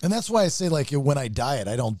it. And that's why I say, like, when I diet,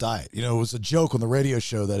 I don't diet. It was a joke on the radio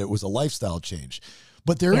show that it was a lifestyle change.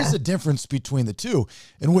 But there is a difference between the two.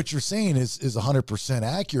 And what you're saying is 100%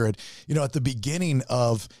 accurate. At the beginning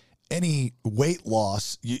of any weight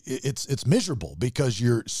loss, it's miserable because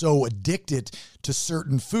you're so addicted to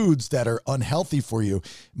certain foods that are unhealthy for you.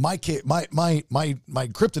 My kryptonite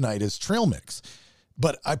is trail mix,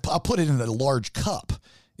 but I'll put it in a large cup,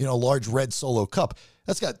 a large red Solo cup.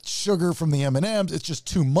 That's got sugar from the M&Ms. It's just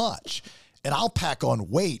too much. And I'll pack on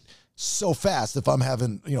weight so fast if I'm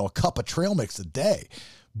having, a cup of trail mix a day.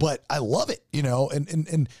 But I love it,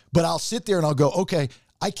 but I'll sit there and I'll go, okay,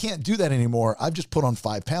 I can't do that anymore. I've just put on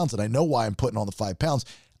 5 pounds and I know why I'm putting on the 5 pounds.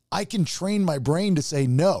 I can train my brain to say,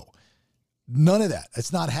 no, none of that.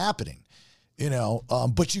 It's not happening.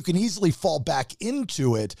 but you can easily fall back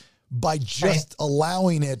into it by just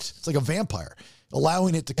allowing it. It's like a vampire,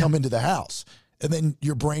 allowing it to come into the house. And then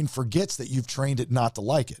your brain forgets that you've trained it not to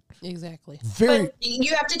like it. Exactly. But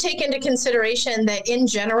you have to take into consideration that in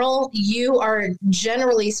general, you are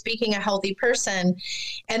generally speaking a healthy person.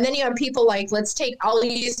 And then you have people like, I'll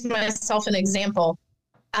use myself an example.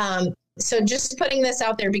 So just putting this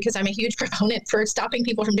out there because I'm a huge proponent for stopping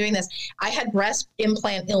people from doing this. I had breast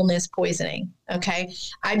implant illness poisoning. Okay.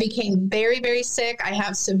 I became very, very sick. I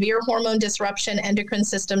have severe hormone disruption, endocrine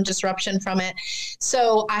system disruption from it.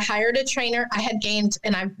 So I hired a trainer. I had gained,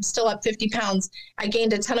 and I'm still up 50 pounds. I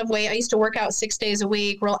gained a ton of weight. I used to work out 6 days a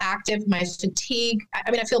week, real active. My fatigue,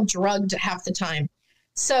 I feel drugged half the time.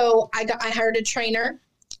 So I hired a trainer.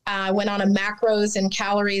 Went on a macros and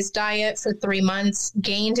calories diet for 3 months,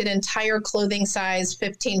 gained an entire clothing size,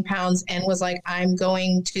 15 pounds, and was like, I'm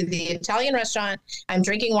going to the Italian restaurant, I'm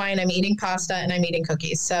drinking wine, I'm eating pasta, and I'm eating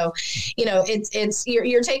cookies. So,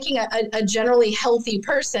 you're taking a generally healthy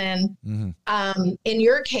person, in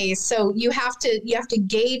your case. So you have to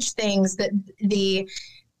gauge things that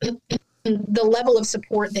the level of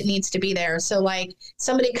support that needs to be there. So like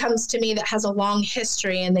somebody comes to me that has a long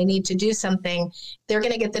history and they need to do something, they're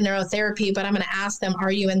going to get the neurotherapy, but I'm going to ask them,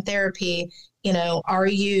 are you in therapy? Are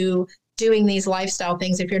you doing these lifestyle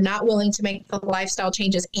things? If you're not willing to make the lifestyle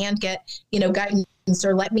changes and get, guidance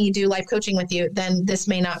or let me do life coaching with you, then this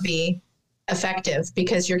may not be effective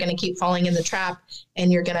because you're going to keep falling in the trap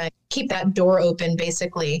and you're going to keep that door open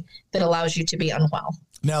basically that allows you to be unwell.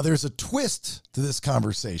 Now, there's a twist to this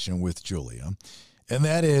conversation with Julia, and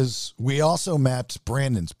that is we also mapped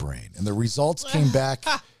Brandon's brain, and the results came back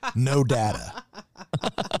no data.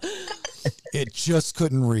 It just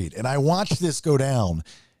couldn't read. And I watched this go down.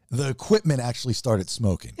 The equipment actually started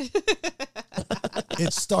smoking.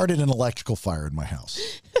 It started an electrical fire in my house.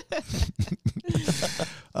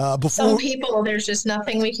 Some people, there's just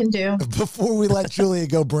nothing we can do. Before we let Julia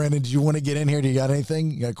go, Brandon, do you want to get in here? Do you got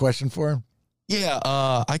anything? You got a question for her? Yeah,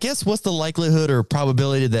 I guess what's the likelihood or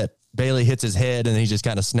probability that Bailey hits his head and he just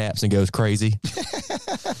kind of snaps and goes crazy?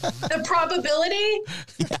 The probability?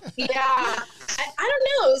 Yeah. I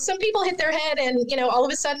don't know. Some people hit their head and, all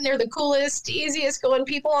of a sudden they're the coolest, easiest going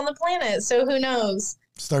people on the planet. So who knows?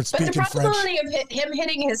 Start speaking But the probability French. of him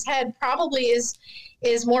hitting his head probably is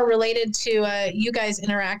more related to you guys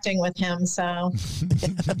interacting with him. So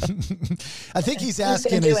I think he's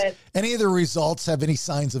asking, is any of the results have any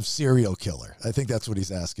signs of serial killer? I think that's what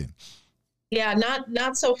he's asking. Yeah,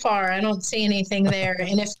 not so far. I don't see anything there.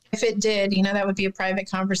 And if it did, that would be a private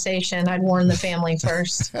conversation. I'd warn the family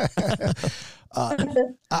first.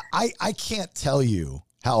 I can't tell you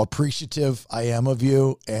how appreciative I am of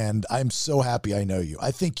you, and I'm so happy I know you.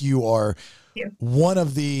 I think you are one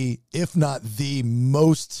of the, if not the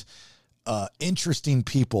most interesting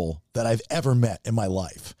people that I've ever met in my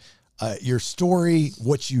life. Your story,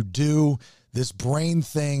 what you do, this brain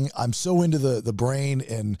thing. I'm so into the brain,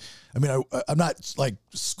 and I'm not like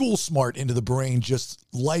school smart into the brain, just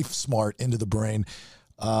life smart into the brain.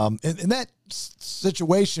 And that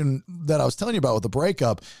situation that I was telling you about with the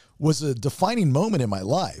breakup was a defining moment in my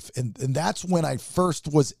life. And that's when I first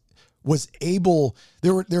was able,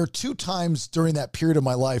 there were 2 times during that period of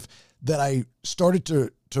my life that I started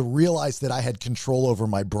to realize that I had control over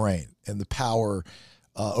my brain and the power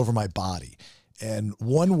over my body. And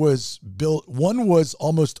one was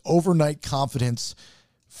almost overnight confidence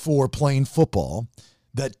for playing football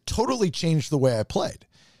that totally changed the way I played.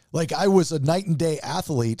 Like I was a night and day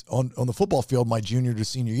athlete on the football field my junior to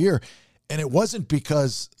senior year. And it wasn't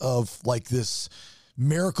because of like this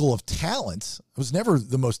miracle of talent. I was never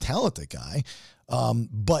the most talented guy,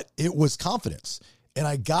 but it was confidence. And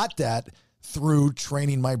I got that through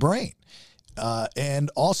training my brain. And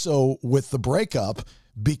also with the breakup,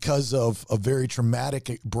 because of a very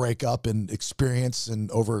traumatic breakup and experience, and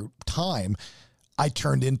over time, I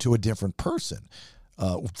turned into a different person.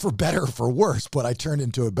 For better or for worse, but I turned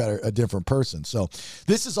into a different person. So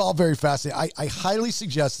this is all very fascinating. I highly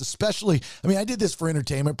suggest, especially, I did this for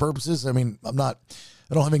entertainment purposes. I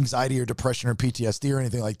don't have anxiety or depression or PTSD or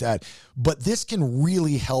anything like that, but this can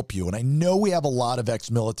really help you. And I know we have a lot of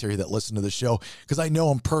ex-military that listen to the show because I know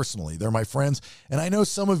them personally. They're my friends. And I know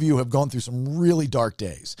some of you have gone through some really dark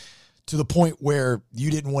days to the point where you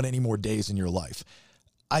didn't want any more days in your life.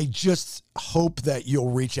 I just hope that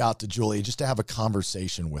you'll reach out to Julia just to have a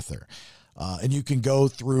conversation with her. And you can go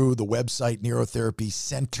through the website Neurotherapy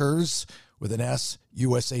Centers with an S,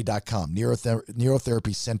 USA.com,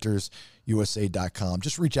 Neurotherapy Centers, USA.com.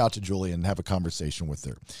 Just reach out to Julia and have a conversation with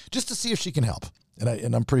her just to see if she can help.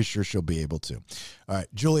 And I'm pretty sure she'll be able to. All right,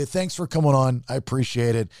 Julia, thanks for coming on. I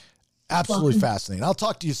appreciate it. Absolutely Welcome. fascinating. I'll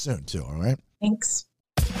talk to you soon, too, all right? Thanks.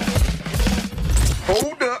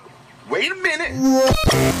 Hold up. Wait a minute.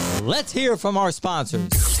 Let's hear from our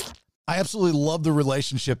sponsors. I absolutely love the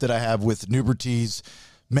relationship that I have with Nuberte's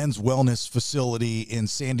men's wellness facility in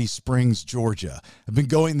Sandy Springs, Georgia. I've been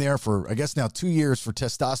going there for, I guess now 2 years for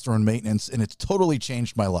testosterone maintenance, and it's totally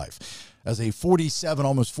changed my life. As a 47,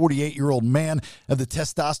 almost 48-year-old man, I have the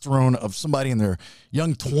testosterone of somebody in their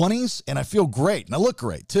young 20s, and I feel great, and I look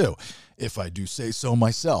great too, if I do say so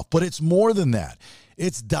myself. But it's more than that.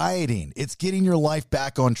 It's dieting. It's getting your life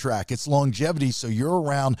back on track. It's longevity so you're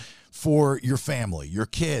around for your family, your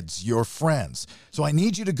kids, your friends. So I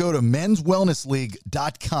need you to go to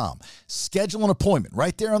menswellnessleague.com. Schedule an appointment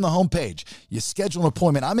right there on the homepage. You schedule an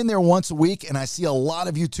appointment. I'm in there once a week, and I see a lot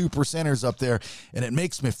of you 2%ers up there, and it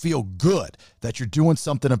makes me feel good that you're doing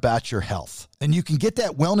something about your health. And you can get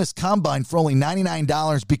that wellness combine for only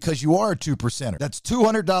 $99 because you are a 2%er. That's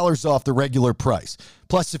 $200 off the regular price.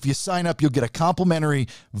 Plus, if you sign up, you'll get a complimentary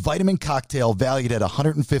vitamin cocktail valued at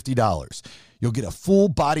 $150. You'll get a full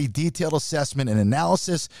body detailed assessment and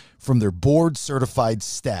analysis from their board certified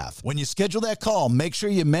staff. When you schedule that call, make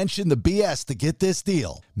sure you mention the BS to get this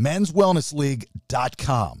deal.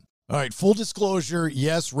 menswellnessleague.com. All right, full disclosure,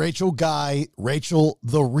 yes, Rachel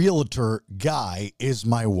the realtor Guy, is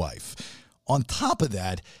my wife. On top of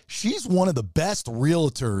that, she's one of the best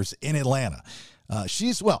realtors in Atlanta.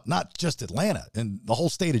 She's, well, not just Atlanta, and the whole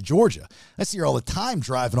state of Georgia. I see her all the time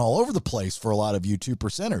driving all over the place for a lot of you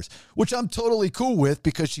 2%ers, which I'm totally cool with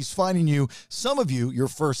because she's finding you, some of you, your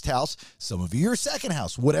first house, some of you, your second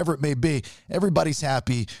house, whatever it may be. Everybody's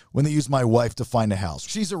happy when they use my wife to find a house.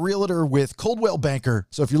 She's a realtor with Coldwell Banker,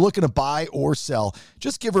 so if you're looking to buy or sell,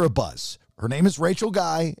 just give her a buzz. Her name is Rachel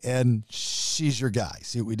Guy, and she's your guy.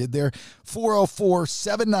 See what we did there?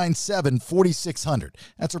 404-797-4600.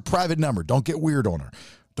 That's her private number. Don't get weird on her.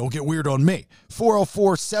 Don't get weird on me.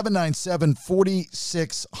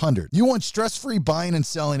 404-797-4600. You want stress-free buying and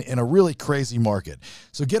selling in a really crazy market.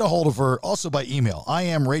 So get a hold of her also by email. I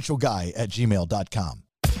am RachelGuy@gmail.com.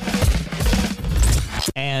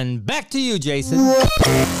 And back to you, Jason.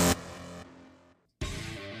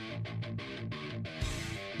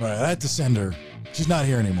 All right, I had to send her. She's not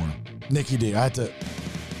here anymore. Nikki D. I had to.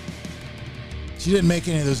 She didn't make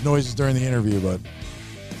any of those noises during the interview, but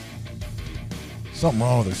something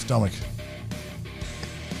wrong with her stomach.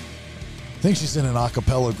 I think she's in an a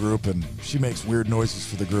cappella group, and she makes weird noises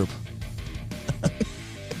for the group.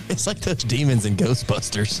 It's like those demons in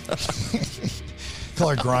Ghostbusters. Call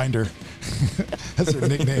her Grinder. That's her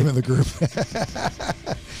nickname in the group.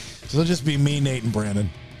 So it'll just be me, Nate, and Brandon.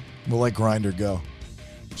 We'll let Grinder go.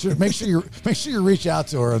 Sure, make sure you reach out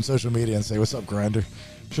to her on social media and say, "What's up, Grinder?"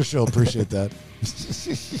 Sure, she'll appreciate that.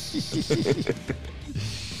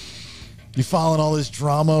 You following all this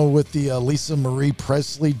drama with the Lisa Marie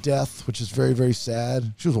Presley death, which is very, very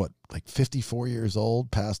sad. She was what, like 54 years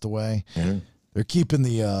old, passed away. Mm-hmm. They're keeping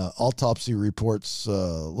the autopsy reports a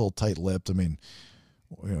little tight-lipped. I mean,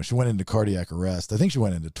 she went into cardiac arrest. I think she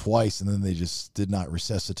went into twice, and then they just did not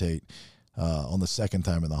resuscitate on the second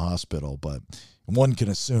time in the hospital. But one can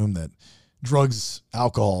assume that drugs,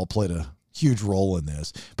 alcohol played a huge role in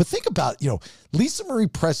this. But think about, Lisa Marie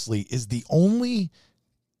Presley is the only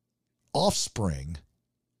offspring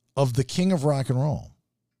of the king of rock and roll,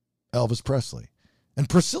 Elvis Presley. And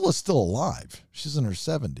Priscilla's still alive. She's in her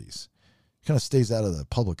 70s. Kind of stays out of the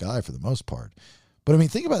public eye for the most part. But I mean,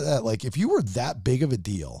 think about that. Like, if you were that big of a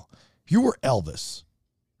deal, if you were Elvis,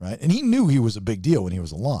 right? And he knew he was a big deal when he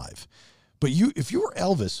was alive. But if you were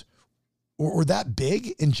Elvis or that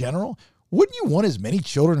big in general, wouldn't you want as many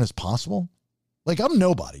children as possible? Like, I'm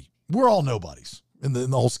nobody. We're all nobodies in the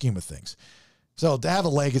whole scheme of things. So to have a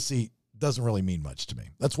legacy doesn't really mean much to me.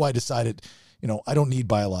 That's why I decided, I don't need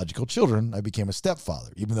biological children. I became a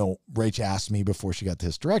stepfather, even though Rach asked me before she got the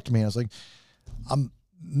hysterectomy. I was like, I'm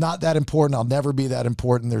not that important. I'll never be that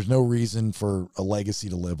important. There's no reason for a legacy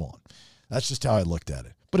to live on. That's just how I looked at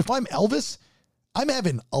it. But if I'm Elvis, I'm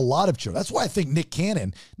having a lot of children. That's why I think Nick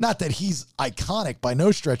Cannon, not that he's iconic by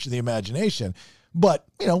no stretch of the imagination, but,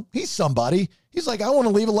 he's somebody. He's like, I want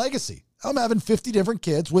to leave a legacy. I'm having 50 different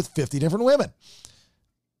kids with 50 different women.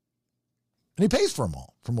 And he pays for them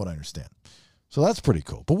all, from what I understand. So that's pretty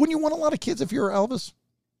cool. But wouldn't you want a lot of kids if you were Elvis?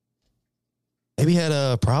 Maybe he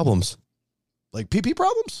had problems. Like pee-pee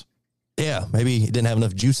problems? Yeah, maybe he didn't have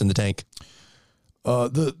enough juice in the tank.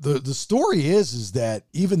 The story is that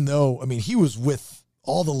even though, he was with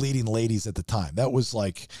all the leading ladies at the time. That was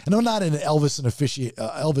like, and I'm not an Elvis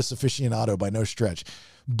aficionado by no stretch,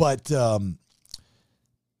 but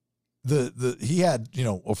he had,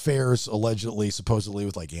 affairs allegedly, supposedly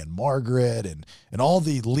with like Anne Margaret and all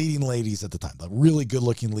the leading ladies at the time, the really good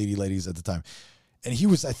looking ladies at the time. And he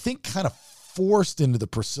was, I think, kind of forced into the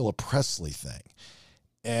Priscilla Presley thing.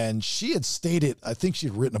 And she had stated, I think she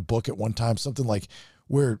had written a book at one time, something like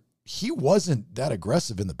where he wasn't that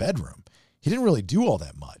aggressive in the bedroom. He didn't really do all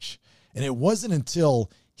that much. And it wasn't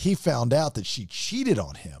until he found out that she cheated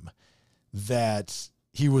on him that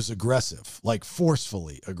he was aggressive, like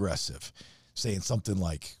forcefully aggressive, saying something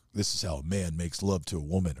like, this is how a man makes love to a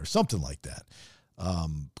woman or something like that.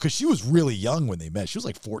 Because she was really young when they met. She was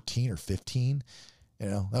like 14 or 15.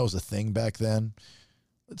 That was a thing back then.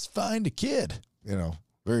 Let's find a kid,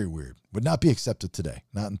 very weird. Would not be accepted today.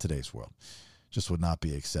 Not in today's world. Just would not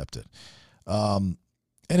be accepted. And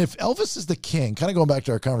if Elvis is the king, kind of going back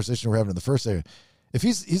to our conversation we were having in the first segment, if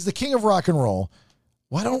he's the king of rock and roll,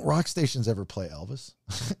 why don't rock stations ever play Elvis?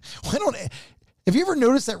 Have you ever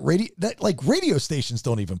noticed that radio stations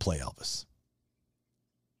don't even play Elvis?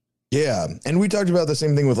 Yeah. And we talked about the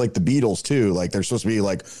same thing with like the Beatles too. Like they're supposed to be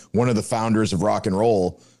like one of the founders of rock and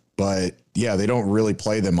roll, but yeah, they don't really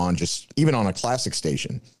play them on even on a classic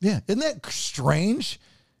station. Yeah. Isn't that strange?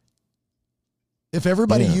 If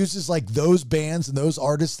everybody uses like those bands and those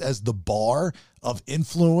artists as the bar of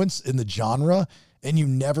influence in the genre, and you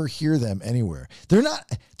never hear them anywhere. They're not,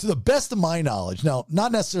 to the best of my knowledge, now,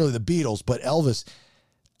 not necessarily the Beatles, but Elvis,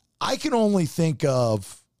 I can only think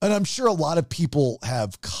of, and I'm sure a lot of people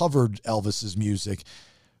have covered Elvis's music,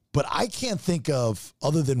 but I can't think of,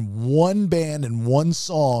 other than one band and one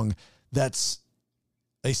song that's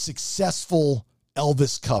a successful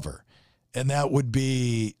Elvis cover. And that would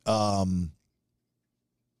be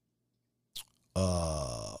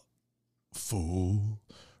Full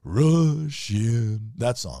Russian,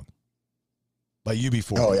 that song by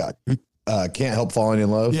UB40. Oh yeah. Can't Help Falling in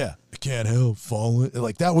Love. Yeah. I can't help falling.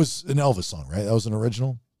 Like that was an Elvis song, right? That was an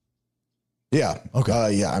original. Yeah.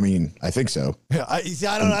 Okay. Yeah. I mean, I think so. Yeah. I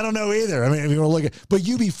don't know either. I mean, if you want to look at, but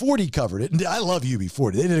UB40 covered it. And I love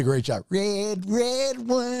UB40. They did a great job. Red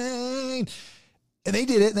wine. And they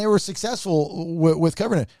did it, and they were successful with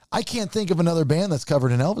covering it. I can't think of another band that's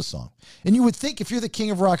covered an Elvis song. And you would think if you're the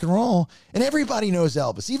king of rock and roll, and everybody knows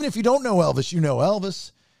Elvis, even if you don't know Elvis, you know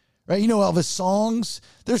Elvis, right? You know Elvis songs.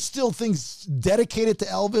 There's still things dedicated to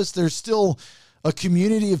Elvis. There's still a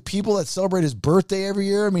community of people that celebrate his birthday every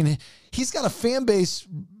year. I mean, he's got a fan base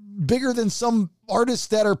bigger than some artists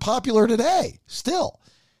that are popular today still,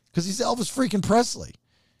 because he's Elvis freaking Presley.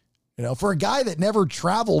 For a guy that never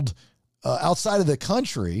traveled outside of the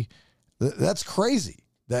country, that's crazy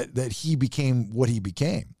that he became what he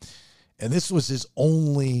became. And this was his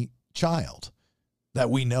only child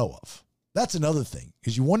that we know of. That's another thing,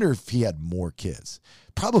 because you wonder if he had more kids.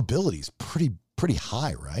 Probability is pretty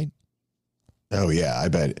high, right? Oh, yeah, I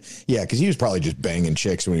bet. Yeah, because he was probably just banging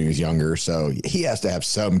chicks when he was younger. So he has to have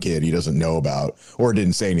some kid he doesn't know about or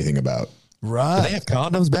didn't say anything about. Right. Did they have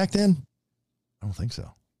condoms back then? I don't think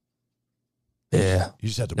so. Yeah. You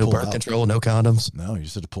just had to no pull birth out. control, no condoms. No, you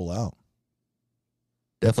just had to pull out.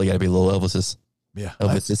 Definitely got to be little Elvis's. Yeah.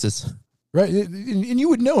 Elvis's. Right. And you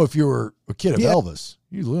would know if you were a kid of Elvis.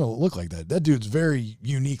 You look like that. That dude's very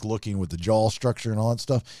unique looking with the jaw structure and all that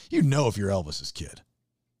stuff. You know if you're Elvis's kid.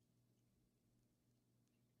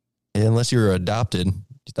 Unless you were adopted,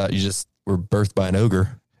 you thought you just were birthed by an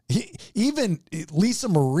ogre. Even Lisa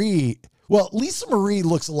Marie, Lisa Marie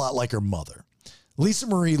looks a lot like her mother. Lisa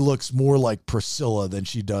Marie looks more like Priscilla than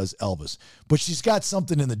she does Elvis, but she's got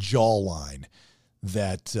something in the jawline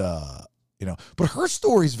that, but her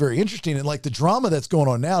story is very interesting. And like the drama that's going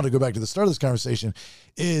on now, to go back to the start of this conversation,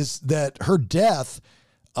 is that her death,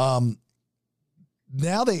 now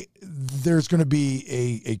there's going to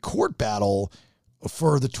be a court battle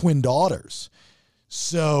for the twin daughters.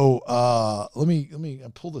 So let me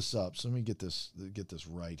pull this up. So let me get this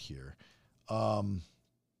right here.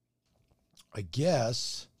 I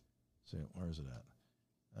guess. See, where is it at?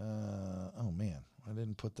 Oh man, I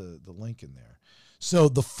didn't put the link in there. So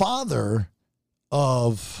the father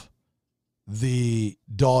of the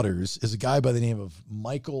daughters is a guy by the name of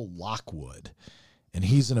Michael Lockwood, and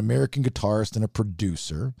he's an American guitarist and a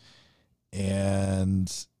producer,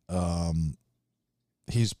 and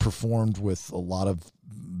he's performed with a lot of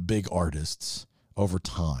big artists over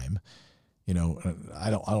time. I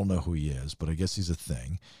don't know who he is, but I guess he's a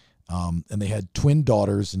thing. And they had twin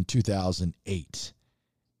daughters in 2008.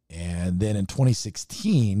 And then in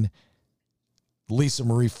 2016, Lisa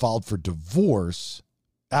Marie filed for divorce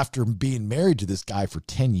after being married to this guy for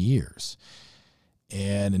 10 years.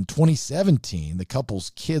 And in 2017, the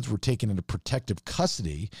couple's kids were taken into protective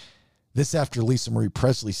custody This after Lisa Marie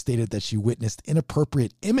Presley stated that she witnessed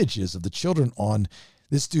inappropriate images of the children on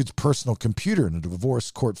this dude's personal computer in a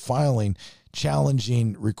divorce court filing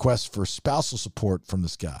challenging requests for spousal support from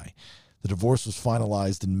this guy. The divorce was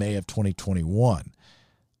finalized in May of 2021.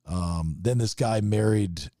 Then this guy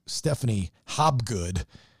married Stephanie Hobgood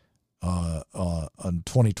on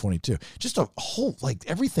 2022. Just a whole, like,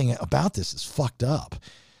 everything about this is fucked up.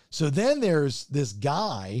 So then there's this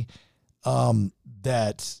guy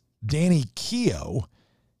that Danny Keough,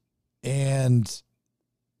 and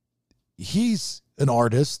he's an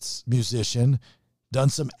artist, musician, done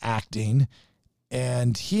some acting,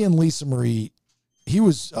 and he and Lisa Marie, he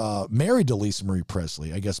was married to Lisa Marie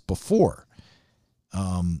Presley, I guess, before.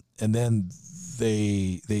 And then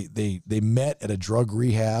they met at a drug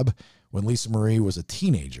rehab when Lisa Marie was a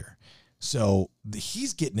teenager. So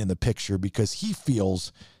he's getting in the picture because he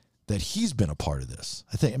feels that he's been a part of this.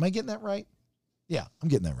 I think, am I getting that right? Yeah, I'm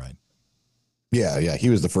getting that right. Yeah. He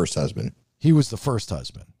was the first husband. He was the first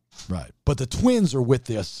husband, right? But the twins are with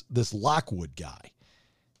this Lockwood guy,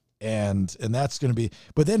 and that's going to be.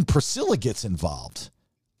 But then Priscilla gets involved.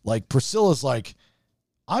 Like, Priscilla's like,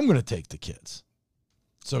 I'm going to take the kids.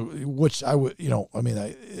 So, which I would,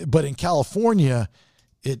 but in California,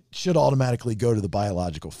 it should automatically go to the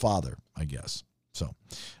biological father, I guess. So,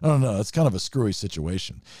 I don't know. It's kind of a screwy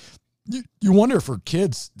situation. You wonder for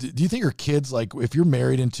kids, do you think your kids, like, if you're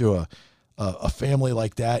married into a family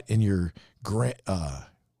like that, and your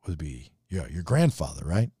would be your grandfather,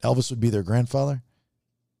 right? Elvis would be their grandfather.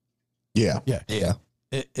 Yeah.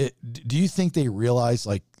 Do you think they realize,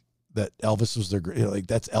 like, that Elvis was their, like,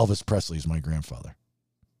 that's Elvis Presley's my grandfather?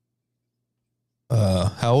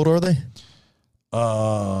 How old are they?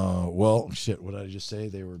 Well, shit. What did I just say?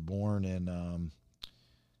 They were born in,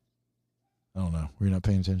 I don't know. Were you not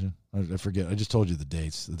paying attention? I forget. I just told you the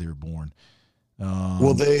dates that they were born.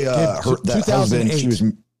 Well, that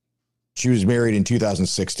husband, she was married in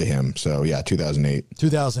 2006 to him. So yeah, 2008.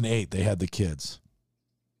 2008, they had the kids.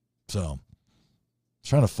 So,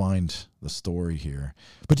 trying to find the story here.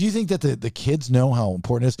 But do you think that the kids know how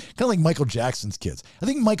important it is? Kind of like Michael Jackson's kids. I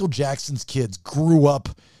think Michael Jackson's kids grew up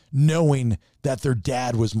knowing that their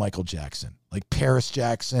dad was Michael Jackson. Like Paris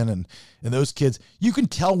Jackson and those kids. You can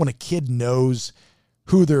tell when a kid knows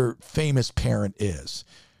who their famous parent is,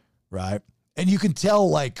 right? And you can tell,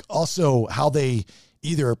 like, also how they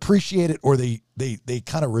either appreciate it or they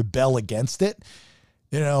kind of rebel against it.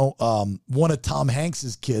 One of Tom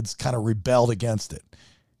Hanks's kids kind of rebelled against it.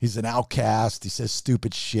 He's an outcast. He says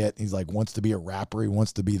stupid shit. He's like, wants to be a rapper. He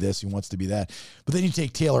wants to be this. He wants to be that. But then you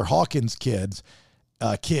take Taylor Hawkins' kid,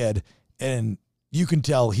 and you can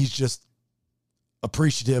tell he's just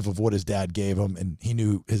appreciative of what his dad gave him, and he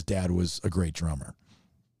knew his dad was a great drummer.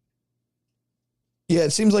 Yeah,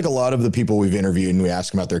 it seems like a lot of the people we've interviewed and we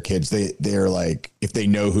ask them about their kids, they're like, if they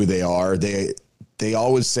know who they are, they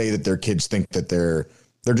always say that their kids think that they're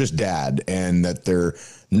just dad and that they're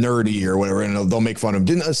nerdy or whatever, and they'll make fun of him.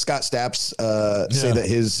 Didn't Scott Staps say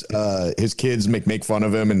that his kids make fun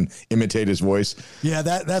of him and imitate his voice? Yeah,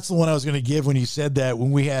 that's the one I was going to give when you said that.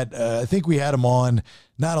 When we had, I think we had him on,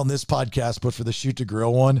 not on this podcast, but for the Shoot to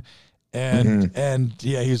Grill one, and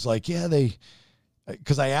yeah, he was like, yeah,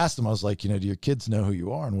 because I asked him, I was like, do your kids know who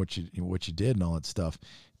you are and what you did and all that stuff?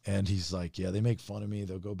 And he's like, yeah, they make fun of me.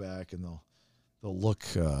 They'll go back and they'll look.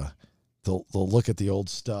 They'll look at the old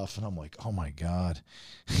stuff, and I'm like, oh my God.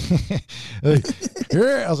 I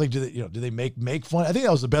was like, do they make fun? I think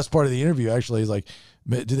that was the best part of the interview, actually. He's like,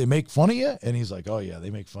 do they make fun of you? And he's like, oh yeah,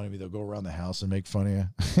 they make fun of me. They'll go around the house and make fun of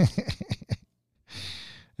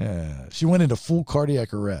you. She went into full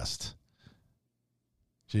cardiac arrest.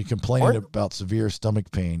 She complained about severe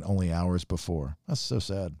stomach pain only hours before. That's so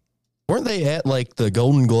sad. Weren't they at, like, the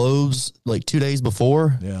Golden Globes like 2 days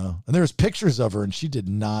before? Yeah. And there was pictures of her, and she did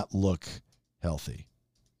not look healthy.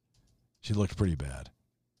 She looked pretty bad.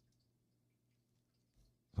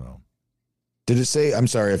 So, did it say, I'm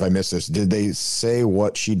sorry if I missed this, did they say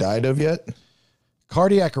what she died of yet?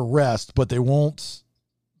 Cardiac arrest, but they won't.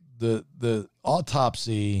 The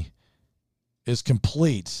autopsy is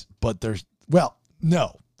complete, but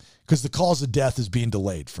no, because the cause of death is being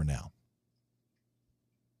delayed for now.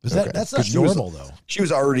 That's not normal, though. She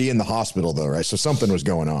was already in the hospital, though, right? So something was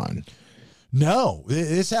going on. No,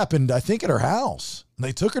 this happened, I think, at her house.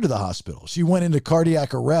 They took her to the hospital. She went into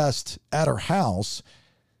cardiac arrest at her house.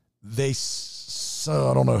 So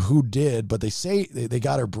I don't know who did, but they say they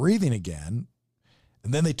got her breathing again.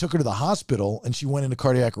 And then they took her to the hospital, and she went into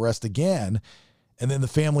cardiac arrest again. And then the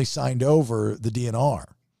family signed over the DNR,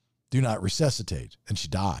 do not resuscitate, and she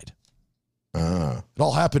died. It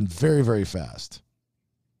all happened very, very fast.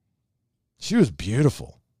 She was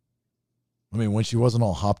beautiful. I mean, when she wasn't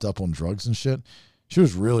all hopped up on drugs and shit, she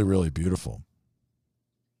was really, really beautiful.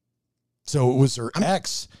 So it was her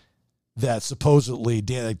ex that supposedly,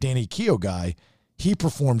 Danny Keogh guy, he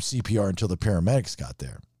performed CPR until the paramedics got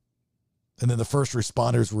there. And then the first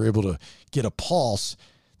responders were able to get a pulse.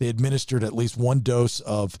 They administered at least one dose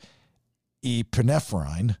of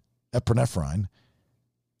epinephrine,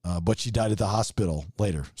 but she died at the hospital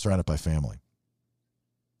later, surrounded by family.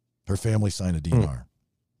 Her family signed a DNR.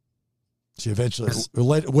 She eventually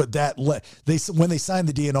when they signed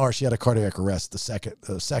the DNR, she had a cardiac arrest, the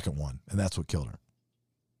second one, and that's what killed her.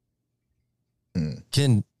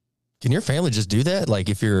 Can your family just do that? Like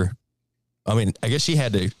if you're, I mean, I guess she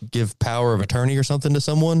had to give power of attorney or something to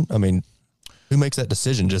someone. I mean, who makes that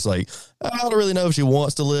decision? Just like, I don't really know if she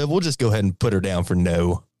wants to live. We'll just go ahead and put her down for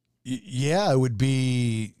no. Yeah, it would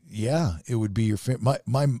be your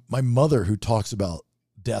my mother, who talks about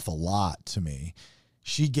death a lot to me.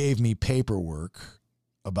 She gave me paperwork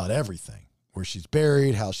about everything, where she's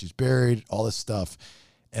buried, how she's buried, all this stuff.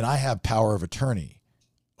 And I have power of attorney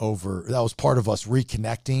over, that was part of us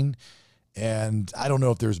reconnecting. And I don't know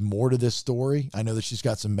if there's more to this story. I know that she's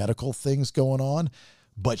got some medical things going on,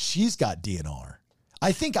 but she's got DNR.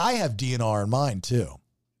 I think I have DNR in mine too.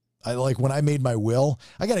 I like when I made my will,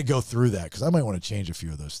 I got to go through that because I might want to change a few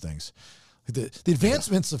of those things. The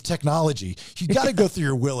advancements of technology, you got to go through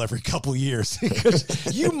your will every couple of years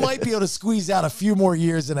because you might be able to squeeze out a few more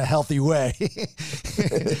years in a healthy way.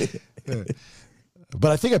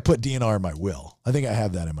 But I think I put DNR in my will. I think I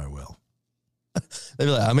have that in my will. They'd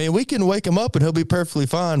be like, I mean, we can wake him up and he'll be perfectly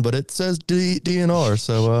fine, but it says DNR,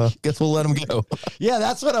 so guess we'll let him go. Yeah,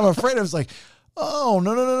 that's what I'm afraid of. It's like, oh,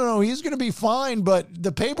 no. He's going to be fine, but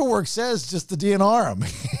the paperwork says just to DNR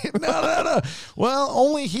him. No. Well,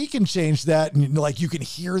 only he can change that. And like you can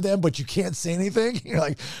hear them, but you can't say anything. You're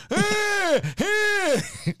like, hey.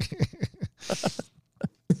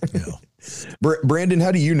 Brandon,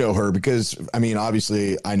 how do you know her? Because, I mean,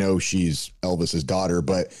 obviously I know she's Elvis's daughter,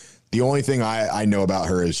 but the only thing I know about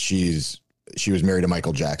her is she was married to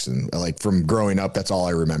Michael Jackson. Like from growing up, that's all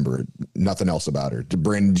I remember. Nothing else about her.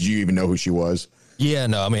 Brandon, did you even know who she was? Yeah,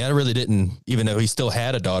 no, I mean, I really didn't even know he still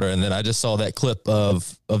had a daughter. And then I just saw that clip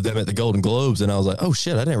of them at the Golden Globes. And I was like, oh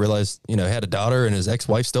shit, I didn't realize, he had a daughter and his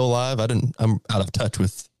ex-wife still alive. I'm out of touch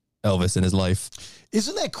with Elvis and his life.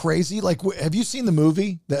 Isn't that crazy? Like, have you seen the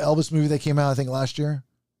movie, the Elvis movie that came out, I think last year?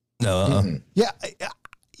 No. Mm-hmm. Yeah.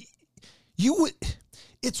 You would,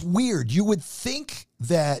 it's weird. You would think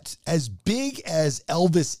that as big as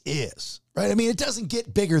Elvis is, right? I mean, it doesn't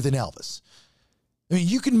get bigger than Elvis. I mean,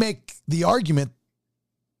 you can make the argument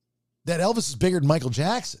that Elvis is bigger than Michael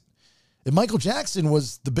Jackson. And Michael Jackson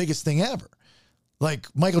was the biggest thing ever. Like,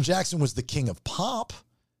 Michael Jackson was the king of pop.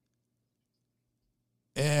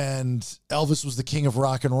 And Elvis was the king of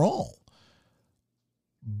rock and roll.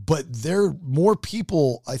 But more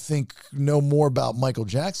people, I think, know more about Michael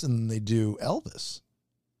Jackson than they do Elvis.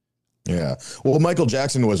 Yeah. Well, Michael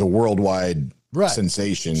Jackson was a worldwide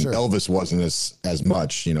sensation. Sure. Elvis wasn't as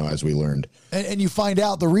much, as we learned. And you find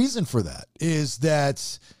out the reason for that is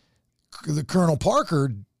that the Colonel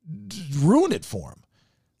Parker ruined it for him.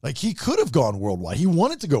 Like, he could have gone worldwide. He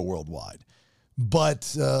wanted to go worldwide. But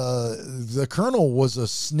the Colonel was a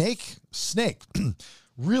snake,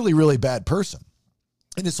 really, really bad person.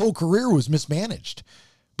 And his whole career was mismanaged.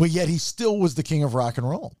 But yet he still was the king of rock and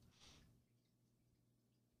roll.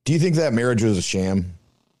 Do you think that marriage was a sham?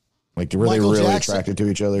 Like, were they really attracted to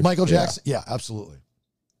each other? Michael Jackson? Yeah, absolutely.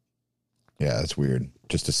 Yeah, that's weird.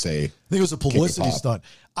 Just to say. I think it was a publicity stunt.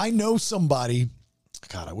 I know somebody,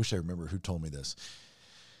 God, I wish I remember who told me this.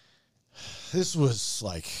 This was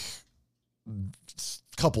like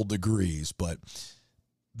a couple degrees, but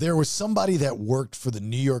there was somebody that worked for the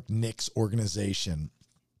New York Knicks organization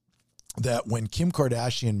that when Kim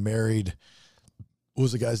Kardashian married, what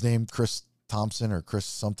was the guy's name? Chris Thompson or Chris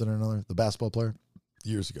something or another, the basketball player,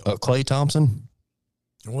 years ago. Klay Thompson?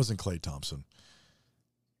 It wasn't Klay Thompson.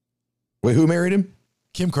 Wait, who married him?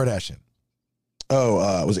 Kim Kardashian.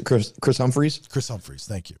 Oh, was it Chris Humphries? Chris Humphries,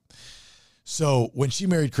 thank you. So when she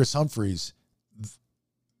married Chris Humphries,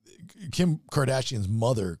 Kim Kardashian's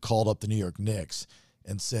mother called up the New York Knicks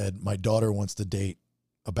and said, my daughter wants to date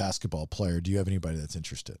a basketball player. Do you have anybody that's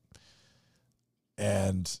interested?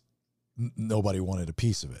 And nobody wanted a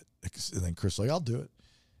piece of it. And then Chris was like, I'll do it.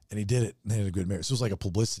 And he did it. And they had a good marriage. So it was like a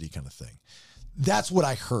publicity kind of thing. That's what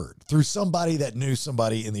I heard through somebody that knew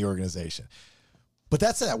somebody in the organization. But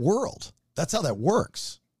that's that world. That's how that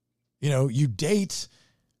works. You date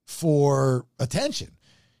for attention.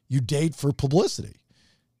 You date for publicity.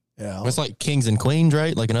 It's like kings and queens,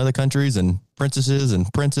 right? Like in other countries, and princesses and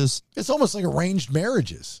princes. It's almost like arranged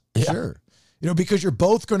marriages. Yeah. Sure. because you're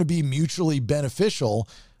both going to be mutually beneficial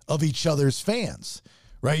of each other's fans,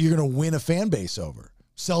 right? You're going to win a fan base over.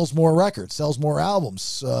 Sells more records, sells more albums,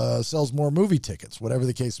 sells more movie tickets, whatever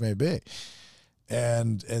the case may be.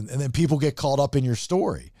 And then people get caught up in your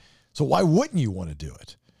story. So why wouldn't you want to do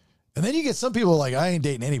it? And then you get some people like, I ain't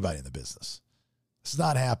dating anybody in the business. It's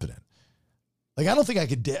not happening. Like, I don't think I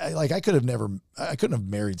could, I couldn't have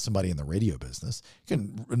married somebody in the radio business.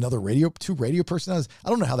 Two radio personalities. I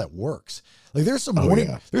don't know how that works. Like, there's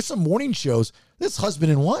some morning shows. This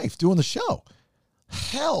husband and wife doing the show.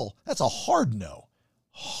 Hell, that's a hard no.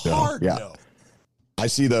 No. I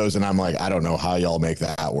see those and I'm like, I don't know how y'all make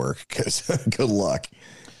that work, because good luck.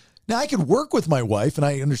 Now, I could work with my wife and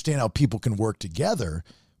I understand how people can work together,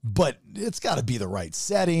 but it's got to be the right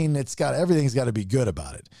setting. Everything's got to be good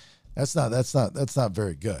about it. That's not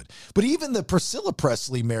very good. But even the Priscilla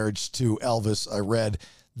Presley marriage to Elvis, I read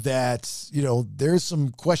that, there's some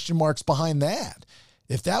question marks behind that.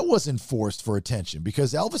 If that wasn't forced for attention,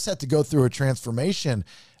 because Elvis had to go through a transformation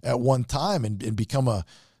at one time and become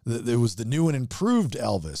it was the new and improved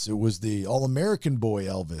Elvis. It was the all-American boy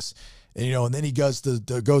Elvis. And, and then he goes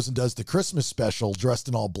and does the Christmas special dressed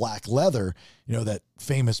in all black leather, that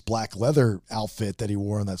famous black leather outfit that he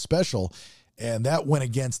wore on that special. And that went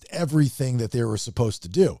against everything that they were supposed to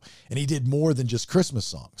do. And he did more than just Christmas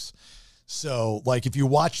songs. So, like, if you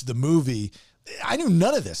watch the movie, I knew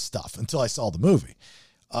none of this stuff until I saw the movie.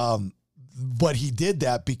 But he did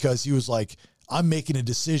that because he was like, I'm making a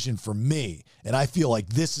decision for me, and I feel like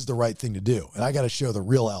this is the right thing to do. And I got to show the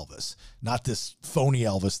real Elvis, not this phony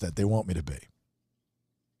Elvis that they want me to be.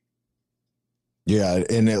 Yeah,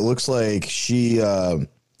 and it looks like she, and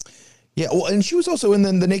she was also in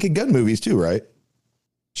the Naked Gun movies too, right?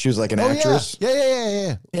 She was like an actress.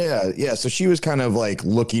 Yeah. So she was kind of like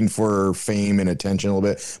looking for fame and attention a little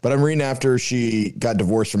bit. But I'm reading after she got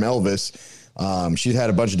divorced from Elvis, she's had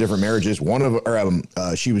a bunch of different marriages.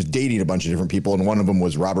 She was dating a bunch of different people, and one of them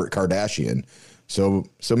was Robert Kardashian. So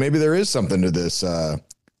maybe there is something to this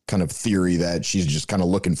kind of theory that she's just kind of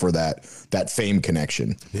looking for that fame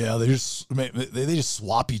connection. Yeah, they just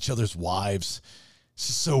swap each other's wives. It's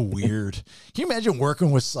just so weird. Can you imagine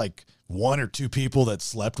working with like one or two people that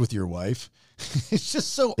slept with your wife? It's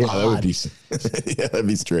just so odd. That'd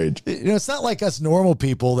be strange. It's not like us normal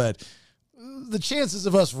people that the chances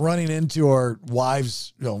of us running into our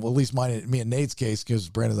wives, at least me and Nate's case, because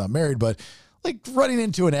Brandon's not married, but like running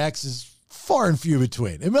into an ex is far and few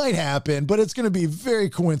between. It might happen, but it's going to be very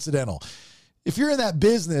coincidental. If you're in that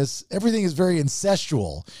business, everything is very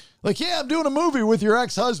incestual. Like, yeah, I'm doing a movie with your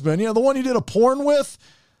ex-husband, the one you did a porn with,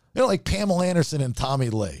 like Pamela Anderson and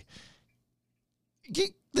Tommy Lee.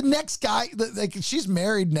 The next guy, she's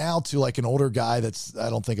married now to like an older guy that's, I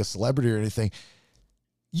don't think, a celebrity or anything.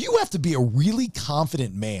 You have to be a really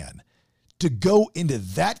confident man to go into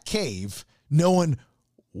that cave knowing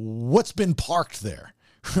what's been parked there,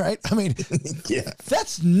 right? I mean, yeah,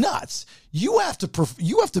 that's nuts. You have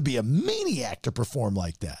to be a maniac to perform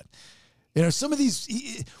like that. Some of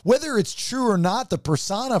these, whether it's true or not, the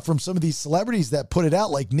persona from some of these celebrities that put it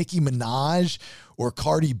out, like Nicki Minaj or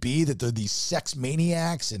Cardi B, that they're these sex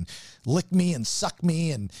maniacs and lick me and suck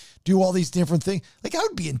me and do all these different things. Like, I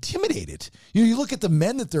would be intimidated. You look at the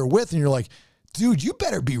men that they're with and you're like, dude, you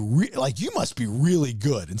better be you must be really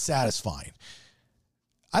good and satisfying.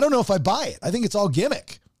 I don't know if I buy it. I think it's all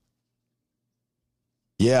gimmick.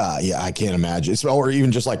 Yeah, I can't imagine. Or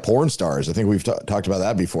even just like porn stars. I think we've talked about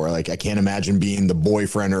that before. Like, I can't imagine being the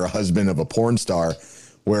boyfriend or a husband of a porn star,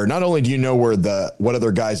 where not only do you know what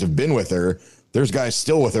other guys have been with her, there's guys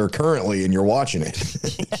still with her currently, and you're watching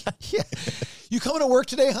it. Yeah. You coming to work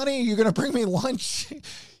today, honey? You're gonna bring me lunch?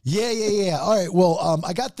 Yeah. All right. Well,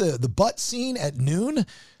 I got the butt scene at noon.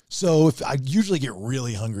 So if I usually get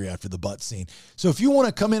really hungry after the butt scene. So if you want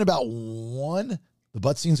to come in about 1, the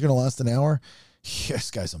butt scene's gonna last an hour. Yeah, this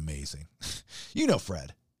guy's amazing.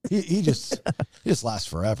 Fred. He just lasts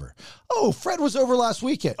forever. Oh, Fred was over last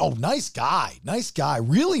weekend. Oh, nice guy.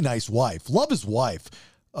 Really nice wife. Love his wife.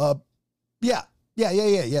 Yeah.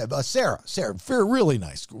 Sarah, really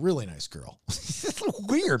nice girl.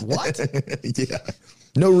 Weird. What? Yeah.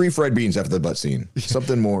 No refried beans after the butt scene.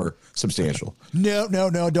 Something more substantial. No.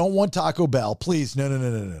 Don't want Taco Bell, please. No.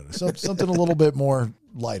 Something a little bit more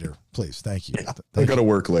lighter, please. Thank you. Yeah, I got to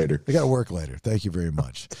work later. Thank you very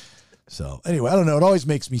much. So anyway, I don't know. It always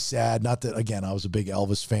makes me sad. Not that, again, I was a big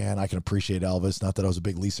Elvis fan. I can appreciate Elvis. Not that I was a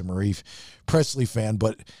big Lisa Marie Presley fan,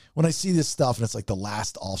 but when I see this stuff and it's like the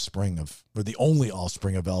only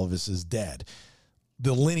offspring of Elvis is dead,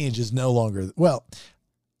 the lineage is no longer,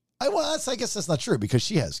 I guess that's not true, because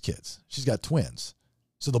she has kids. She's got twins.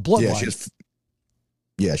 So the bloodline.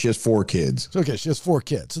 Yeah, she has 4 kids. Okay, she has 4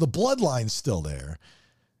 kids. So the bloodline's still there.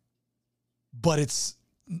 But it's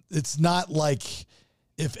not like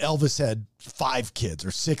if Elvis had 5 kids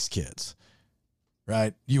or 6 kids,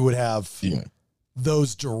 right? You would have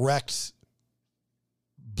those direct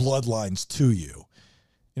bloodlines to you.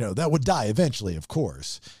 You know, that would die eventually, of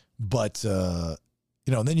course. But, you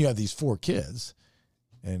know, and then you have these 4 kids,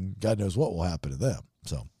 and God knows what will happen to them.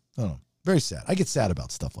 So, I don't know. Very sad. I get sad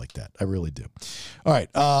about stuff like that. I really do. All right.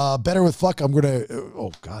 Better with fuck. I'm going to,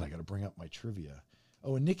 oh, God, I got to bring up my trivia.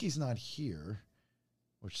 Oh, and Nikki's not here,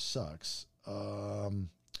 which sucks.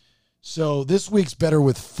 So this week's Better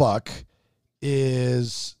with Fuck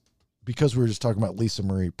is, because we were just talking about Lisa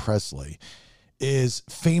Marie Presley, is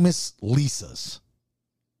famous Lisas.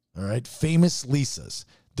 All right? Famous Lisas.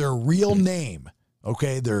 Their real name,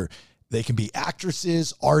 okay? They can be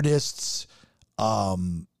actresses, artists,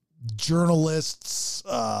 journalists,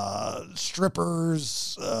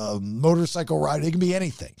 strippers, motorcycle riders. They can be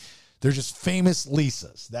anything. They're just famous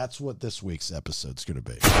Lisas. That's what this week's episode's going to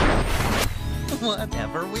be.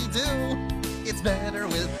 Whatever we do, it's better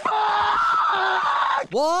with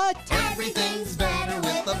What? everything's better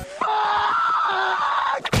with the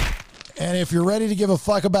And if you're ready to give a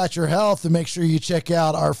fuck about your health, then make sure you check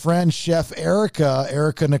out our friend Chef Erica,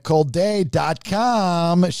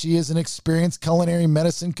 EricaNicoleDay.com. She is an experienced culinary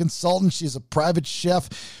medicine consultant. She's a private chef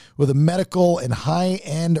with a medical and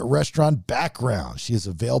high-end restaurant background. She is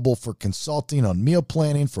available for consulting on meal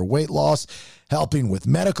planning for weight loss, helping with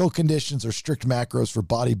medical conditions or strict macros for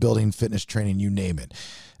bodybuilding, fitness training, you name it.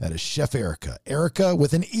 That is Chef Erica. Erica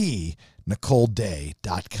with an E,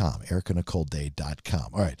 NicoleDay.com.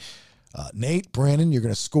 EricaNicoleDay.com. All right. Nate, Brandon, you're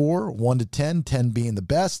going to score 1 to 10, 10 being the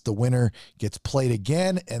best. The winner gets played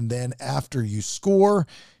again, and then after you score,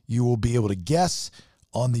 you will be able to guess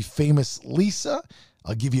on the famous Lisa.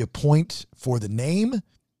 I'll give you a point for the name,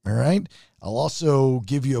 all right? I'll also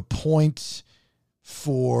give you a point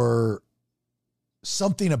for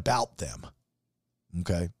something about them,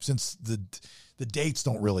 okay? Since the dates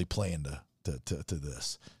don't really play into to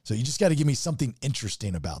this. So you just got to give me something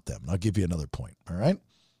interesting about them, and I'll give you another point, all right?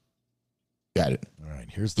 Got it. All right,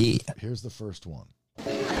 here's the first one.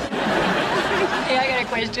 Hey, I got a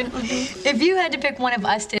question. If you had to pick one of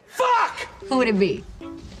us to fuck, who would it be?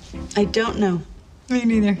 I don't know. Me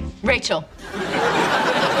neither. Rachel.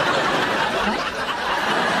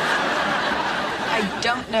 I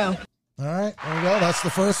don't know. All right, there we go. That's the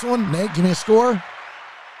first one. Nate, give me a score.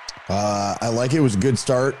 I like it. It was a good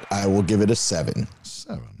start. I will give it a 7.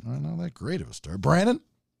 7. Not that great of a start. Brandon?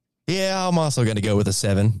 Yeah, I'm also going to go with a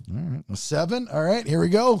 7. All right, a 7. All right, here we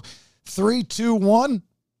go. 3, 2, 1.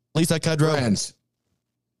 Lisa Kudrow. Friends.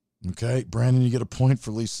 Okay, Brandon, you get a point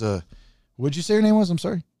for Lisa. What'd you say her name was? I'm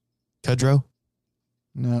sorry. Kudrow.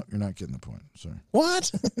 No, you're not getting the point. Sorry.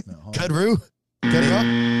 What? No, Kudrow.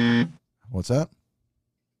 Kudrow. What's that?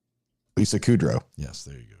 Lisa Kudrow. Yes,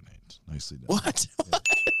 there you go, Nate. Nicely done. What? Yeah.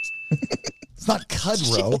 It's not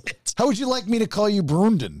Kudrow. How would you like me to call you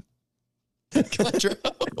Brunden? Kudrow.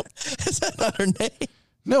 Is that not her name?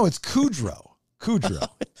 No, it's Kudrow. Kudrow.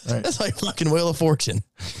 Right. That's like fucking Wheel of Fortune.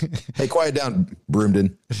 Hey, quiet down,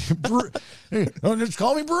 Broomden. Hey, don't just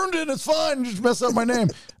call me Brunden. It's fine. Just mess up my name.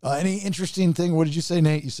 Any interesting thing? What did you say,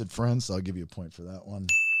 Nate? You said friends, so I'll give you a point for that one.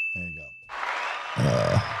 There you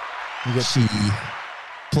go. She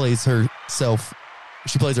plays herself.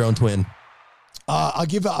 She plays her own twin. I'll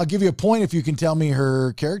give you a point if you can tell me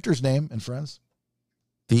her character's name in Friends.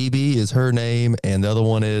 Phoebe is her name, and the other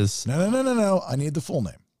one is No. I need the full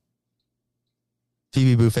name.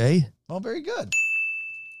 Phoebe Buffet. Oh, very good.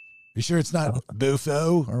 You sure it's not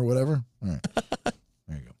Buffo or whatever? All right.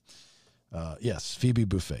 There you go. Yes, Phoebe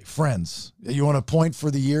Buffet. Friends. You want a point for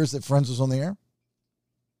the years that Friends was on the air?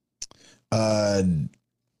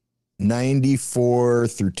 94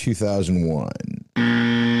 through 2001.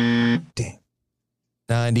 Damn.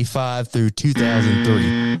 95 through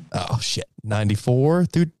 2003. Oh, shit. 94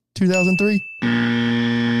 through 2003?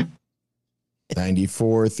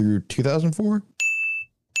 94 through 2004.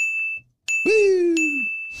 Woo!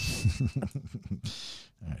 All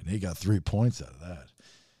right, they got 3 points out of that.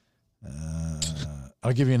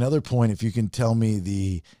 I'll give you another point if you can tell me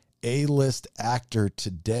the A-list actor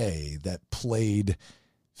today that played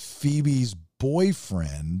Phoebe's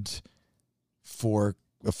boyfriend for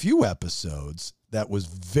a few episodes that was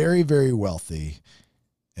very, very wealthy.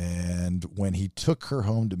 And when he took her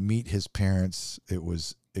home to meet his parents, it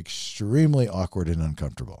was extremely awkward and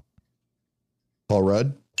uncomfortable. Paul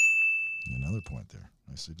Rudd. Another point there.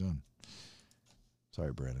 Nicely done.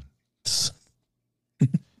 Sorry, Brandon.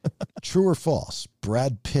 True or false?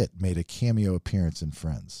 Brad Pitt made a cameo appearance in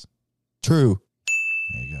Friends. True.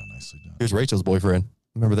 Nicely done. Here's Rachel's boyfriend.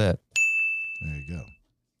 Remember that? There you go.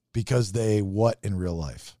 Because they what in real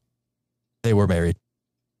life? They were married.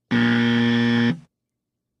 They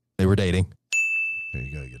were dating. There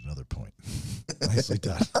you go. You get another point. Nicely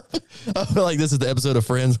done. I feel like this is the episode of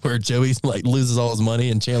Friends where Joey's like loses all his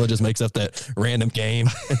money and Chandler just makes up that random game.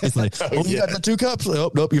 It's like, oh, you got the 2 cups.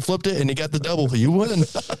 Oh, nope, you flipped it and you got the double. You win.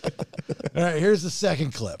 All right, here's the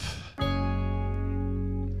second clip.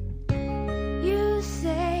 You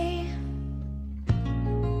say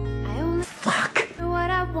I only do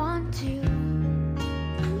what I want to.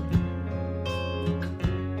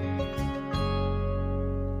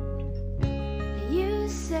 You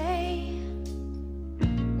say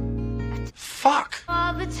Fuck.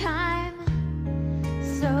 all the time.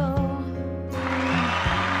 So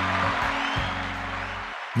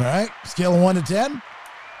All right, scale of 1 to 10.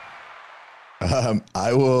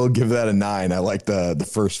 I will give that a 9. I like the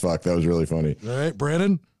first fuck. That was really funny. All right,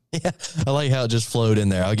 Brandon. Yeah, I like how it just flowed in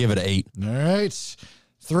there. I'll give it an 8. All right,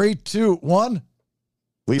 3, 2, 1.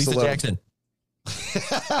 Lisa Jackson.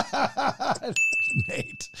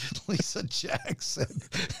 Nate, Lisa Jackson.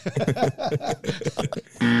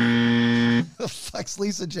 The fuck's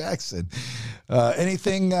Lisa Jackson?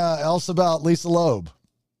 Anything else about Lisa Loeb?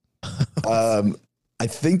 I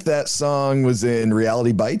think that song was in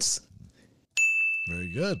Reality Bites.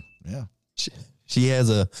 Very good. Yeah. She has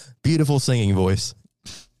a beautiful singing voice.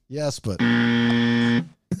 Yes, but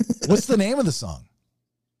what's the name of the song?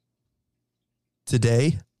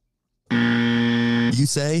 Today, you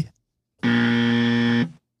say,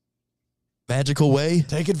 magical way.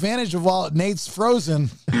 Take advantage of while Nate's frozen.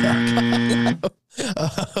 Arms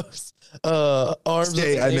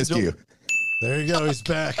Hey, of I an missed angel. you. There you go. He's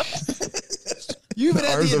back. You even,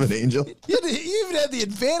 Arms of an angel. you even had the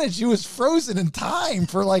advantage. You was frozen in time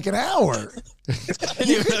for like an hour. I didn't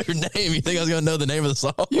even know your name. You think I was going to know the name of the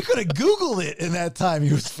song? You could have Googled it in that time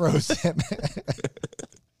he was frozen.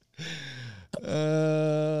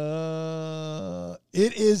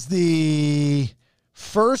 It is the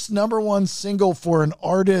first #1 single for an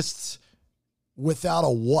artist without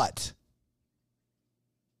a what?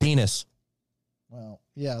 Penis. Well,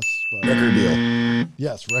 yes. But Record deal.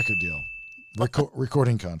 yes, record deal.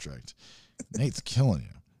 Recording contract. Nate's killing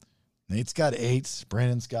you. Nate's got 8.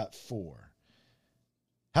 Brandon's got 4.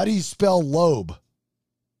 How do you spell Loeb?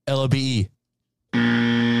 Lobe. Loeb.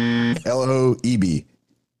 There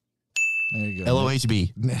you go.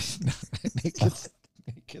 Lohb. Nate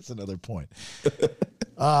gets another point.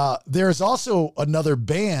 There's also another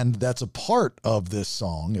band that's a part of this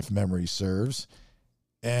song, if memory serves.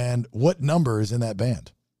 And what number is in that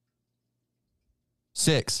band?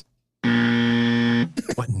 6.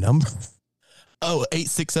 What number? Oh,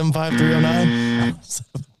 8675309.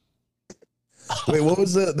 Wait, what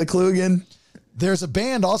was the clue again? There's a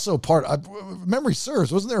band also part. Memory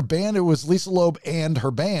serves. Wasn't there a band? It was Lisa Loeb and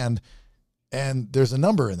her band. And there's a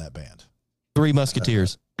number in that band. 3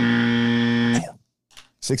 Musketeers.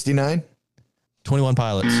 69? 21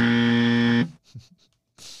 Pilots.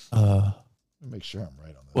 Let me make sure I'm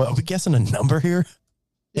right on that. Well, are we guessing a number here?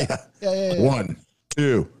 Yeah. 1,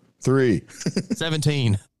 2, 3.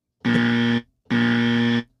 17. 20.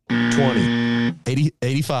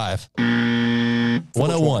 85.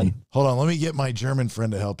 101. Hold on. Let me get my German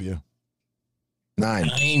friend to help you. 9.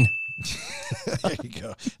 9. There you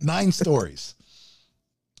go. 9 stories.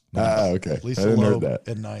 Okay. Lisa I didn't know Loeb that.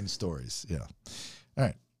 and 9 stories. Yeah. All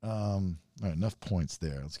right. All right. Enough points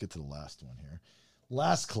there. Let's get to the last one here.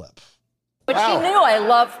 Last clip. But she knew I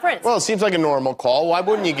love Prince. Well, it seems like a normal call. Why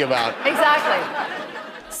wouldn't you give out? Exactly.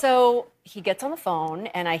 So he gets on the phone,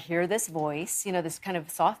 and I hear this voice, this kind of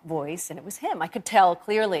soft voice, and it was him. I could tell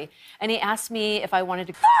clearly. And he asked me if I wanted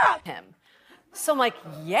to him. So I'm like,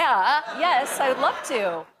 yes, I would love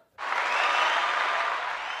to.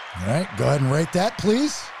 All right. Go ahead and rate that,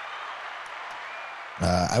 please.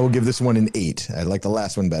 I will give this one an 8. I like the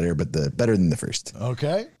last one better, but better than the first.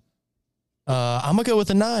 Okay. I'm going to go with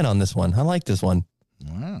a 9 on this one. I like this one.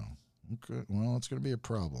 Wow. Okay. Well, it's going to be a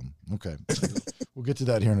problem. Okay. We'll get to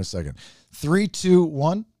that here in a second. 3, 2,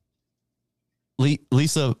 1.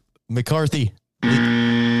 Lisa McCarthy.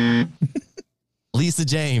 Lisa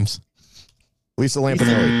James. Lisa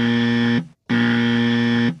Lampanelli.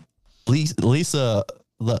 Lisa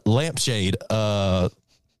Lampshade.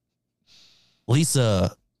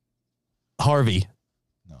 Lisa Harvey.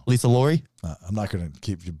 No. Lisa Laurie. I'm not going to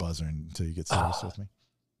keep you buzzing until you get serious with me.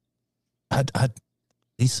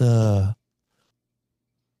 Lisa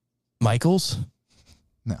Michaels.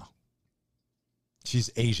 No. She's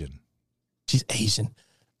Asian. She's Asian.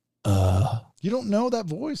 You don't know that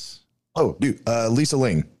voice? Oh, dude. Lisa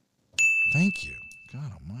Ling. Thank you.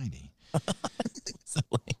 God almighty.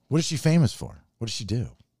 What is she famous for? What does she do?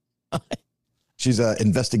 She's an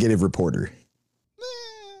investigative reporter.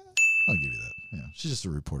 I'll give you that. Yeah, she's just a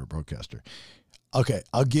reporter broadcaster. Okay,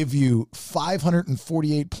 I'll give you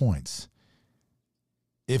 548 points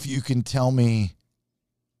if you can tell me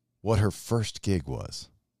what her first gig was.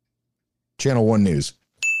 Channel 1 News.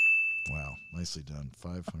 Wow, nicely done.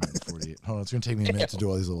 548. Hold on, it's going to take me a minute to do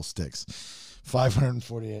all these little sticks.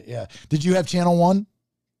 548, yeah. Did you have Channel 1?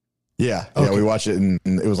 Yeah, Okay. yeah, we watched it, and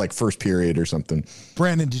it was like first period or something.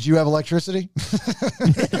 Brandon, did you have electricity?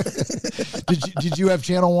 Did you have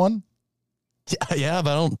Channel 1? Yeah,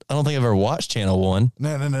 but I don't think I've ever watched Channel 1.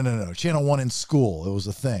 No. Channel 1 in school. It was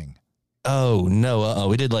a thing. Oh, no.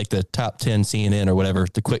 We did like the top 10 CNN or whatever,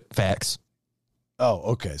 the quick facts. Oh,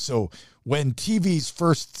 okay. So when TVs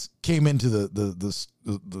first came into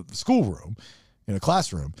the schoolroom, in a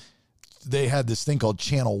classroom, they had this thing called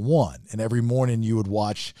Channel 1. And every morning you would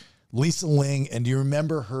watch Lisa Ling. And do you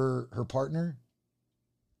remember her partner?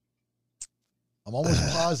 I'm almost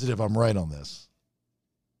positive I'm right on this.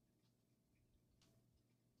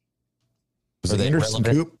 Was it Anderson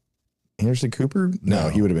Cooper? Anderson Cooper? No,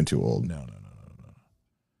 he would have been too old. No.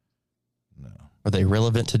 Are they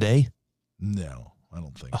relevant today? No, I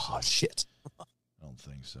don't think so. Oh, shit. I don't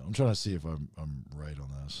think so. I'm trying to see if I'm right on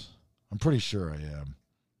this. I'm pretty sure I am.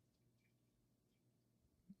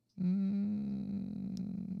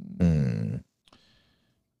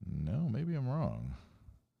 No, maybe I'm wrong.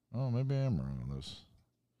 Oh, maybe I am wrong on this.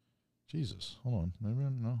 Jesus, hold on. Maybe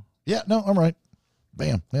I'm no. Yeah, no, I'm right.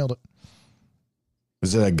 Bam, nailed it.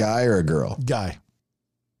 Was it a guy or a girl? Guy.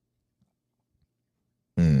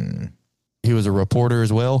 He was a reporter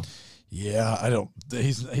as well. Yeah, I don't.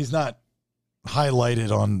 He's not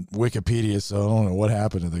highlighted on Wikipedia, so I don't know what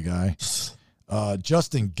happened to the guy.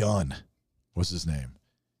 Justin Gunn was his name.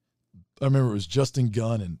 I remember it was Justin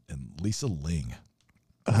Gunn and Lisa Ling.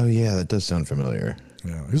 Oh yeah, that does sound familiar.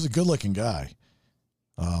 Yeah, he was a good-looking guy.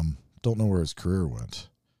 Don't know where his career went.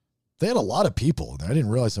 They had a lot of people. I didn't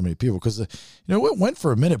realize how many people because it went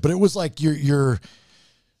for a minute, but it was like your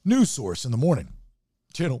news source in the morning.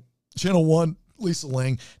 Channel 1, Lisa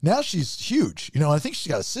Ling. Now she's huge. I think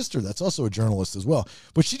she's got a sister that's also a journalist as well.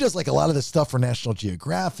 But she does like a lot of this stuff for National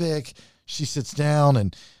Geographic. She sits down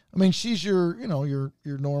and I mean she's your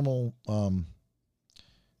normal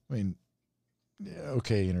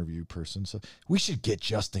okay interview person. So we should get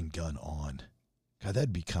Justin Gunn on. God,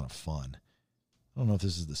 that'd be kind of fun. I don't know if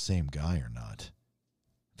this is the same guy or not.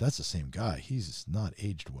 If that's the same guy, he's not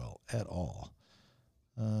aged well at all.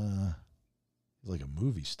 He's like a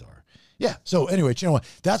movie star. Yeah. So anyway, Channel 1.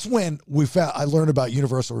 That's when I learned about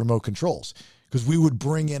universal remote controls because we would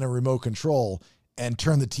bring in a remote control and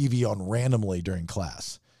turn the TV on randomly during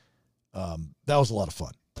class. That was a lot of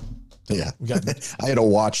fun. Yeah. I had a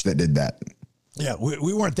watch that did that. Yeah,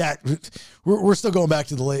 we weren't that. We're still going back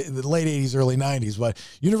to the late 80s, early 90s. But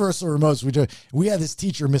universal remotes, we had this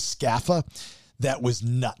teacher, Miss Scaffa, that was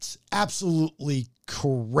nuts, absolutely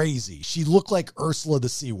crazy. She looked like Ursula the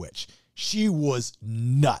Sea Witch. She was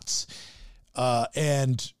nuts,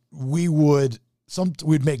 and we'd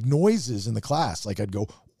make noises in the class. Like I'd go,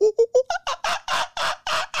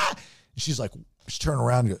 she's like, she'd turn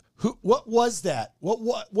around and go, what was that? What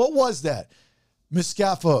was that? Miss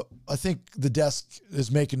Scaffa, I think the desk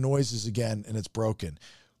is making noises again and it's broken.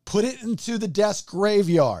 Put it into the desk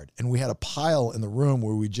graveyard. And we had a pile in the room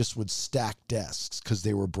where we just would stack desks because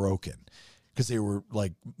they were broken, because they were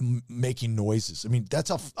like making noises. I mean, that's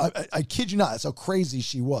how, I kid you not, that's how crazy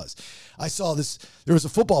she was. I saw this, there was a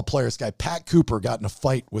football player, this guy, Pat Cooper, got in a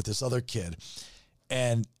fight with this other kid.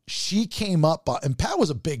 And she came up, and Pat was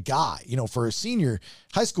a big guy, for a senior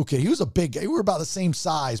high school kid. He was a big guy. We were about the same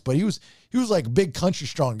size, but he was like a big country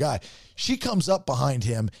strong guy. She comes up behind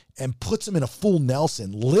him and puts him in a full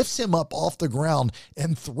Nelson, lifts him up off the ground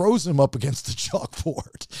and throws him up against the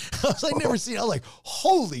chalkboard. I was like, never seen it. I was like,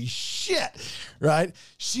 holy shit, right?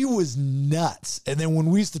 She was nuts. And then when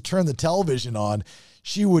we used to turn the television on,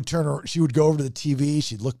 she would go over to the TV.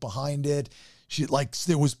 She'd look behind it.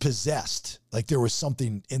 There was possessed. Like there was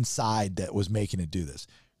something inside that was making it do this.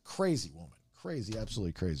 Crazy woman. Crazy,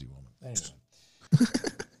 absolutely crazy woman. Anyway.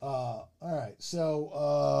 All right.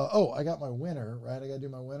 So, I got my winner, right? I got to do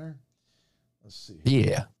my winner. Let's see.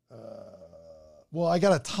 Yeah. Well, I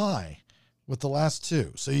got a tie with the last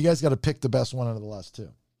two. So you guys got to pick the best one out of the last two.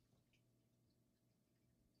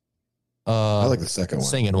 I like the second one.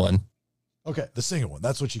 Singing one. Okay. The singing one.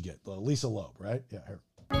 That's what you get. Lisa Loeb, right? Yeah. Here.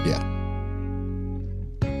 Yeah.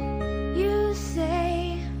 You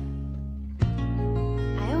say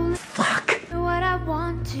I only do what I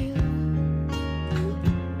want to.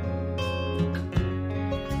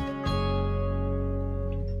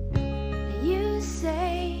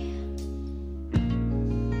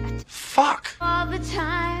 fuck? All the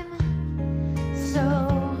time. So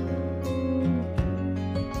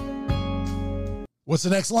What's the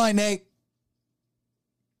next line, Nate?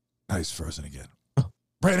 Oh, he's frozen again.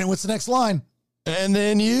 Brandon, what's the next line? And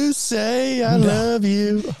then you say, I love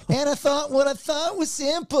you. And I thought what I thought was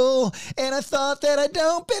simple. And I thought that I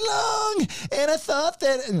don't belong. And I thought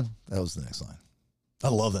that... That was the next line. I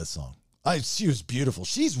love that song. She was beautiful.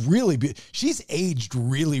 She's really she's aged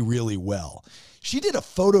really, really well. She did a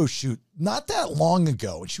photo shoot not that long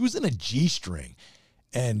ago, and she was in a G-string,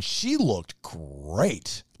 and she looked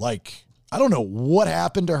great. Like, I don't know what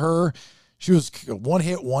happened to her. She was a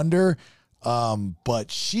one-hit wonder, but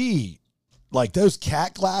she, like those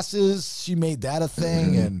cat glasses, she made that a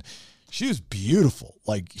thing, and she was beautiful.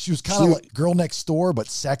 Like, she was kind of like Girl Next Door, but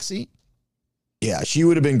sexy. Yeah, she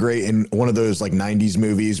would have been great in one of those like 90s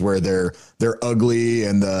movies where they're ugly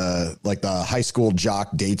and the high school jock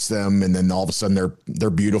dates them, and then all of a sudden they're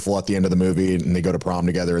beautiful at the end of the movie and they go to prom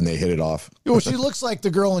together and they hit it off. Well, she looks like the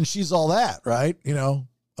girl and She's All That, right? You know?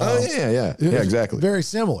 Yeah, exactly. Very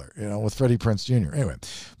similar, with Freddie Prinze Jr. Anyway,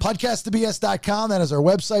 podcastthebs.com. That is our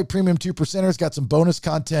website. Premium 2%ers got some bonus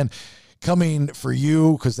content coming for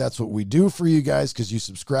you, because that's what we do for you guys, because you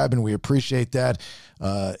subscribe and we appreciate that.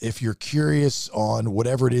 If you're curious on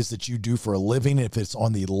whatever it is that you do for a living, if it's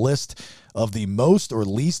on the list of the most or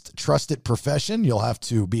least trusted profession, you'll have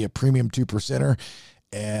to be a premium 2%er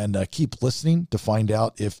and keep listening to find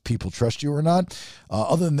out if people trust you or not.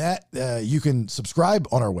 Other than that, you can subscribe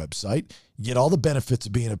on our website, get all the benefits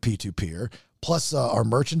of being a P2Peer, plus our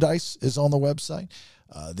merchandise is on the website.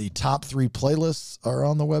 The top 3 playlists are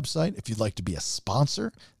on the website. If you'd like to be a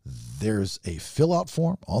sponsor, there's a fill-out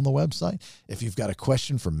form on the website. If you've got a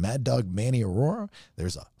question for Mad Dog Manny Aurora,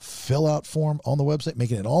 there's a fill-out form on the website,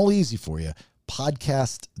 making it all easy for you.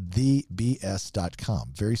 Podcastthebs.com.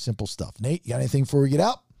 Very simple stuff. Nate, you got anything before we get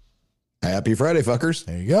out? Happy Friday, fuckers.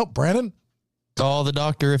 There you go. Brandon? Call the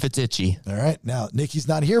doctor if it's itchy. All right. Now, Nikki's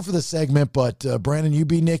not here for this segment, but Brandon, you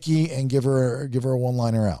be Nikki and give her a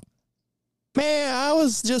one-liner out. Man, I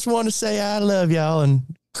was just wanting to say I love y'all, and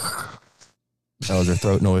that was her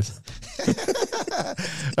throat noise.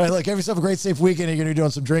 All right, look, have yourself a great, safe weekend. You're going to be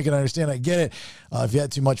doing some drinking. I understand. I get it. If you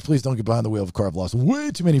had too much, please don't get behind the wheel of a car. I've lost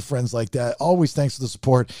way too many friends like that. Always thanks for the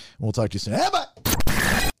support, and we'll talk to you soon. Hey, bye.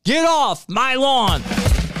 Get off my lawn.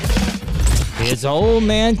 It's old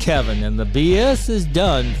man Kevin, and the BS is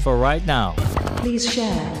done for right now. Please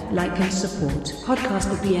share, like, and support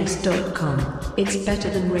podcastthebs.com. It's better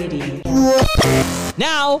than radio.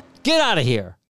 Now, get out of here.